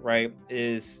interesting, right,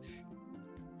 is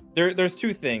there's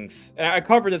 2 things. And I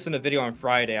covered this in a video on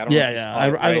Friday. I don't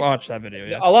know. I watched that video.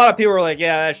 Yeah. A lot of people were like,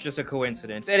 yeah, that's just a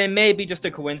coincidence. And it may be just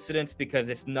a coincidence because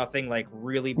it's nothing like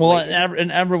really blatant. Well, and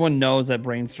everyone knows that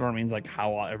brainstorming is like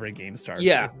how every game starts.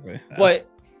 Yeah. But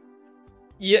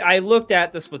yeah, I looked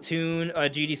at the Splatoon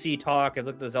GDC talk. I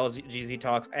looked at the Zelda GDC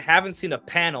talks. I haven't seen a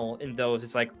panel in those.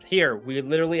 It's like, here, we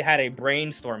literally had a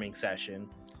brainstorming session.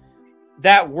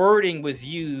 That wording was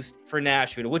used for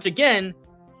Nashville, which again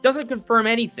doesn't confirm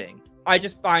anything. I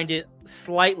just find it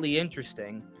slightly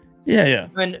interesting. Yeah.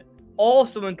 And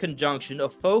also in conjunction, a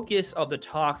focus of the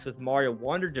talks with Mario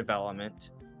Wonder development,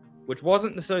 which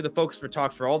wasn't necessarily the focus for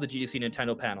talks for all the GDC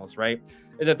Nintendo panels, right?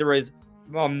 Is that there is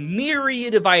a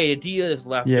myriad of ideas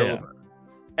left over.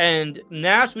 And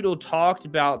Nashville talked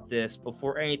about this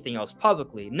before anything else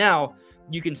publicly. Now,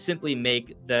 you can simply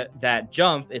make that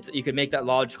jump. You can make that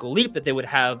logical leap that they would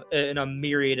have a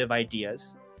myriad of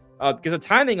ideas. Because the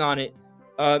timing on it,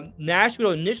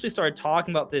 Nashville initially started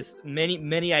talking about this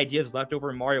many ideas left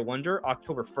over in Mario Wonder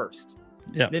October 1st.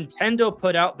 Yeah. Nintendo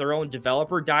put out their own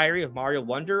developer diary of Mario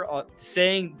Wonder,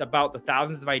 saying about the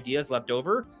thousands of ideas left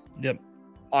over. Yep.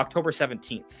 October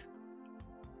 17th.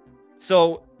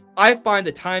 So I find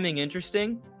the timing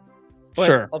interesting, but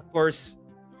Sure. of course,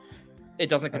 it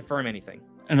doesn't confirm anything.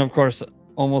 And of course,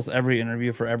 almost every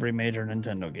interview for every major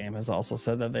Nintendo game has also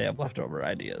said that they have leftover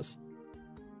ideas.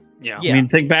 Yeah. I mean,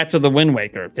 think back to the Wind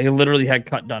Waker. They literally had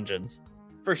cut dungeons.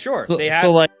 For sure. So, they have,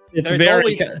 so like, it's very...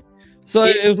 Always, so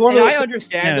it was one of those... I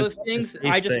understand those things.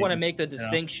 I just want to make the thing,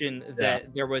 distinction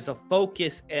that there was a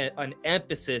focus and an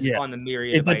emphasis on the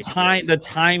myriad of ideas. The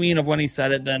timing of when he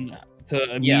said it, then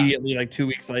to immediately, like 2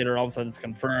 weeks later, all of a sudden it's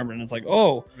confirmed. And it's like,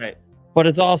 oh... Right. But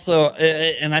it's also,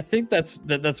 and I think that's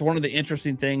one of the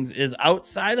interesting things is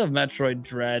outside of Metroid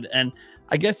Dread, and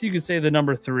I guess you could say the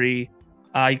number 3,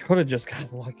 he could have just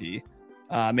got lucky.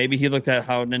 Maybe he looked at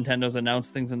how Nintendo's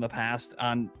announced things in the past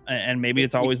and maybe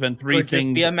it's always been 3 things.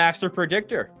 Just be a master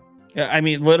predictor. Yeah, I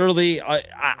mean, literally,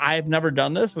 I've never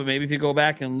done this, but maybe if you go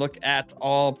back and look at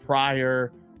all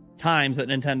prior times that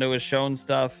Nintendo has shown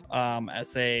stuff as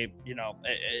say, you know,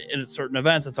 in certain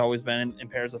events, it's always been in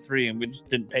pairs of 3, and we just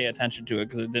didn't pay attention to it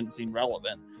because it didn't seem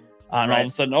relevant. And all of a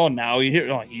sudden, oh, now you hear,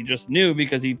 oh, he just knew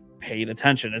because he paid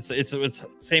attention. It's the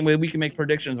same way we can make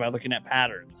predictions by looking at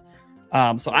patterns.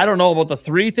 So I don't know about the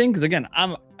 3 thing because again,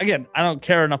 I don't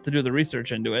care enough to do the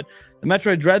research into it. The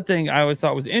Metroid Dread thing I always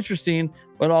thought was interesting,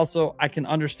 but also I can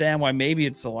understand why maybe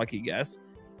it's a lucky guess.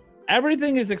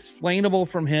 Everything is explainable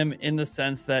from him in the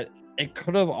sense that it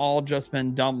could have all just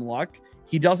been dumb luck.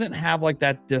 He doesn't have like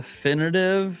that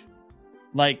definitive,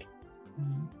 like,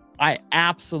 I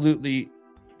absolutely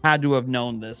had to have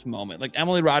known this moment. Like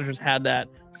Emily Rogers had that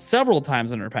several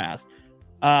times in her past.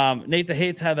 Nate the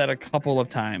Hates had that a couple of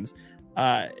times.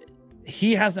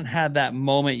 He hasn't had that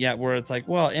moment yet where it's like,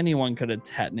 well, anyone could have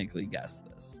technically guessed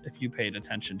this if you paid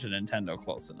attention to Nintendo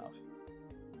close enough.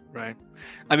 Right.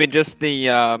 I mean, just the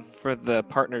for the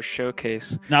partner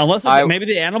showcase. Now, unless maybe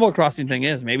the Animal Crossing thing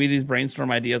is, maybe these brainstorm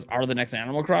ideas are the next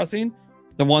Animal Crossing,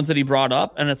 the ones that he brought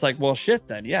up, and it's like, well, shit,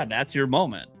 then yeah, that's your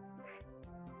moment.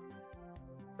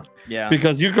 Yeah,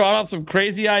 because you brought up some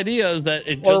crazy ideas that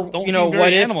it just don't seem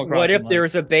very Animal Crossing. What if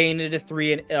there's a Bayonetta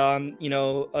 3 and you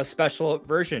know, a special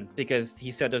version? Because he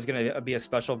said there's going to be a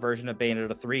special version of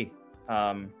Bayonetta 3.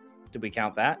 Did we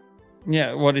count that?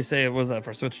 Yeah, what did he say? Was that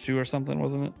for Switch 2 or something,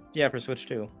 wasn't it? Yeah, for Switch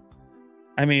 2.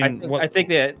 I mean, I think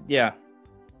that, yeah.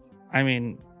 I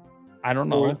mean, I don't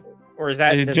know. Or is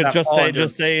that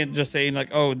just saying like,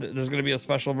 oh, there's going to be a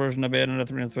special version of Bayonetta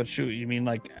 3 and Switch 2? You mean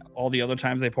like all the other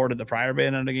times they ported the prior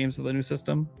Bayonetta games to the new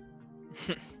system?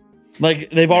 Like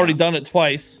they've already done it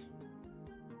twice.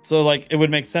 So like it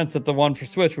would make sense that the one for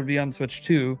Switch would be on Switch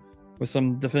 2 with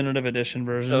some definitive edition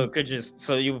version. So it could just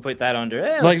you would put that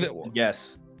under like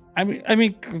yes. I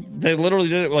mean, they literally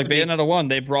did it like Bayonetta 1.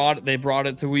 They brought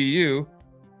it to Wii U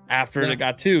after it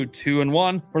got 2 and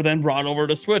 1 were then brought over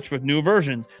to Switch with new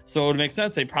versions. So it would make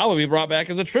sense they probably brought back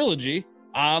as a trilogy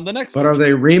on the next. But are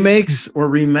they remakes or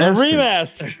remasters?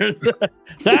 Remasters.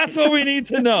 That's what we need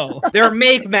to know. They're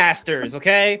make masters,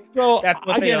 okay? So that's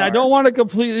what again, I don't want to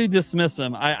completely dismiss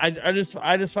him. I just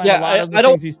find a lot of the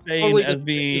things he's saying as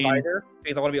being either,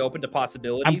 because I want to be open to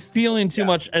possibilities. I'm feeling too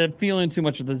much. I'm feeling too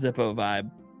much of the Zippo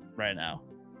vibe right now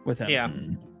with him. Yeah.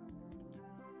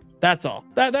 That's all.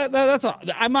 That's all.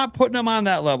 I'm not putting him on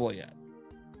that level yet.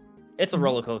 It's a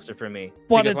roller coaster for me.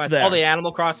 But because it's when I saw the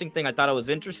Animal Crossing thing, I thought it was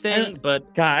interesting,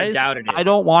 but guys, I doubted it. I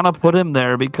don't want to put him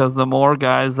there because the more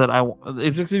guys that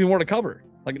it's just even more to cover.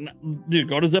 Like, dude,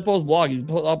 go to Zippo's blog. He's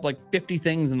put up like 50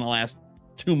 things in the last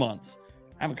 2 months.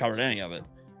 I haven't covered any of it.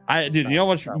 Dude, you know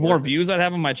how much more views I'd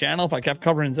have on my channel if I kept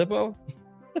covering Zippo?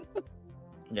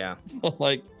 Yeah.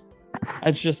 Like,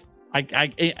 it's just,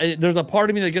 there's a part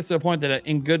of me that gets to a point that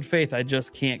in good faith, I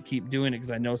just can't keep doing it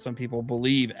because I know some people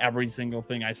believe every single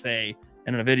thing I say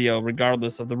in a video,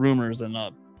 regardless of the rumors and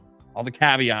all the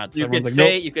caveats. You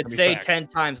could say 10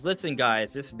 times, listen,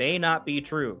 guys, this may not be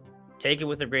true. Take it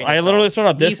with a grain of salt. I literally start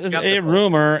off, this is a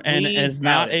rumor and is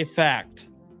not a fact.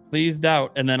 Please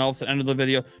doubt. And then all of a sudden, end of the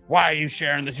video, why are you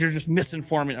sharing this? You're just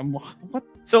misinforming. I'm what?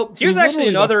 So here's actually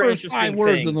another interesting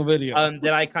words thing in the video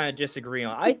that I kind of disagree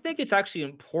on. I think it's actually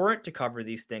important to cover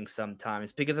these things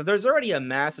sometimes because if there's already a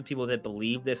mass of people that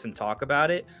believe this and talk about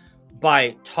it,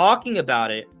 by talking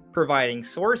about it, providing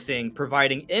sourcing,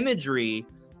 providing imagery,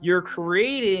 you're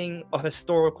creating a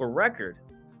historical record.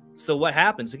 So what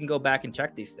happens? We can go back and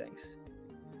check these things.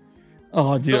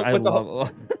 Oh, dude, I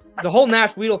love the whole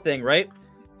Nash Weedle thing, right?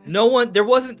 There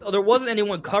wasn't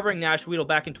anyone covering Nash Weedle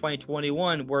back in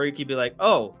 2021 where you could be like,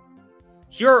 oh,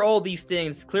 here are all these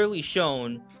things clearly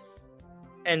shown,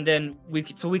 and then we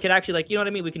could actually, like, you know what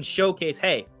I mean? We can showcase,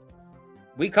 hey,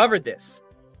 we covered this.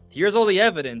 Here's all the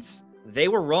evidence. They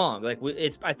were wrong. Like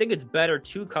I think it's better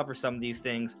to cover some of these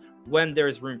things when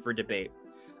there's room for debate.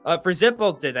 For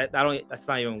Zippo did that. That's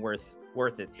not even worth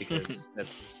it because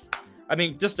that's. I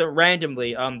mean, just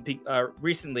randomly.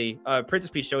 Recently, Princess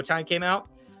Peach Showtime came out.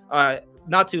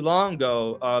 Not too long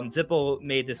ago, Zippo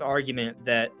made this argument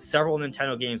that several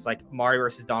Nintendo games like Mario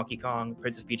vs. Donkey Kong,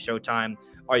 Princess Peach Showtime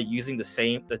are using the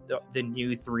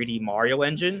new 3D Mario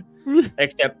engine,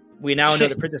 except we now know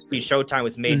that Princess Peach Showtime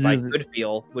was made by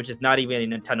Goodfeel, which is not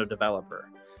even a Nintendo developer.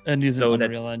 And using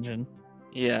Unreal Engine.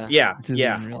 Yeah.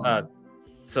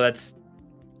 So that's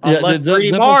unless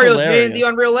 3D Mario's made in the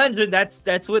Unreal Engine,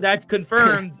 that's what that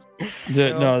confirms.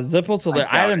 No, Zipple's hilarious.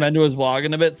 I hadn't been to his blog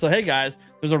in a bit. So hey guys,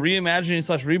 there's a reimagining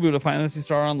 / reboot of Final Fantasy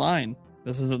Star Online.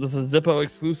 This is Zippo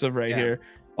exclusive right here.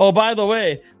 Oh, by the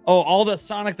way, all the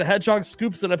Sonic the Hedgehog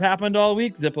scoops that have happened all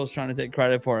week, Zippo's trying to take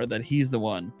credit for it, that he's the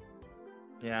one.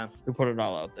 Yeah. Who put it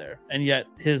all out there. And yet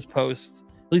his posts,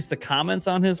 at least the comments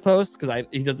on his post, because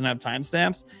he doesn't have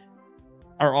timestamps,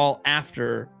 are all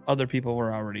after other people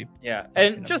were already. Yeah.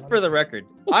 And just for the record,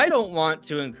 I don't want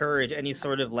to encourage any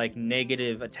sort of like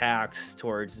negative attacks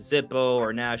towards Zippo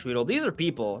or Nash Weedle. These are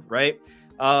people, right?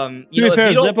 To be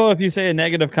fair, Zippo, if you say a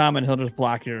negative comment, he'll just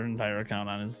block your entire account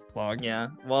on his blog. Yeah.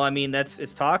 Well, I mean,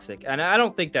 it's toxic. And I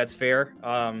don't think that's fair.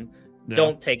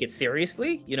 Don't take it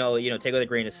seriously. You know, take it with a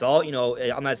grain of salt. You know,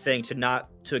 I'm not saying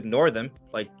to ignore them.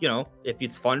 Like, you know, if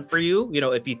it's fun for you, you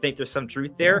know, if you think there's some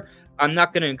truth there, I'm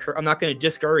not gonna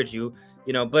discourage you,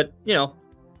 you know, but you know,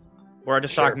 we're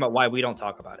just talking about why we don't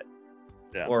talk about it.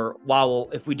 Yeah. Or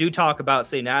if we do talk about,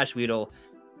 say, Nash Weedle,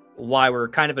 why we're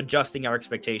kind of adjusting our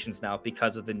expectations now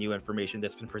because of the new information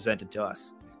that's been presented to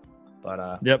us.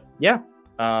 But yeah.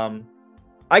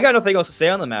 I got nothing else to say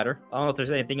on the matter. I don't know if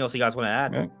there's anything else you guys want to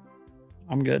add. Yeah.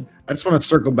 I'm good. I just want to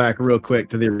circle back real quick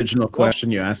to the original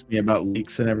question you asked me about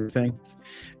leaks and everything.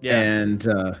 Yeah. And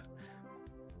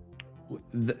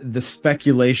the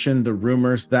speculation, the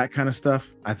rumors, that kind of stuff,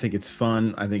 I think it's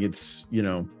fun. I think it's, you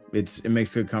know, it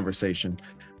makes a good conversation.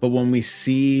 But when we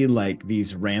see like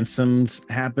these ransoms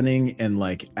happening and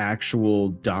like actual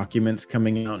documents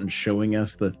coming out and showing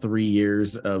us the 3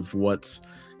 years of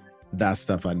that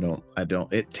stuff, I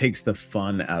don't, it takes the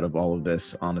fun out of all of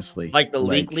this, honestly. Like the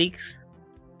leaks?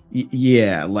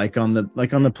 Yeah, like on the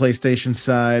PlayStation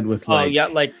side with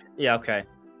okay.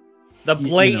 The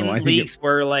blatant leaks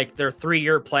were like their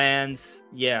 3-year plans.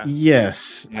 Yeah.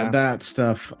 Yes, that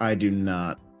stuff I do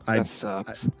not. That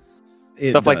sucks.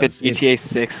 Stuff like the GTA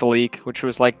 6 leak, which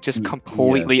was like just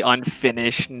completely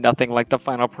unfinished, nothing like the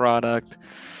final product.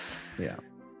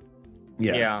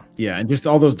 Yeah, and just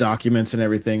all those documents and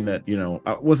everything that, you know,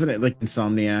 wasn't it like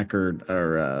Insomniac or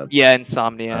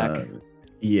Insomniac.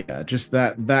 Just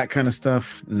that kind of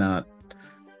stuff, not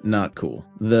cool.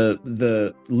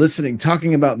 The listening,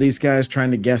 talking about these guys trying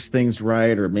to guess things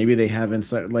right, or maybe they have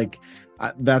insight, like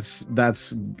that's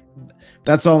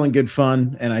all in good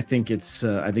fun, and I think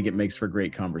it makes for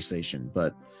great conversation.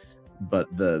 But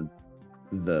the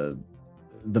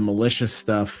malicious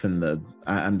stuff and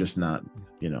I'm just not,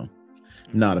 you know,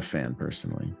 not a fan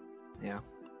personally. Yeah.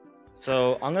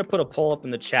 So I'm gonna put a poll up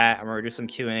in the chat, and we're gonna do some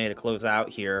Q&A to close out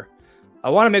here. I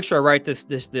want to make sure I write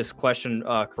this question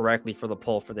correctly for the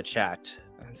poll for the chat.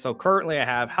 And so currently I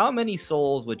have, how many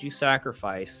souls would you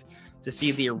sacrifice to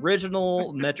see the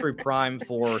original Metroid Prime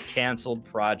 4 canceled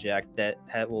project that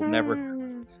will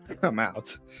never come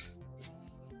out?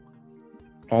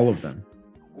 All of them.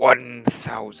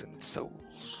 1,000 souls.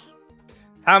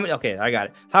 How many? Okay, I got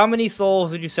it. How many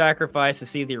souls would you sacrifice to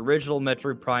see the original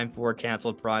Metroid Prime 4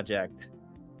 canceled project?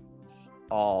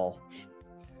 All.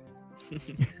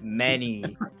 Many.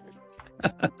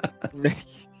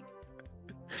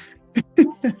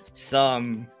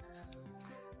 Some.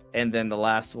 And then the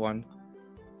last one,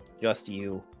 just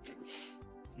you.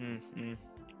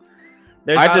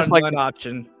 There's not a none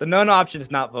option. The none option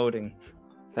is not voting.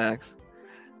 Facts.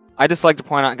 I just like to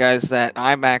point out, guys, that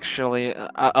I'm actually a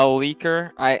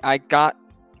leaker. I got,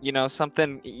 you know,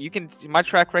 something. My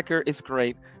track record is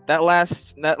great. That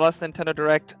last Nintendo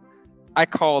Direct, I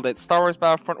called it. Star Wars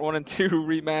Battlefront 1 and 2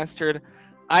 remastered.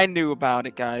 I knew about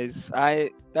it, guys.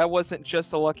 That wasn't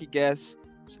just a lucky guess.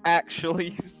 It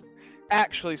was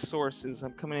actually sources.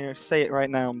 I'm coming here to say it right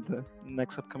now. I'm the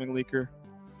next upcoming leaker.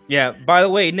 Yeah. By the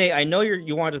way, Nate, I know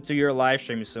you want to do your live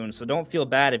stream soon, so don't feel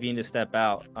bad if you need to step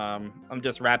out. I'm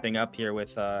just wrapping up here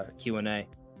with Q&A,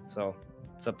 so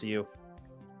it's up to you.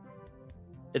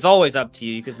 It's always up to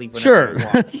you. You could leave whenever you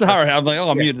want. Sorry, I'm like,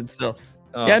 I'm muted still.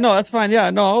 Yeah, no, that's fine. Yeah,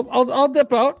 no, I'll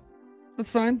dip out.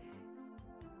 That's fine.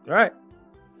 All right.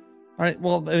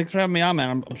 Well, thanks for having me on,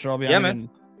 man. I'm sure I'll be on. Man.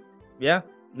 Yeah.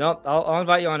 No, I'll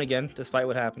invite you on again, despite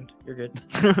what happened. You're good.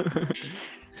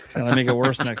 Let me make it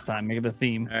worse next time. Make it a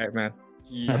theme. All right, man.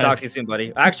 I'll talk to you soon,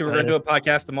 buddy. Actually, we're gonna do a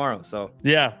podcast tomorrow. So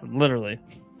yeah, literally.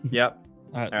 Yep.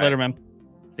 All right, later, man.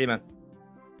 See you, man.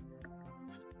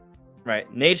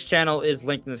 Right, Nate's channel is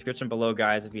linked in the description below,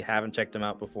 guys, if you haven't checked him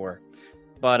out before.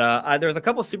 But there's a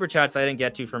couple super chats I didn't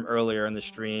get to from earlier in the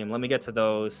stream. Let me get to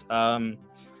those.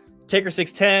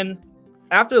 Taker610.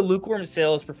 After the lukewarm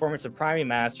sales performance of Prime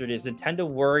Remastered, is Nintendo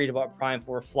worried about Prime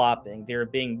 4 flopping? They're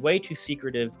being way too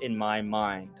secretive in my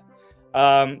mind.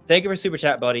 Thank you for super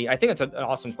chat, buddy. I think it's an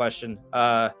awesome question.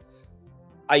 I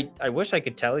wish I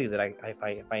could tell you that if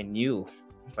I knew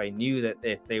that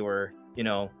if they were, you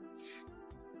know,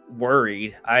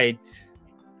 worried.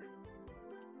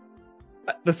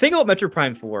 The thing about Metro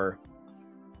Prime 4,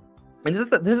 and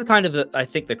this is kind of I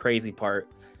think the crazy part.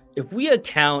 If we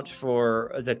account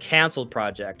for the canceled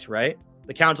project, right?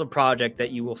 The canceled project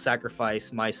that you will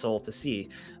sacrifice my soul to see,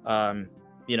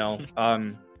 you know,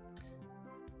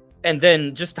 and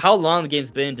then just how long the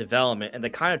game's been in development and the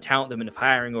kind of talent they've been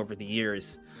hiring over the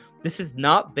years, this has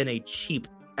not been a cheap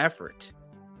effort.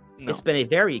 No. It's been a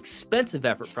very expensive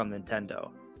effort from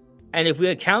Nintendo. And if we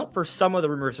account for some of the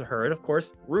rumors I heard, of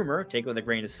course, rumor, take it with a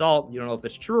grain of salt. You don't know if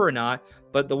it's true or not.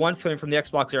 But the ones coming from the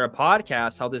Xbox Era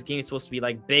podcast, how this game is supposed to be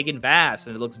like big and vast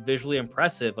and it looks visually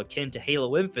impressive, akin to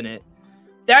Halo Infinite.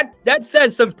 That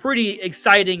says some pretty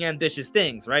exciting, ambitious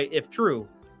things, right? If true.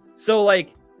 So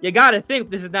like, you got to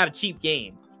think this is not a cheap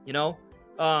game, you know?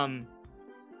 I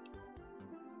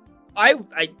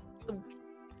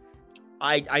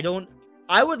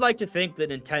would like to think that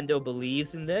Nintendo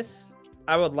believes in this.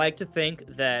 I would like to think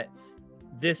that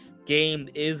this game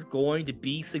is going to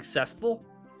be successful.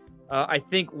 I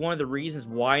think one of the reasons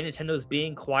why Nintendo is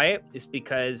being quiet is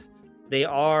because they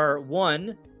are,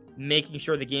 one, making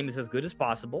sure the game is as good as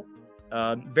possible.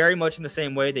 Very much in the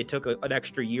same way they took an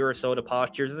extra year or so to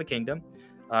polish Tears of the Kingdom.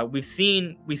 We've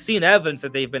seen evidence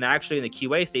that they've been actually in the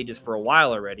QA stages for a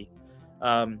while already.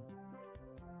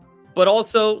 But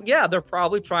also, yeah, they're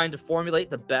probably trying to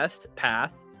formulate the best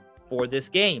path for this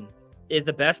game. Is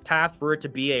the best path for it to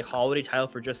be a holiday title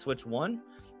for just Switch 1?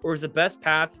 Or is the best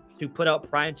path to put out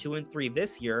Prime 2 and 3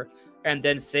 this year and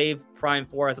then save Prime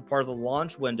 4 as a part of the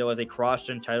launch window as a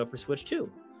cross-gen title for Switch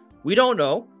 2? We don't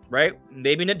know, right?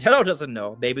 Maybe Nintendo doesn't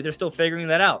know. Maybe they're still figuring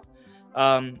that out.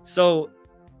 So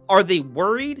are they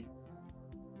worried?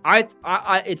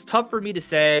 It's tough for me to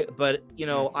say, but, you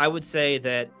know, I would say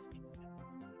that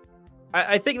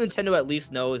I think Nintendo at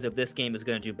least knows if this game is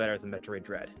going to do better than Metroid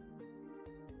Dread.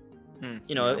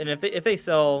 You know, and if they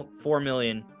sell 4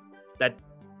 million, that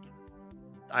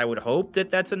I would hope that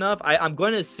that's enough. I'm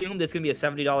going to assume that's going to be a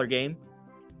 $70 game.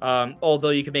 Although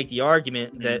you can make the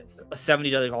argument that a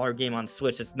 $70 game on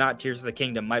Switch that's not Tears of the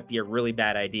Kingdom might be a really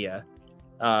bad idea.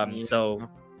 So,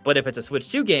 but if it's a Switch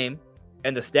 2 game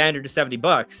and the standard is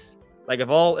 $70, like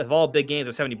if all big games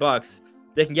are $70,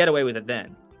 they can get away with it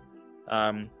then.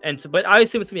 But I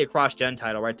assume it's gonna be a cross-gen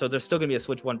title, right? So there's still gonna be a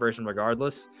Switch 1 version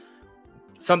regardless.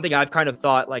 Something I've kind of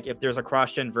thought, like if there's a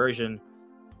cross-gen version,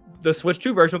 the Switch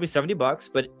 2 version will be $70,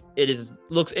 but it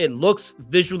looks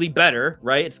visually better,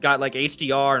 right? It's got like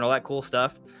HDR and all that cool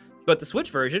stuff. But the Switch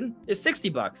version is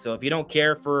 $60. So if you don't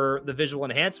care for the visual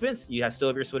enhancements, you still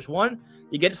have your Switch 1,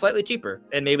 you get it slightly cheaper.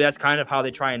 And maybe that's kind of how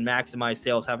they try and maximize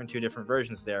sales, having two different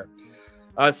versions there.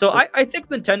 So I think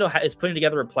Nintendo is putting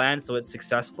together a plan so it's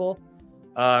successful.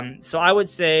 So I would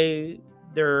say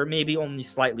they're maybe only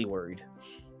slightly worried.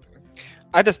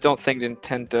 I just don't think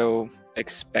Nintendo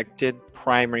expected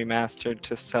Prime Remastered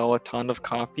to sell a ton of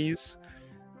copies.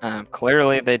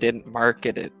 Clearly, they didn't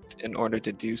market it in order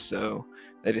to do so.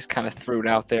 They just kind of threw it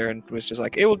out there and was just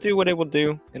like, it will do what it will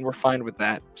do, and we're fine with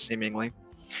that, seemingly.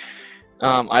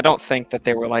 I don't think that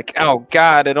they were like, oh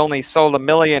god, it only sold 1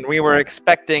 million, we were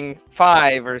expecting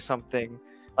 5 or something.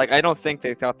 Like, I don't think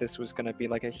they thought this was going to be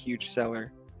like a huge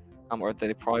seller, or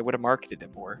they probably would have marketed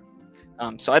it more.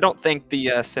 So I don't think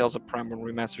the sales of Prime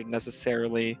Remastered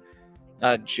necessarily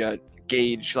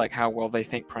gauge like how well they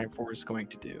think Prime 4 is going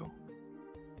to do.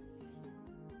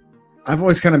 I've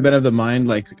always kind of been of the mind,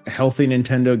 like, healthy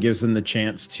Nintendo gives them the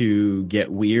chance to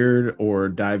get weird or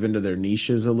dive into their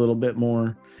niches a little bit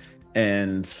more.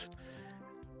 And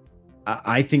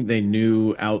I think they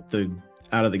knew out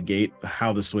of the gate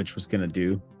how the Switch was going to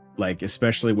do, like,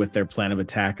 especially with their plan of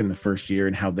attack in the first year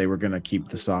and how they were going to keep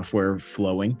the software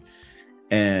flowing.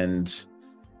 And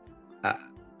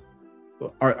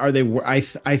are they? I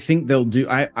think they'll do.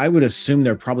 I would assume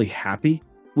they're probably happy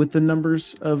with the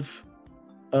numbers of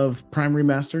Prime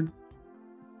Remastered.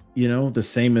 You know, the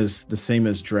same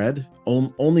as Dread.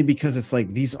 Only because it's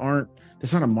like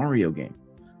that's not a Mario game.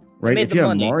 right? If you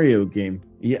had a Mario game,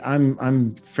 yeah,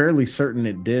 I'm fairly certain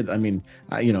it did. I mean,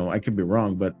 I could be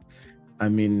wrong, but I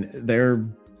mean,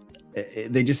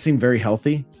 they just seem very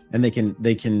healthy, and they can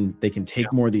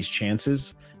take more of these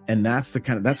chances, and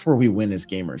that's where we win as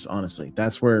gamers. Honestly,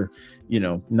 that's where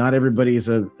not everybody has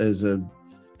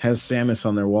Samus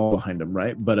on their wall behind them,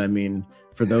 right? But I mean,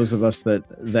 for those of us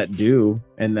that do,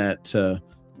 and that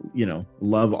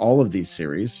love all of these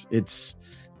series, it's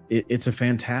a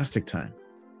fantastic time.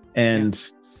 And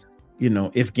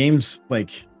if games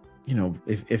like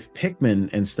if Pikmin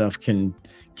and stuff can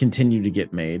continue to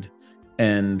get made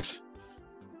and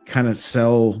kind of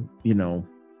sell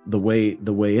the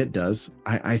way it does,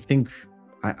 I think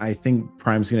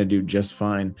Prime's going to do just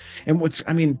fine. And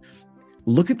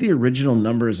look at the original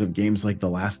numbers of games like The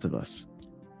Last of Us.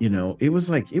 It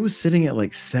was sitting at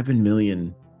like 7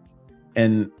 million,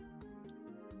 and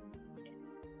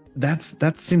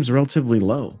that seems relatively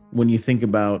low when you think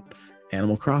about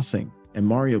Animal Crossing and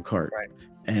Mario Kart, right,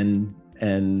 and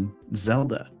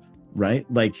Zelda, right?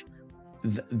 Like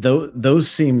those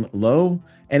seem low,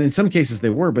 and in some cases they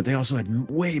were, but they also had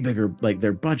way bigger, like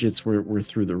their budgets were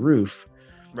through the roof,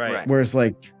 right? Whereas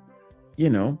like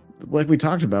we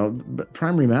talked about,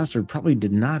 Prime Remastered probably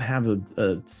did not have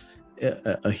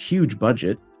a huge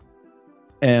budget,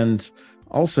 and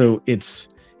also it's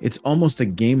almost a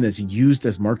game that's used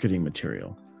as marketing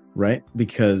material, right?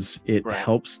 Because it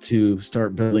helps to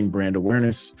start building brand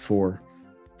awareness for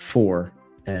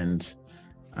and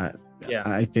I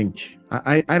think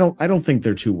I don't think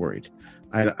they're too worried.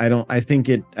 I think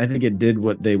it did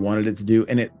what they wanted it to do,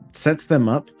 and it sets them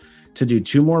up to do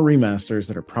 2 more remasters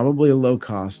that are probably a low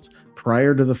cost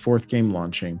prior to the 4th game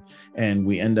launching, and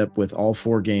we end up with all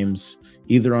 4 games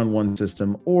either on one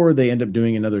system, or they end up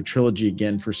doing another trilogy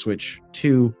again for Switch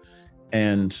 2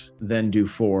 and then do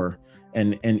 4,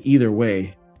 and either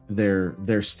way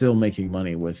they're still making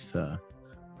money with the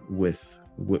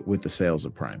sales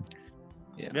of Prime.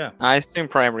 Yeah. I assume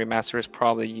Prime Remaster is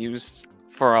probably used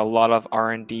for a lot of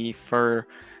R&D for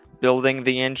building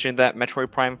the engine that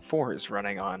Metroid Prime 4 is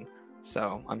running on.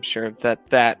 So I'm sure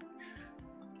that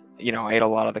ate a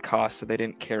lot of the cost, so they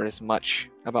didn't care as much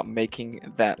about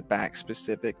making that back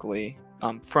specifically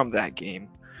from that game.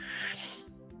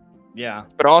 Yeah.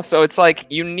 But also, it's like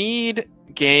you need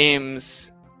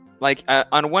games. Like,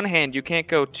 on one hand, you can't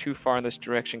go too far in this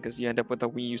direction because you end up with a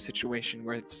Wii U situation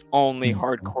where it's only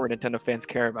hardcore Nintendo fans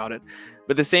care about it.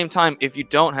 But at the same time, if you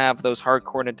don't have those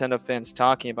hardcore Nintendo fans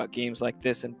talking about games like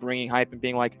this and bringing hype and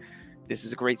being like, this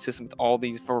is a great system with all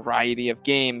these variety of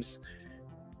games,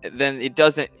 then it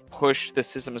doesn't push the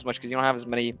system as much because you don't have as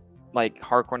many like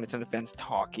hardcore Nintendo fans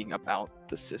talking about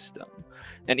the system.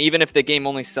 And even if the game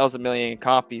only sells 1 million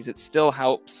copies, it still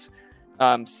helps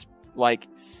with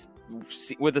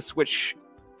the Switch,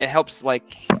 it helps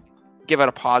like give it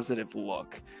a positive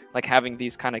look, like having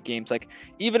these kind of games. Like,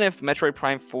 even if Metroid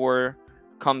Prime 4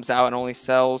 comes out and only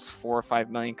sells 4 or 5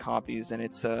 million copies and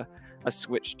it's a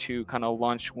Switch 2 kind of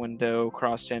launch window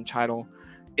cross-gen title,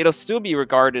 it'll still be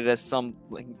regarded as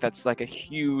something that's like a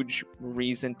huge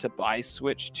reason to buy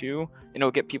Switch 2, and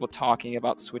it'll get people talking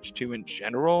about Switch 2 in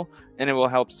general, and it will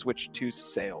help Switch 2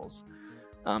 sales.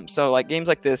 So like games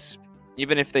like this,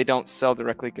 even if they don't sell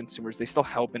directly to consumers, they still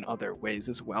help in other ways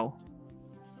as well.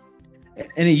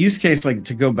 In a use case, like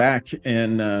to go back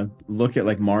and look at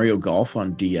like Mario Golf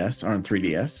on DS or on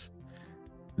 3DS,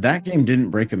 that game didn't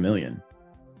break 1 million,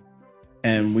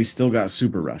 and we still got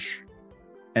Super Rush,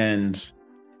 and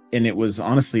it was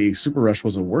honestly, Super Rush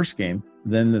was a worse game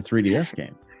than the 3DS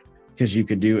game because you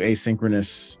could do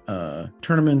asynchronous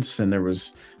tournaments, and there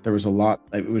was a lot.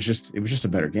 It was just a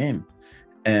better game,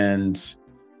 and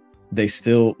they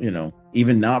still,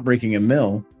 even not breaking 1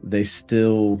 mil, they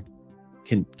still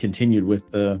continued with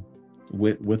the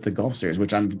golf series,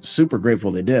 which I'm super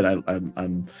grateful they did.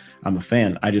 I'm a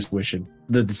fan. I just wish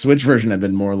the Switch version had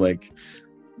been more like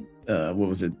what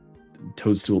was it,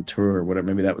 Toadstool Tour or whatever.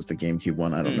 Maybe that was the GameCube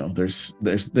one. I don't know. There's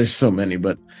so many,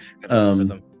 but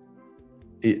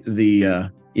it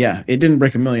didn't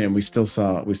break 1 million, and we still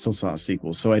saw a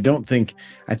sequel. So I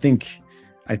think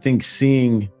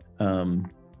seeing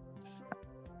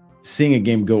a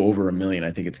game go over 1 million,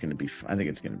 I think it's going to be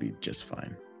just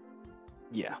fine.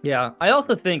 Yeah. I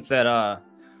also think that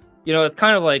it's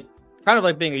kind of like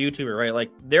being a YouTuber, right? Like,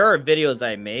 there are videos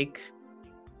I make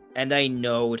and I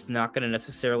know it's not going to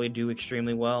necessarily do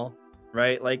extremely well,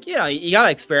 right? Like, you got to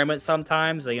experiment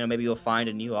sometimes. Like, maybe you'll find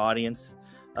a new audience.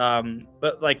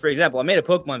 But like, for example, I made a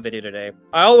Pokemon video today.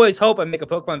 I always hope I make a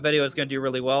Pokemon video that's going to do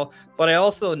really well, but I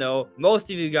also know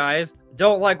most of you guys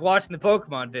don't like watching the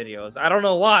Pokemon videos. I don't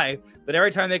know why, but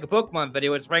every time I make a Pokemon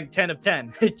video, it's ranked 10 of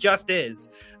 10. It just is.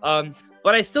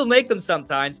 But I still make them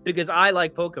sometimes because I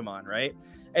like Pokemon, right?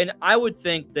 And I would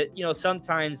think that, you know,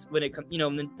 sometimes when it comes, you know,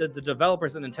 the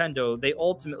developers at Nintendo,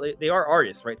 they are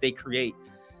artists, right? They create.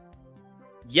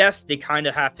 Yes, they kind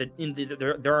of have to.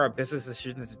 There are business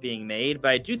decisions being made,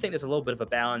 but I do think there's a little bit of a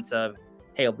balance of,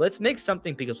 hey, let's make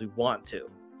something because we want to,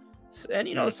 and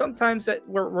you know, sometimes that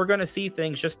we're going to see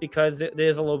things just because it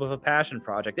is a little bit of a passion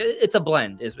project. It's a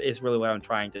blend, is really what I'm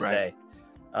trying to say.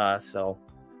 So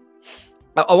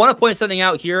I want to point something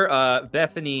out here.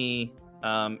 Bethany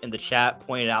in the chat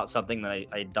pointed out something that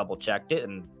I double checked it,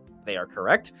 and they are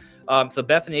correct. So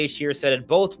Bethany H here said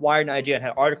both Wired and IGN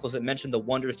had articles that mentioned the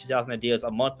Wonders 2000 ideas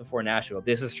a month before Nashville.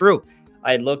 This is true.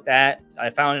 I found an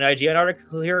IGN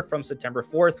article here from September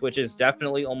 4th, which is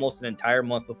definitely almost an entire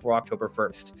month before October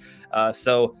 1st.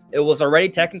 So it was already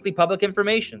technically public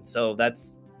information. So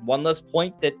that's one less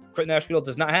point that Nashville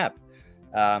does not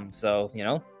have. So, you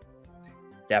know,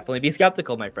 definitely be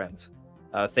skeptical, my friends.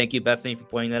 Thank you, Bethany, for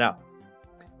pointing that out.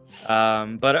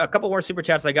 But a couple more super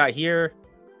chats I got here.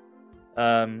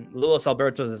 Luis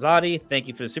Alberto Zazadi, thank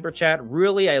you for the super chat.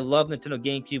 Really, I love Nintendo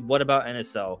GameCube. What about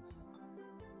NSO?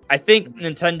 I think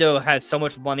Nintendo has so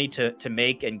much money to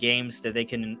make and games that they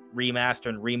can remaster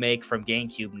and remake from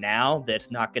GameCube now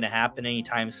that's not going to happen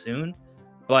anytime soon.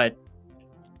 But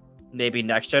maybe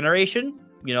next generation,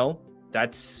 you know,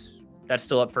 that's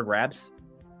still up for grabs.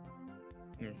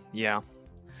 Yeah.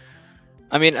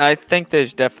 I mean, I think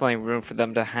there's definitely room for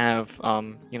them to have,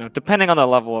 you know, depending on the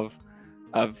level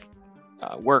of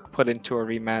work put into a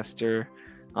remaster,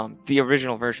 the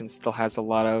original version still has a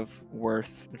lot of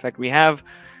worth. In fact, we have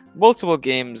multiple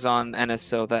games on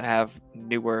NSO that have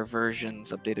newer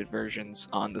versions, updated versions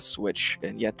on the Switch,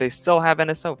 and yet they still have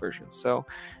NSO versions. So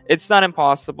it's not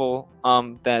impossible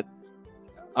that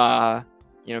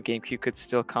you know, GameCube could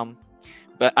still come,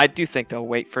 but I do think they'll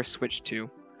wait for Switch 2.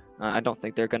 I don't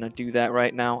think they're gonna do that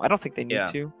right now. I don't think they need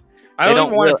to. I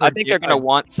think they're going to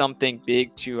want something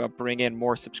big to bring in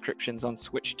more subscriptions on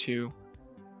Switch 2.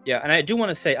 Yeah, and I do want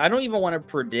to say, I don't even want to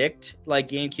predict like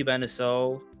GameCube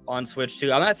NSO on Switch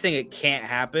 2. I'm not saying it can't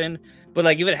happen, but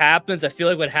like if it happens, I feel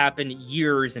like it would happen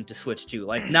years into Switch 2.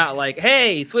 Like not like,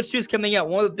 hey, Switch 2 is coming out.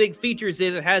 One of the big features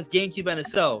is it has GameCube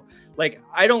NSO. Like,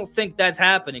 I don't think that's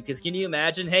happening, because can you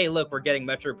imagine, hey, look, we're getting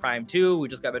Metroid Prime 2, we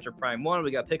just got Metroid Prime 1,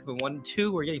 we got Pikmin 1 and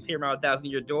 2, we're getting Paper Mario 1000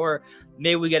 Year Door,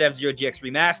 maybe we get F-Zero GX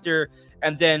Remaster,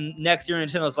 and then next year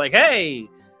Nintendo's like, hey,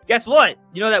 guess what?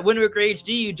 You know that Wind Waker HD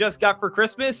you just got for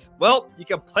Christmas? Well, you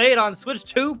can play it on Switch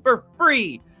 2 for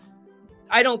free.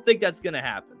 I don't think that's going to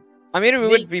happen. I mean, it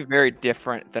would be very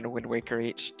different than Wind Waker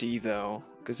HD, though,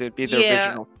 because it would be the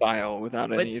original style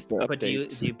without any of the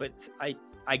updates. But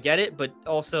I get it, but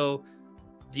also,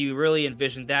 do you really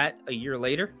envision that a year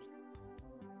later?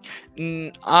 I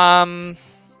mean, I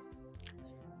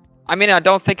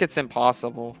don't think it's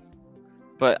impossible,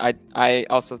 but I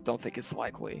also don't think it's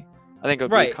likely. I think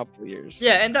it'll be a couple of years.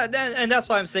 Yeah, and that's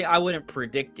why I'm saying I wouldn't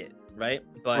predict it, right?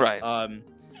 But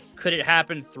could it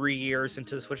happen 3 years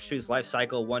into the Switch 2's life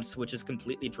cycle once Switch is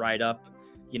completely dried up?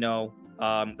 You know,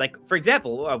 like for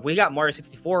example, we got Mario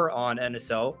 64 on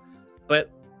NSO,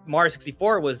 but Mario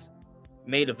 64 was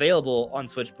made available on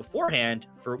Switch beforehand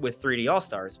with 3D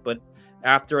All-Stars, but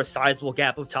after a sizable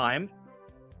gap of time,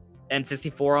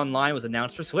 N64 Online was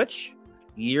announced for Switch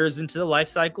years into the life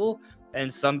cycle,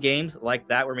 and some games like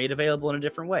that were made available in a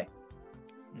different way.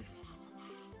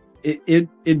 It'd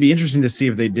be interesting to see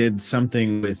if they did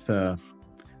something with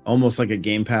almost like a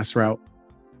Game Pass route,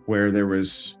 where there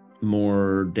was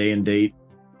more day and date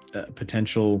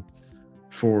potential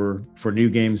for new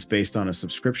games based on a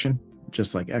subscription,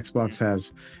 just like Xbox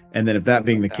has. And then if that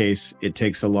being the case, it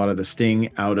takes a lot of the sting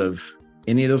out of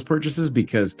any of those purchases,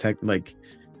 because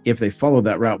if they follow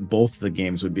that route, both the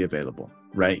games would be available,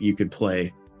 right? You could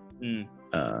play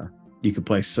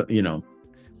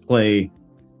play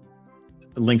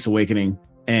Link's Awakening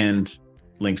and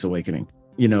Link's Awakening.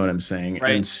 You know what I'm saying?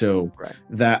 Right. And so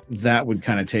that would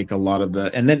kind of take a lot of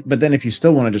the, but then if you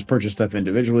still want to just purchase stuff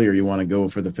individually, or you want to go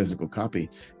for the physical copy,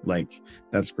 like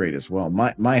that's great as well.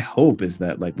 My hope is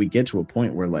that like we get to a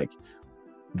point where like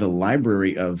the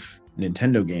library of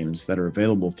Nintendo games that are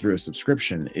available through a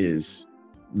subscription is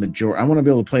major. I want to be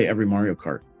able to play every Mario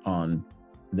Kart on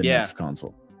the next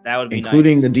console. That would be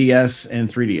including nice. The DS and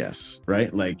 3DS,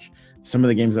 right? Like some of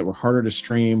the games that were harder to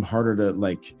stream, harder to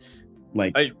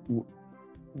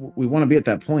we want to be at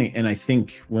that point. And I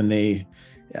think when they,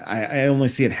 I only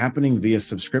see it happening via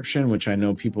subscription, which I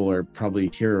know people are probably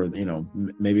here, you know,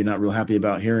 maybe not real happy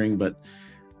about hearing, but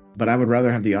I would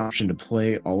rather have the option to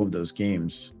play all of those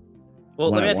games.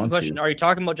 Well, let me ask you a question. Are you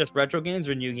talking about just retro games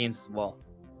or new games as well?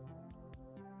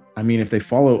 I mean, if they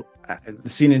follow,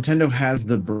 see, Nintendo has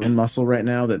the brand muscle right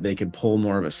now that they could pull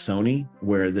more of a Sony,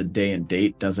 where the day and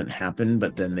date doesn't happen,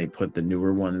 but then they put the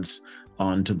newer ones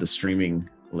onto the streaming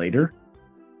later.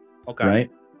 Okay. Right.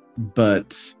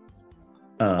 But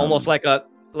almost like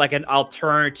an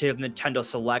alternative Nintendo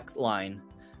Select line.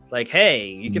 Like, hey,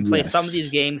 you can play some of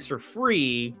these games for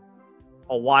free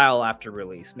a while after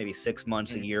release, maybe 6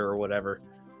 months, a year, or whatever.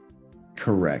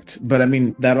 Correct. But I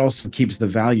mean, that also keeps the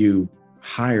value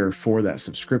higher for that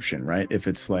subscription, right? If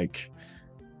it's like,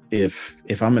 if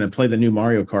I'm going to play the new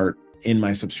Mario Kart in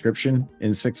my subscription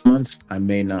in 6 months, I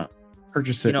may not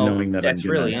purchase it, knowing that that's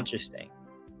really interesting.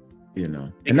 You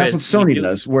know, and that's what Sony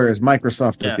does, whereas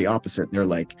Microsoft does the opposite. They're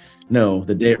like, no,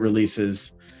 the day it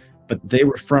releases, but they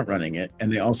were front running it, and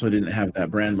they also didn't have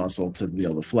that brand muscle to be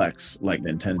able to flex like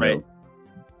Nintendo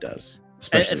does.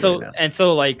 And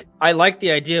so, like, I like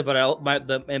the idea, but in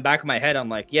the back of my head, I'm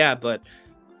like, yeah, but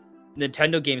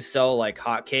Nintendo games sell like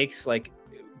hotcakes. Like,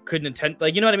 could Nintendo,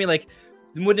 like, you know what I mean? Like,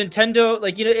 would Nintendo,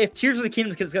 like, you know, if Tears of the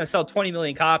Kingdom is going to sell 20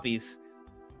 million copies,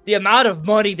 the amount of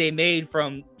money they made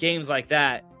from games like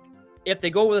that, if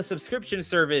they go with a subscription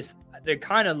service, they're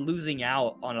kind of losing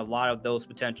out on a lot of those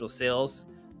potential sales.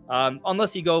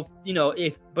 Unless you go, you know,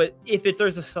 if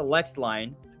there's a select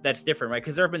line, that's different, right?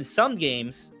 Because there have been some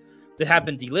games that have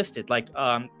been delisted, like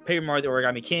Paper Mario: The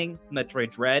Origami King, Metroid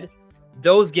Dread.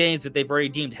 Those games that they've already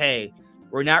deemed, hey,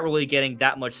 we're not really getting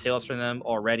that much sales from them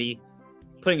already.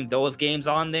 Putting those games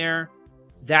on there,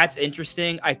 that's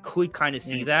interesting. I could kind of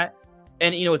see that.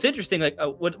 And, you know, it's interesting, like,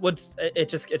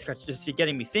 it's just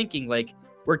getting me thinking, like,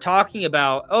 we're talking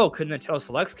about, oh, could Nintendo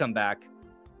Selects come back?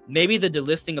 Maybe the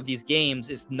delisting of these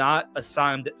games is not a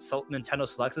sign that Nintendo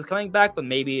Selects is coming back, but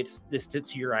maybe it's this,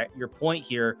 to your point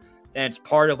here, and it's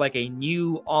part of like a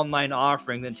new online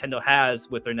offering Nintendo has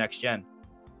with their next gen.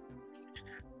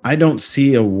 I don't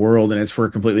see a world, and it's for a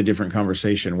completely different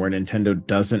conversation, where Nintendo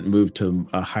doesn't move to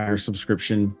a higher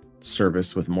subscription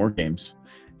service with more games.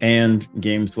 And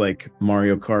games like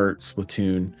Mario Kart,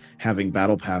 Splatoon, having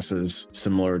battle passes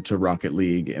similar to Rocket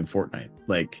League and Fortnite.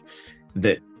 Like,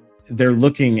 that, they're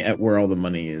looking at where all the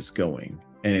money is going,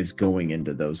 and it's going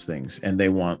into those things. And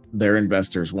their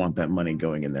investors want that money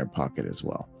going in their pocket as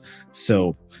well.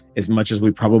 So as much as we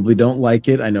probably don't like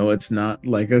it, I know it's not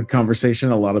like a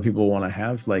conversation a lot of people want to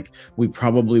have, like, we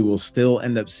probably will still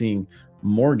end up seeing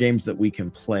more games that we can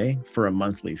play for a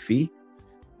monthly fee.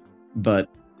 But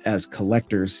as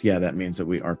collectors, yeah, that means that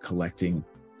we are collecting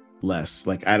less.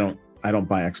 Like, I don't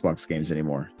buy Xbox games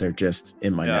anymore. They're just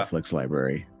in my Netflix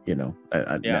library, you know,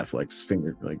 Netflix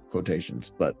finger like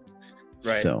quotations, but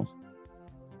so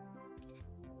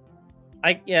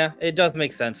it does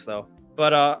make sense though.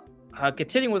 But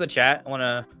continuing with the chat, I want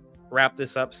to wrap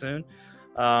this up soon.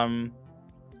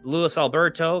 Luis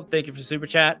Alberto, thank you for super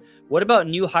chat. What about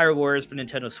new Hyrule Warriors for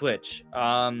Nintendo Switch?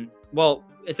 Well,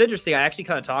 it's interesting. I actually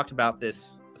kind of talked about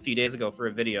this a few days ago for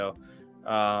a video.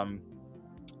 I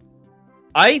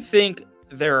think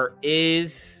there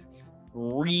is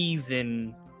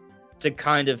reason to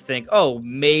kind of think, oh,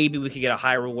 maybe we could get a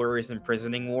Hyrule Warriors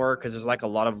Imprisoning War, because there's like a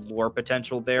lot of lore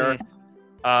potential there.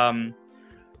 But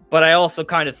I also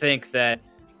kind of think that,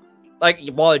 like,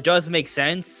 while it does make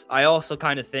sense, I also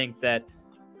kind of think that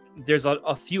there's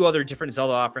a few other different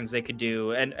Zelda offerings they could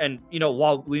do. And you know,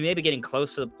 while we may be getting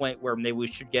close to the point where maybe we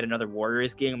should get another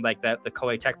Warriors game like that, the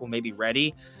Koei Tech will maybe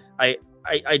ready. I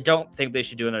don't think they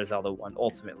should do another Zelda one.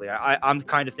 Ultimately, I'm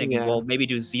kind of thinking, well, maybe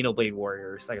do Xenoblade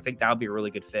Warriors. Like, I think that would be a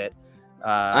really good fit.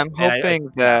 I'm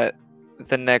hoping that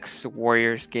the next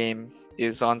Warriors game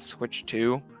is on Switch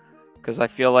too, because I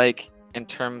feel like in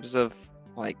terms of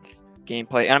like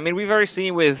gameplay, and I mean, we've already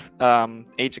seen with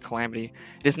Age of Calamity,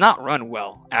 it does not run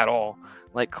well at all.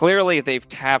 Like, clearly they've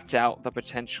tapped out the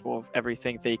potential of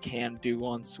everything they can do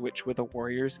on Switch with a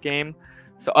Warriors game.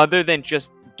 So other than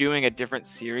just doing a different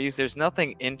series, there's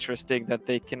nothing interesting that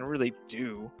they can really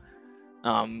do.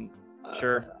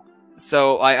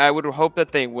 So I would hope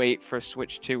that they wait for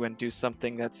Switch 2 and do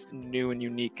something that's new and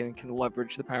unique and can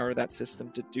leverage the power of that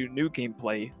system to do new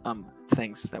gameplay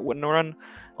things that wouldn't run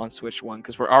on Switch 1,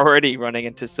 because we're already running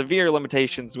into severe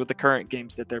limitations with the current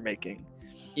games that they're making.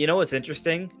 You know what's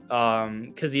interesting?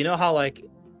 Because you know how, like,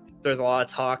 there's a lot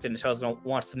of talk that Nintendo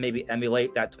wants to maybe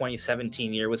emulate that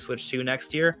 2017 year with Switch 2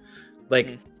 next year.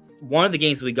 Like, one of the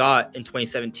games we got in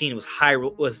 2017 was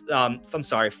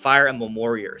Fire Emblem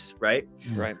Warriors, right?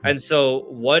 Right. And so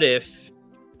what if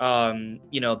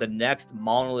the next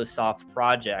Monolith Soft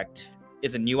project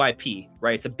is a new IP,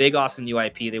 right? It's a big, awesome new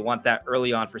IP. They want that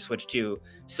early on for Switch 2.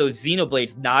 So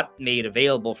Xenoblade's not made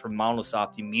available for Monolith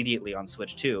Soft immediately on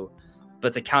Switch 2.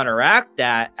 But to counteract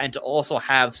that, and to also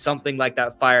have something like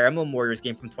that Fire Emblem Warriors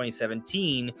game from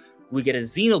 2017, we get a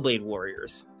Xenoblade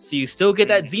Warriors. So you still get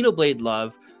that Xenoblade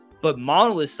love, but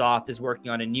Monolith Soft is working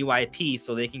on a new IP,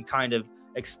 so they can kind of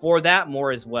explore that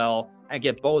more as well and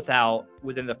get both out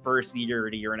within the first year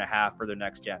to year and a half for their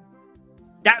next gen.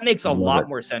 That makes a lot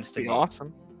more sense to me.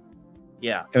 Awesome.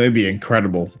 Yeah. It would be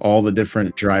incredible. All the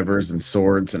different drivers and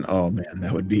swords, and oh man,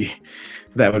 that would be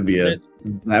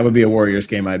a Warriors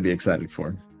game I'd be excited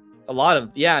for. A lot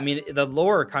of, yeah, I mean, the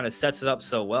lore kind of sets it up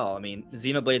so well. I mean,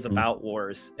 Xenoblade's about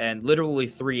wars, and literally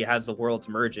 3 has the worlds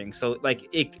merging. So like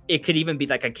it could even be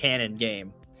like a canon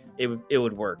game. It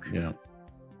would work. Yeah.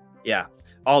 Yeah.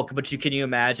 But can you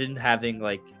imagine having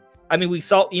like, I mean, we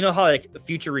saw, how like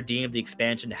Future Redeemed, the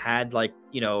expansion had like,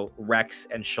 Rex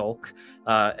and Shulk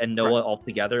and Noah all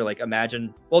together. Like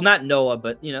imagine, well, not Noah,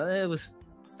 but it was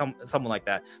someone like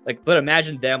that. Like, but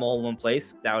imagine them all in one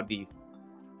place. That would be,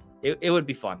 it would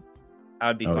be fun. That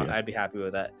would be fun. Yes. I'd be happy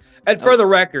with that. And for the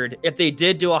record, if they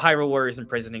did do a Hyrule Warriors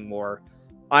Imprisoning War,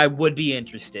 I would be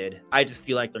interested. I just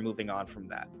feel like they're moving on from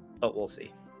that, but we'll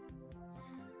see.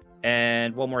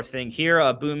 And one more thing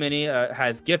here, Boo Mini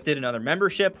has gifted another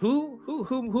membership. Who's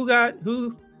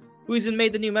even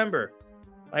made the new member?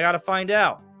 I gotta find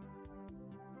out.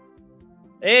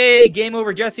 Hey, Game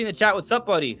Over Jesse in the chat. What's up,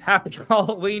 buddy? Happy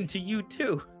Halloween to you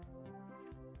too.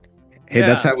 Hey,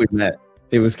 that's how we met.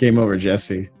 It was Game Over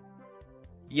Jesse.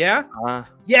 Yeah.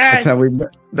 Yeah. That's how we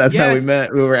met. How we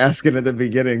met. We were asking at the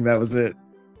beginning. That was it.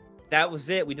 That was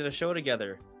it. We did a show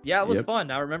together. Yeah, it was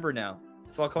fun. I remember now.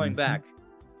 It's all coming back.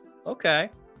 Okay.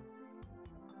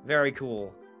 Very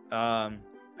cool. I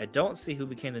don't see who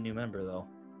became the new member though.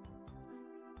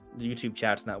 The YouTube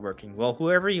chat's not working. Well,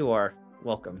 whoever you are,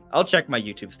 welcome. I'll check my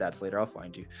YouTube stats later. I'll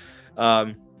find you.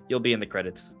 You'll be in the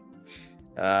credits.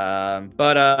 Yeah,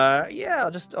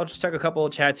 I'll just check a couple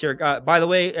of chats here. By the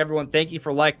way, everyone, thank you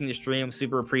for liking the stream.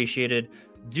 Super appreciated.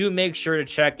 Do make sure to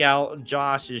check out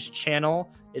Josh's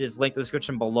channel. It is linked in the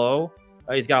description below.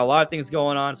 He's got a lot of things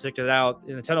going on. So check it out.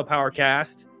 The Nintendo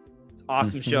Powercast.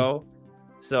 Awesome show,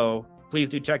 so please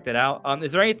do check that out.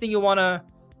 Is there anything you want to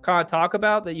kind of talk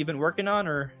about that you've been working on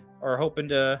or hoping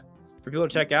for people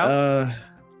to check out?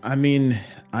 I mean,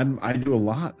 I do a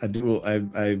lot.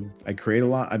 I create a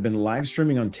lot. I've been live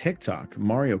streaming on TikTok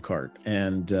Mario Kart,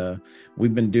 and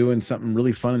we've been doing something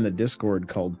really fun in the Discord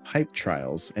called Pipe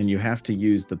Trials, and you have to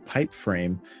use the pipe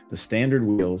frame, the standard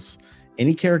wheels,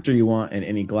 any character you want, and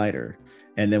any glider,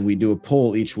 and then we do a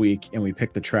poll each week, and we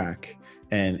pick the track.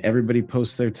 And everybody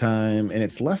posts their time, and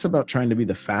it's less about trying to be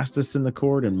the fastest in the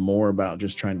court and more about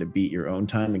just trying to beat your own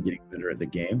time and getting better at the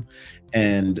game.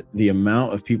 And the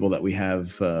amount of people that we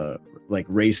have like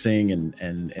racing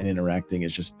and interacting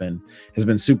has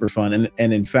been super fun.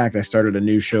 And in fact, I started a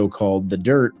new show called The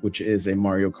Dirt, which is a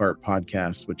Mario Kart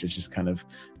podcast, which is just kind of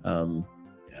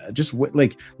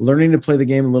like learning to play the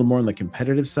game a little more on the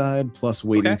competitive side, plus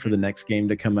waiting for the next game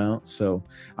to come out. So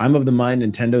I'm of the mind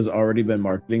Nintendo's already been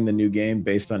marketing the new game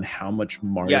based on how much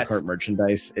Mario Kart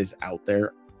merchandise is out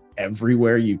there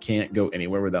everywhere. You can't go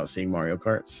anywhere without seeing Mario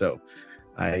Kart. So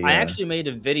I actually made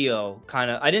a video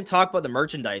I didn't talk about the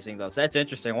merchandising though, so that's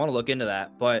interesting. I want to look into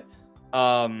that, but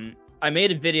I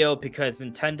made a video because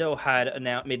Nintendo had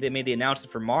they made the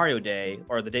announcement for Mario Day,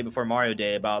 or the day before Mario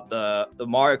Day, about the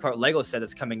Mario Kart Lego set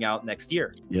that's coming out next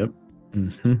year. Yep.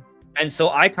 And so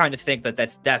I kind of think that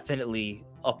that's definitely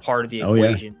a part of the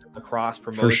equation, the cross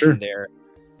promotion there.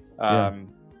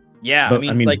 Yeah, I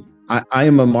mean, I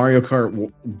am a Mario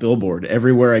Kart billboard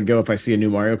everywhere I go. If I see a new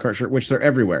Mario Kart shirt, which they're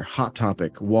everywhere, Hot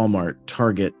Topic, Walmart,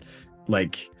 Target,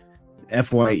 like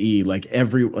FYE,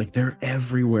 they're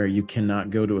everywhere. You cannot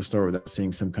go to a store without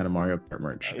seeing some kind of Mario Kart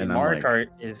merch. And Mario Kart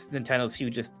is Nintendo's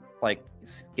hugest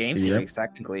game series.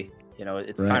 Technically,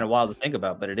 it's kind of wild to think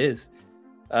about, but it is.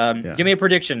 Give me a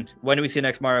prediction. When do we see the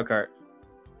next Mario Kart?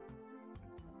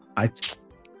 It's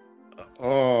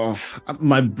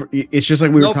just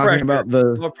like we were talking about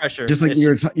no pressure. Just like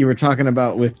you were talking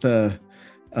about with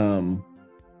some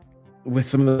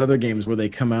of the other games where they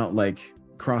come out like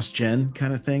cross-gen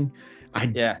kind of thing.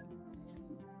 I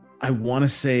want to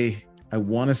say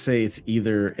it's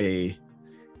either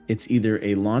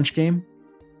a launch game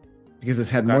because it's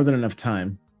had more than enough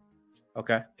time.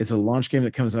 Okay. It's a launch game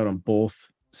that comes out on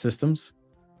both systems,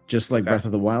 just like Breath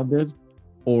of the Wild did,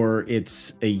 or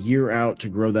it's a year out to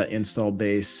grow that install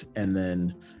base and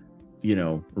then,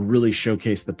 really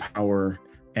showcase the power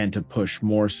and to push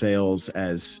more sales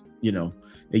as you know,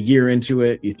 a year into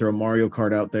it, you throw Mario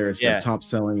Kart out there. It's their Yeah. top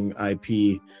selling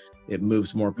IP. It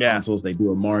moves more consoles. They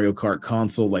do a Mario Kart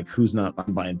console. Like, who's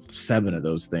not buying 7 of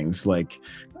those things? Like,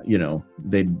 you know,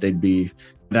 they'd be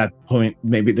that point.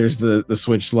 Maybe there's the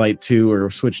Switch Lite 2 or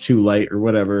Switch 2 Lite or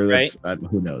whatever. That's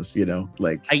who knows, you know,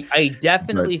 like I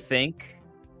definitely think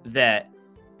that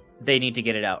they need to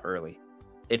get it out early.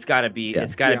 It's got to be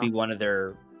be one of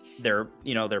their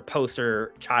you know, their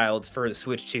poster childs for the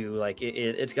Switch 2. Like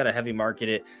it's got to heavy market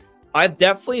it. I've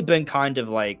definitely been kind of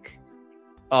like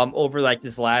over like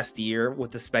this last year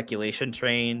with the speculation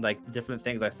train, like the different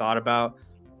things I thought about,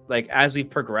 like as we've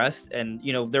progressed. And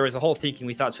you know, there was a whole thinking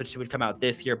we thought Switch 2 would come out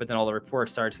this year, but then all the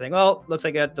reports started saying, well, looks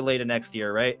like it got delayed to next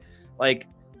year, right? Like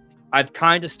I've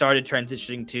kind of started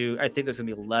transitioning to, I think there's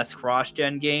gonna be less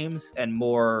cross-gen games and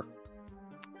more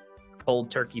cold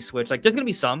turkey Switch. Like there's gonna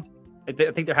be some. I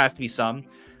think there has to be some.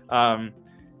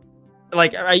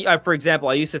 Like I for example,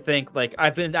 I used to think like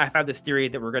I've had this theory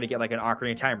that we're gonna get like an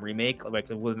Ocarina of Time remake like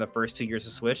within the first 2 years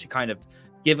of Switch to kind of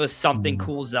give us something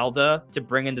cool Zelda to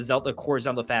bring in the Zelda core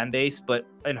Zelda fan base,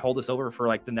 and hold us over for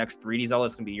like the next 3D Zelda.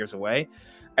 It's gonna be years away.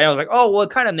 And I was like, oh well, it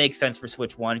kind of makes sense for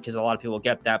Switch 1 because a lot of people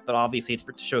get that, but obviously it's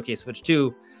to showcase Switch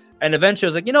 2. And eventually I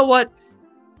was like, you know what?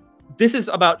 This is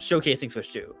about showcasing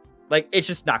Switch 2. Like it's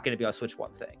just not gonna be a Switch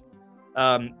 1 thing.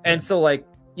 And so like,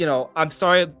 you know, I'm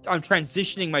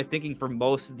transitioning my thinking for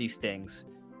most of these things.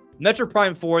 Metro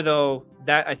Prime 4, though,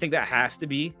 that I think that has to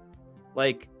be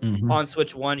like on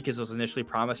Switch 1 because it was initially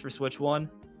promised for Switch 1.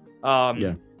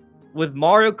 With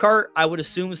Mario Kart, I would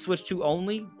assume Switch 2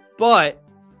 only, but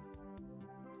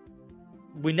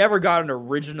we never got an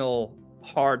original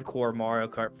hardcore Mario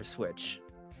Kart for Switch.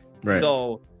 Right.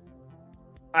 So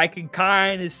I can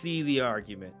kind of see the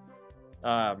argument.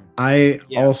 I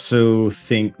also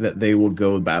think that they will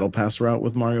go Battle Pass route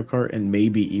with Mario Kart and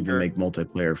maybe even make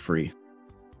multiplayer free.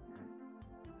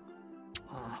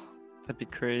 Oh, that'd be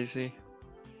crazy.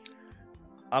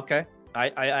 Okay.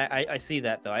 I see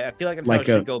that though. I feel like Nintendo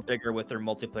should go bigger with their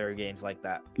multiplayer games like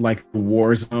that. Like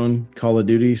Warzone Call of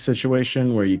Duty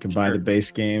situation where you can buy the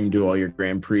base game, do all your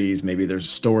Grand Prix, maybe there's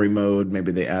story mode,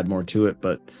 maybe they add more to it,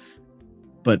 but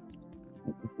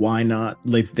why not?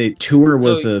 Like the tour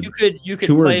was you could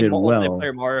tour play did well.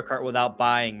 Multiplayer Mario Kart without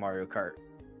buying Mario Kart.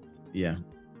 Yeah,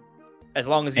 as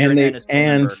long as you're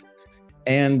member.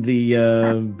 And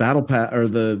the battle pack or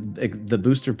the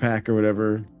booster pack or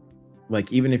whatever.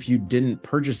 Like even if you didn't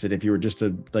purchase it, if you were just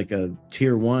a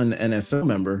tier 1 NSO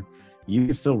member, you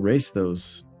can still race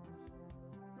those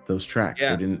tracks.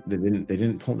 Yeah. They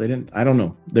didn't. I don't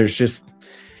know. There's just.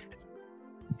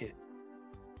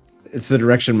 It's the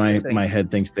direction my head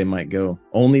thinks they might go,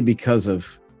 only because of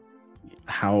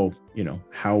how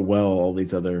well all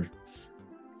these other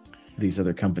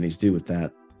companies do with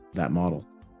that model.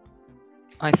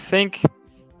 I think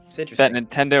that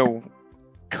Nintendo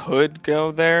could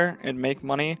go there and make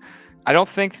money. I don't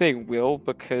think they will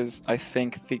because I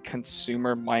think the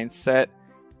consumer mindset,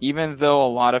 even though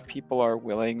a lot of people are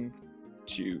willing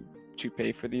to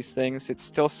pay for these things, it's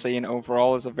still seen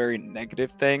overall as a very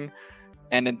negative thing.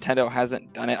 And Nintendo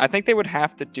hasn't done it. I think they would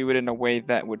have to do it in a way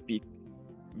that would be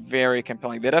very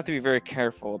compelling. They'd have to be very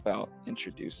careful about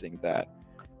introducing that.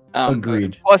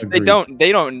 Agreed. Plus, Agreed.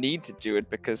 they don't need to do it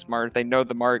because they know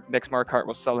the next Mario Kart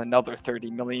will sell another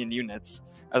 30 million units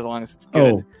as long as it's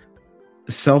good. Oh,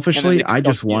 selfishly, I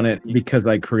just want it because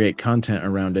I create content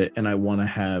around it and I want to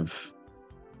have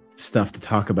stuff to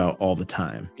talk about all the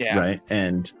time. Yeah. Right.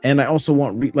 And I also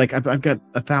want I've got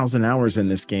 1,000 hours in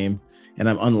this game. And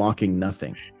I'm unlocking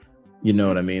nothing. You know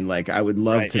what I mean? Like I would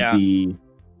love to be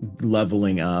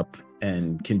leveling up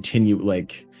and continue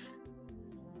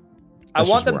I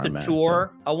want them to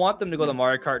tour. I want them to go the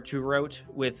Mario Kart 2 route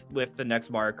with the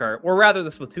next Mario Kart, or rather the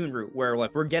Splatoon route, where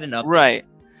like we're getting up. Right.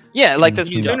 Yeah, like the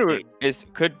Splatoon route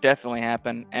could definitely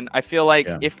happen. And I feel like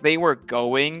if they were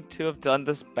going to have done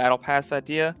this Battle Pass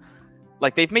idea,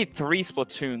 like they've made 3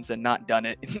 Splatoons and not done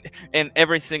it, and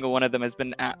every single one of them has been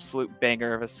an absolute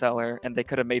banger of a seller, and they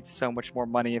could have made so much more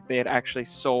money if they had actually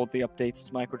sold the updates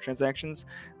as microtransactions,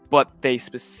 but they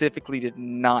specifically did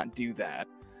not do that.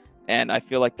 And I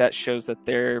feel like that shows that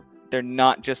they're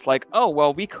not just like, oh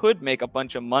well, we could make a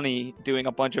bunch of money doing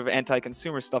a bunch of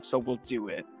anti-consumer stuff, so we'll do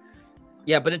it.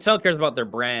 Yeah, but Nintendo cares about their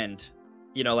brand.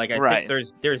 You know, like I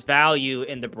think there's value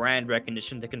in the brand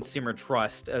recognition, the consumer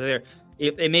trust.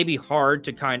 It may be hard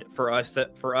to for us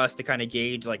to kind of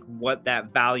gauge like what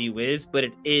that value is, but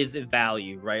it is a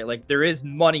value, right? Like there is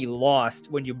money lost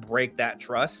when you break that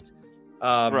trust.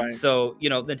 So you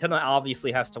know, Nintendo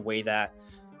obviously has to weigh that.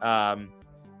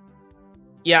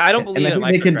 Yeah, I don't believe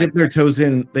they could dip their toes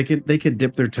in. They could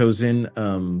dip their toes in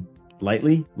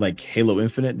lightly, like Halo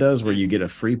Infinite does, where you get a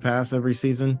free pass every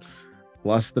season,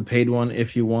 plus the paid one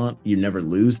if you want. You never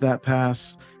lose that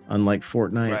pass, unlike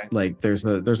Fortnite. Right. Like there's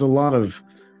a lot of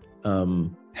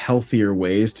healthier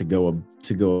ways to go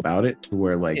about it, to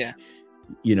where like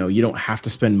you know, you don't have to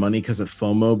spend money because of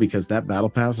FOMO, because that battle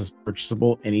pass is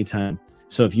purchasable anytime.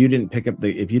 So if you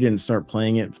didn't start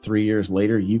playing it 3 years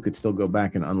later, you could still go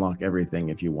back and unlock everything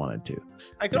if you wanted to.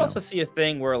 I could also see a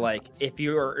thing where like if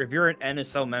you're an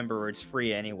NSO member, it's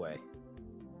free anyway.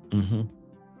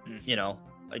 You know,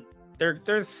 like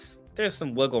there's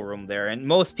some wiggle room there, and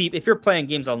most people, if you're playing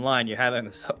games online, you're having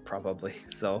a sub probably.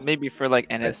 So maybe for like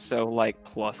NSO like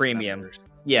plus premium. members.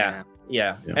 Yeah,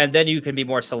 and then you can be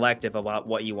more selective about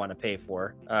what you want to pay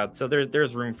for. So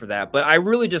there's room for that. But I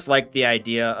really just like the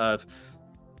idea of,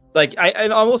 like, I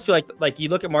almost feel like you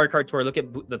look at Mario Kart Tour, look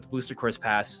at the Booster Course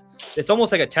Pass. It's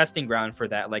almost like a testing ground for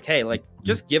that. Like, hey, like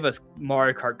just give us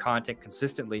Mario Kart content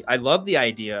consistently. I love the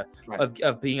idea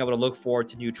of being able to look forward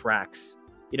to new tracks,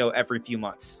 you know, every few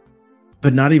months.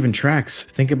 But not even tracks.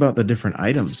 Think about the different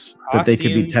items that they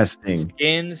could be testing.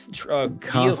 Skins,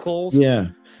 vehicles. Yeah.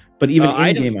 But even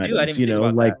in-game items, you know,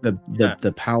 like that.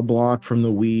 the POW block from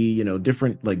the Wii, you know,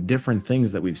 different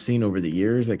things that we've seen over the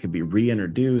years that could be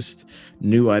reintroduced,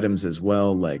 new items as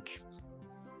well. Like,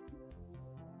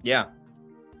 yeah,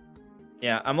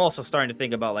 I'm also starting to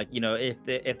think about, like, you know, if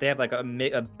they have like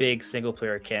a big single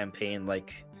player campaign,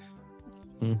 like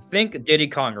think Diddy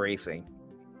Kong Racing,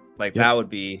 like that would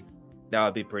be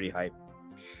pretty hype.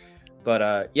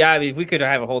 But yeah, I mean, we could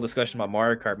have a whole discussion about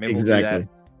Mario Kart. Maybe we'll do that.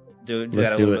 Do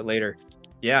that a little bit later.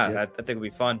 I think it'll be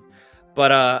fun.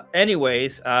 But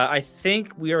anyways, I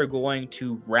think we are going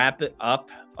to wrap it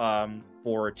up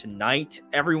for tonight.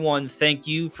 Everyone, thank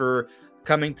you for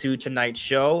coming to tonight's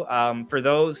show. For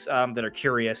those that are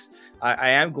curious, I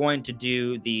am going to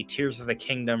do the Tears of the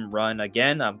Kingdom run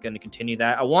again. I'm going to continue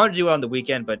that. I wanted to do it on the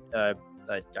weekend, but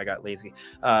I got lazy.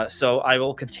 So I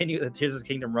will continue the Tears of the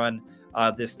Kingdom run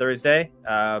this Thursday.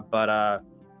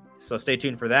 So stay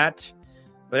tuned for that.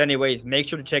 But anyways, make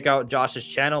sure to check out Josh's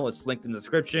channel. It's linked in the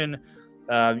description.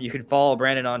 You can follow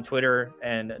Brandon on Twitter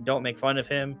and don't make fun of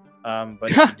him. But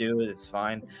if you do, it's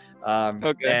fine.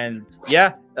 Okay. And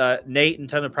yeah, Nate and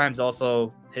Ton of Prime's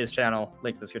also his channel,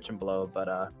 linked in the description below.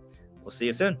 But we'll see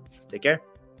you soon. Take care.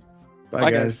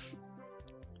 Bye guys.